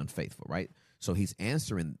has been unfaithful, right? So he's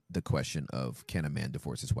answering the question of can a man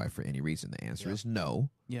divorce his wife for any reason? The answer is no.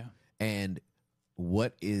 Yeah. And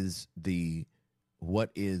what is the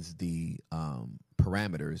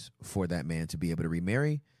parameters for that man to be able to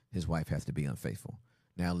remarry? His wife has to be unfaithful.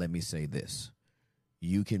 Now, let me say this.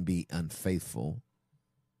 You can be unfaithful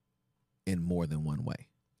in more than one way.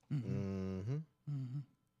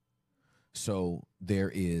 So there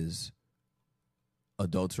is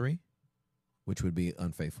adultery, which would be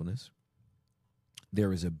unfaithfulness.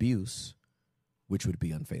 There is abuse, which would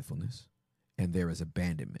be unfaithfulness. And there is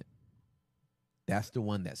abandonment. That's the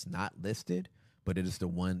one that's not listed, but it is the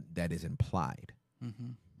one that is implied.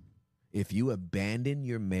 If you abandon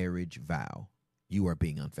your marriage vow, you are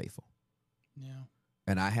being unfaithful. Yeah.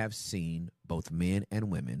 And I have seen both men and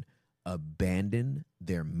women abandon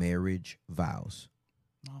their marriage vows.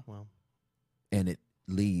 Oh, well. And it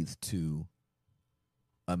leads to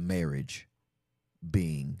a marriage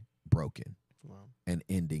being broken and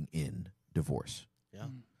ending in divorce. Yeah.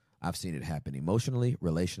 I've seen it happen emotionally,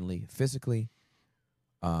 relationally, physically,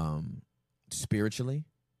 spiritually.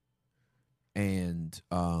 And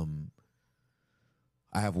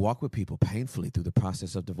I have walked with people painfully through the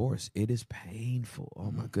process of divorce. It is painful.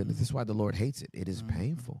 Oh my goodness. This is why the Lord hates it. It is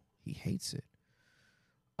painful. He hates it.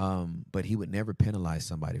 But he would never penalize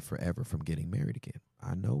somebody forever from getting married again.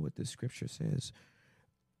 I know what the scripture says.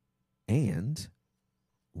 And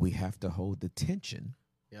we have to hold the tension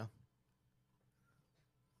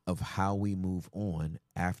of how we move on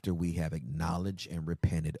after we have acknowledged and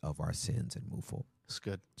repented of our sins and move forward. It's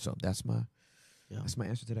good. So that's my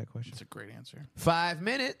answer to that question. That's a great answer. 5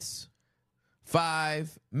 minutes.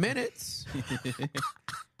 5 minutes.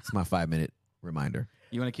 It's my 5-minute reminder.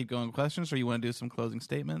 You want to keep going with questions, or you want to do some closing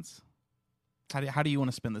statements? How do you want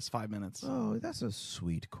to spend this 5 minutes? Oh, that's a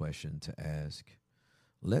sweet question to ask.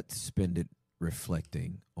 Let's spend it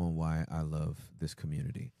reflecting on why I love this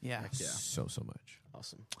community. Yeah. So much.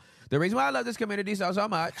 Awesome. The reason why I love this community so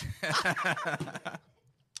much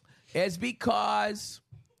is because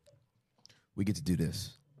we get to do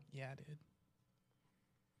this. Yeah, dude.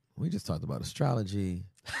 We just talked about astrology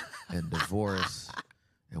and divorce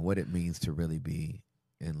and what it means to really be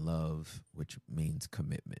in love, which means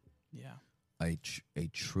commitment. Yeah. A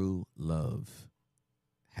true love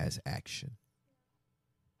has action.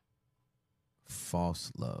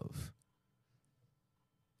 False love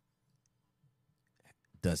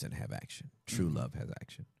doesn't have action. True love has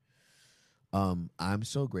action. I'm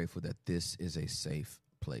so grateful that this is a safe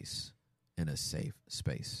place and a safe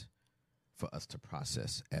space for us to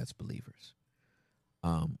process as believers.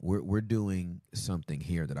 We're doing something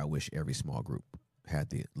here that I wish every small group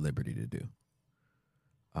had the liberty to do.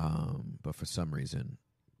 But for some reason,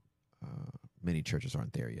 many churches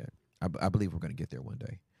aren't there yet. I believe we're going to get there one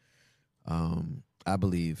day. I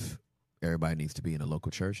believe everybody needs to be in a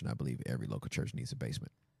local church, and I believe every local church needs a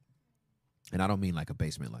basement. And I don't mean like a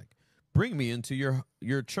basement like, bring me into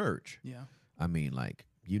your church. Yeah. I mean like,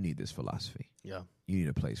 you need this philosophy. Yeah. You need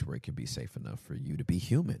a place where it can be safe enough for you to be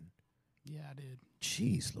human. Yeah, dude.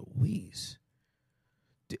 Jeez Louise.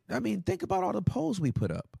 I mean, think about all the polls we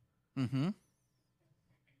put up. Mm-hmm.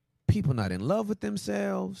 People not in love with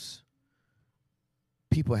themselves.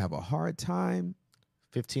 People have a hard time.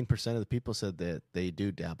 15% of the people said that they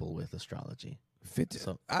do dabble with astrology.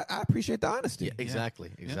 So, I appreciate the honesty. yeah,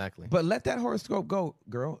 exactly. But let that horoscope go,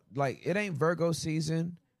 girl. Like, it ain't Virgo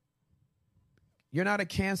season. You're not a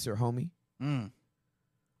Cancer, homie.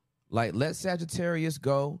 Like, let Sagittarius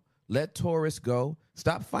go. Let Taurus go.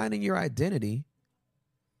 Stop finding your identity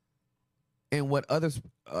in what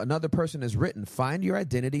another person has written. Find your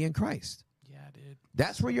identity in Christ. Yeah, dude.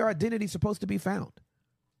 That's where your identity is supposed to be found.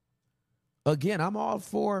 Again, I'm all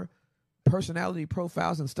for personality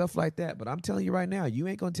profiles and stuff like that, but I'm telling you right now, you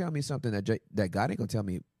ain't going to tell me something that God ain't going to tell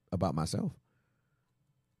me about myself.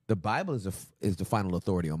 The Bible is the final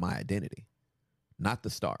authority on my identity, not the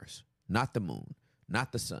stars, not the moon,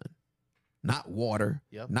 not the sun, not water,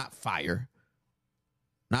 not fire,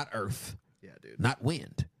 not earth, not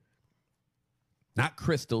wind, not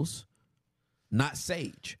crystals, not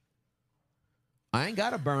sage. I ain't got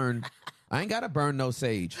to burn no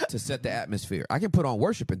sage to set the atmosphere. I can put on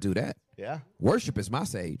worship and do that. Yeah. Worship is my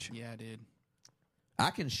sage. Yeah, dude.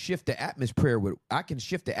 I can shift the atmosphere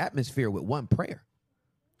with one prayer.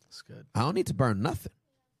 That's good. I don't need to burn nothing.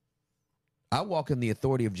 I walk in the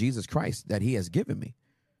authority of Jesus Christ that he has given me.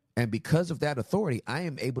 And because of that authority, I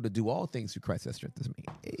am able to do all things through Christ that strengthens me.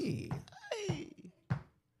 Hey.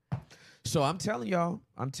 So I'm telling y'all,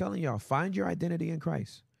 find your identity in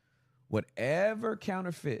Christ. Whatever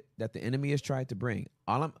counterfeit that the enemy has tried to bring,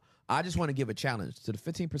 I just want to give a challenge to the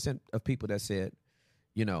 15% of people that said,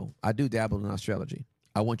 I do dabble in astrology.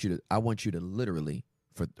 I want you to literally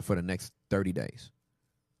for the next 30 days.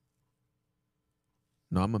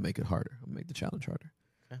 No, I'm gonna make it harder. I'm gonna make the challenge harder.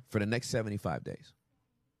 Okay. For the next 75 days.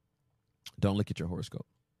 Don't look at your horoscope.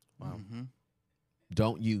 Wow. Mm-hmm.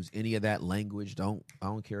 Don't use any of that language. I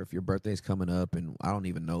don't care if your birthday's coming up, and I don't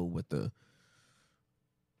even know what the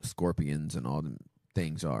scorpions and all the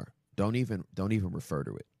things are. Don't even refer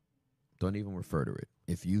to it. Don't even refer to it.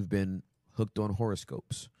 If you've been hooked on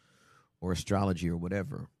horoscopes or astrology or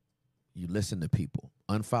whatever, you listen to people.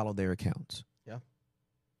 Unfollow their accounts. Yeah.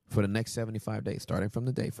 For the next 75 days, starting from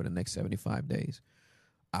the day, for the next 75 days.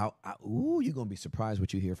 You're going to be surprised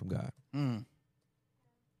what you hear from God.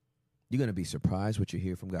 You're going to be surprised what you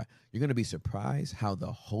hear from God. You're going to be surprised how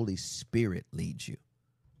the Holy Spirit leads you.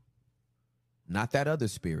 Not that other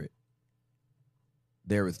spirit.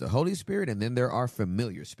 There is the Holy Spirit, and then there are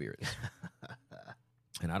familiar spirits.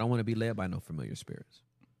 And I don't want to be led by no familiar spirits.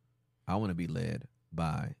 I want to be led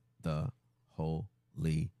by the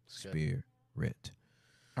Holy Spirit.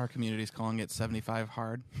 Our community's calling it 75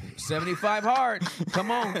 hard. 75 hard.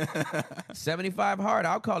 Come on. 75 hard.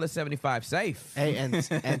 I'll call it 75 safe. Hey, and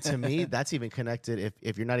to me, that's even connected.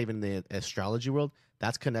 If you're not even in the astrology world,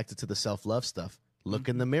 that's connected to the self-love stuff. Look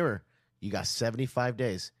in the mirror. You got 75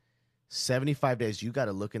 days. 75 days. You got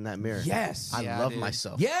to look in that mirror. Yes. I Yeah, love dude.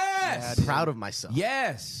 myself. Yes. Yeah, Proud of myself.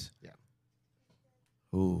 Yes. Yeah.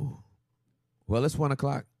 Ooh. Well, it's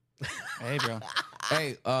 1:00. Hey, bro.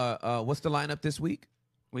 Hey, what's the lineup this week?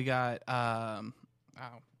 We got,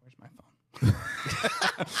 where's my phone?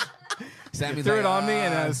 Sammy's You threw like, it on me,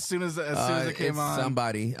 and as soon as it came it's on,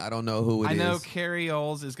 somebody. I don't know who it is. I know Carrie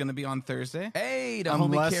Oles is going to be on Thursday. Hey, the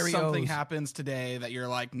Unless homie Carrie something O's. happens today that you're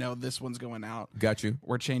like, no, this one's going out. Got you.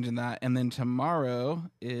 We're changing that. And then tomorrow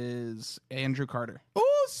is Andrew Carter.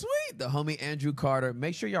 Oh, sweet. The homie Andrew Carter.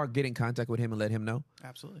 Make sure y'all get in contact with him and let him know.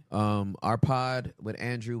 Absolutely. Our pod with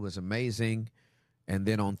Andrew was amazing. And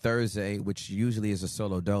then on Thursday, which usually is a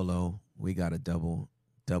solo dolo, we got a double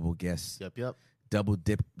guest. Yep. Double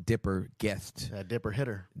dipper guest. That dipper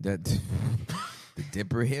hitter. That the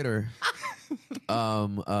dipper hitter. With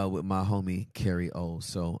my homie Carrie O.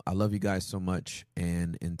 So I love you guys so much,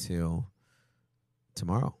 and until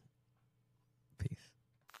tomorrow, peace.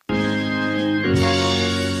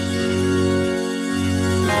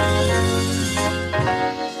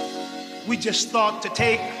 We just thought to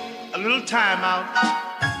take a little time out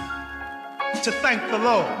to thank the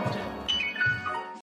Lord.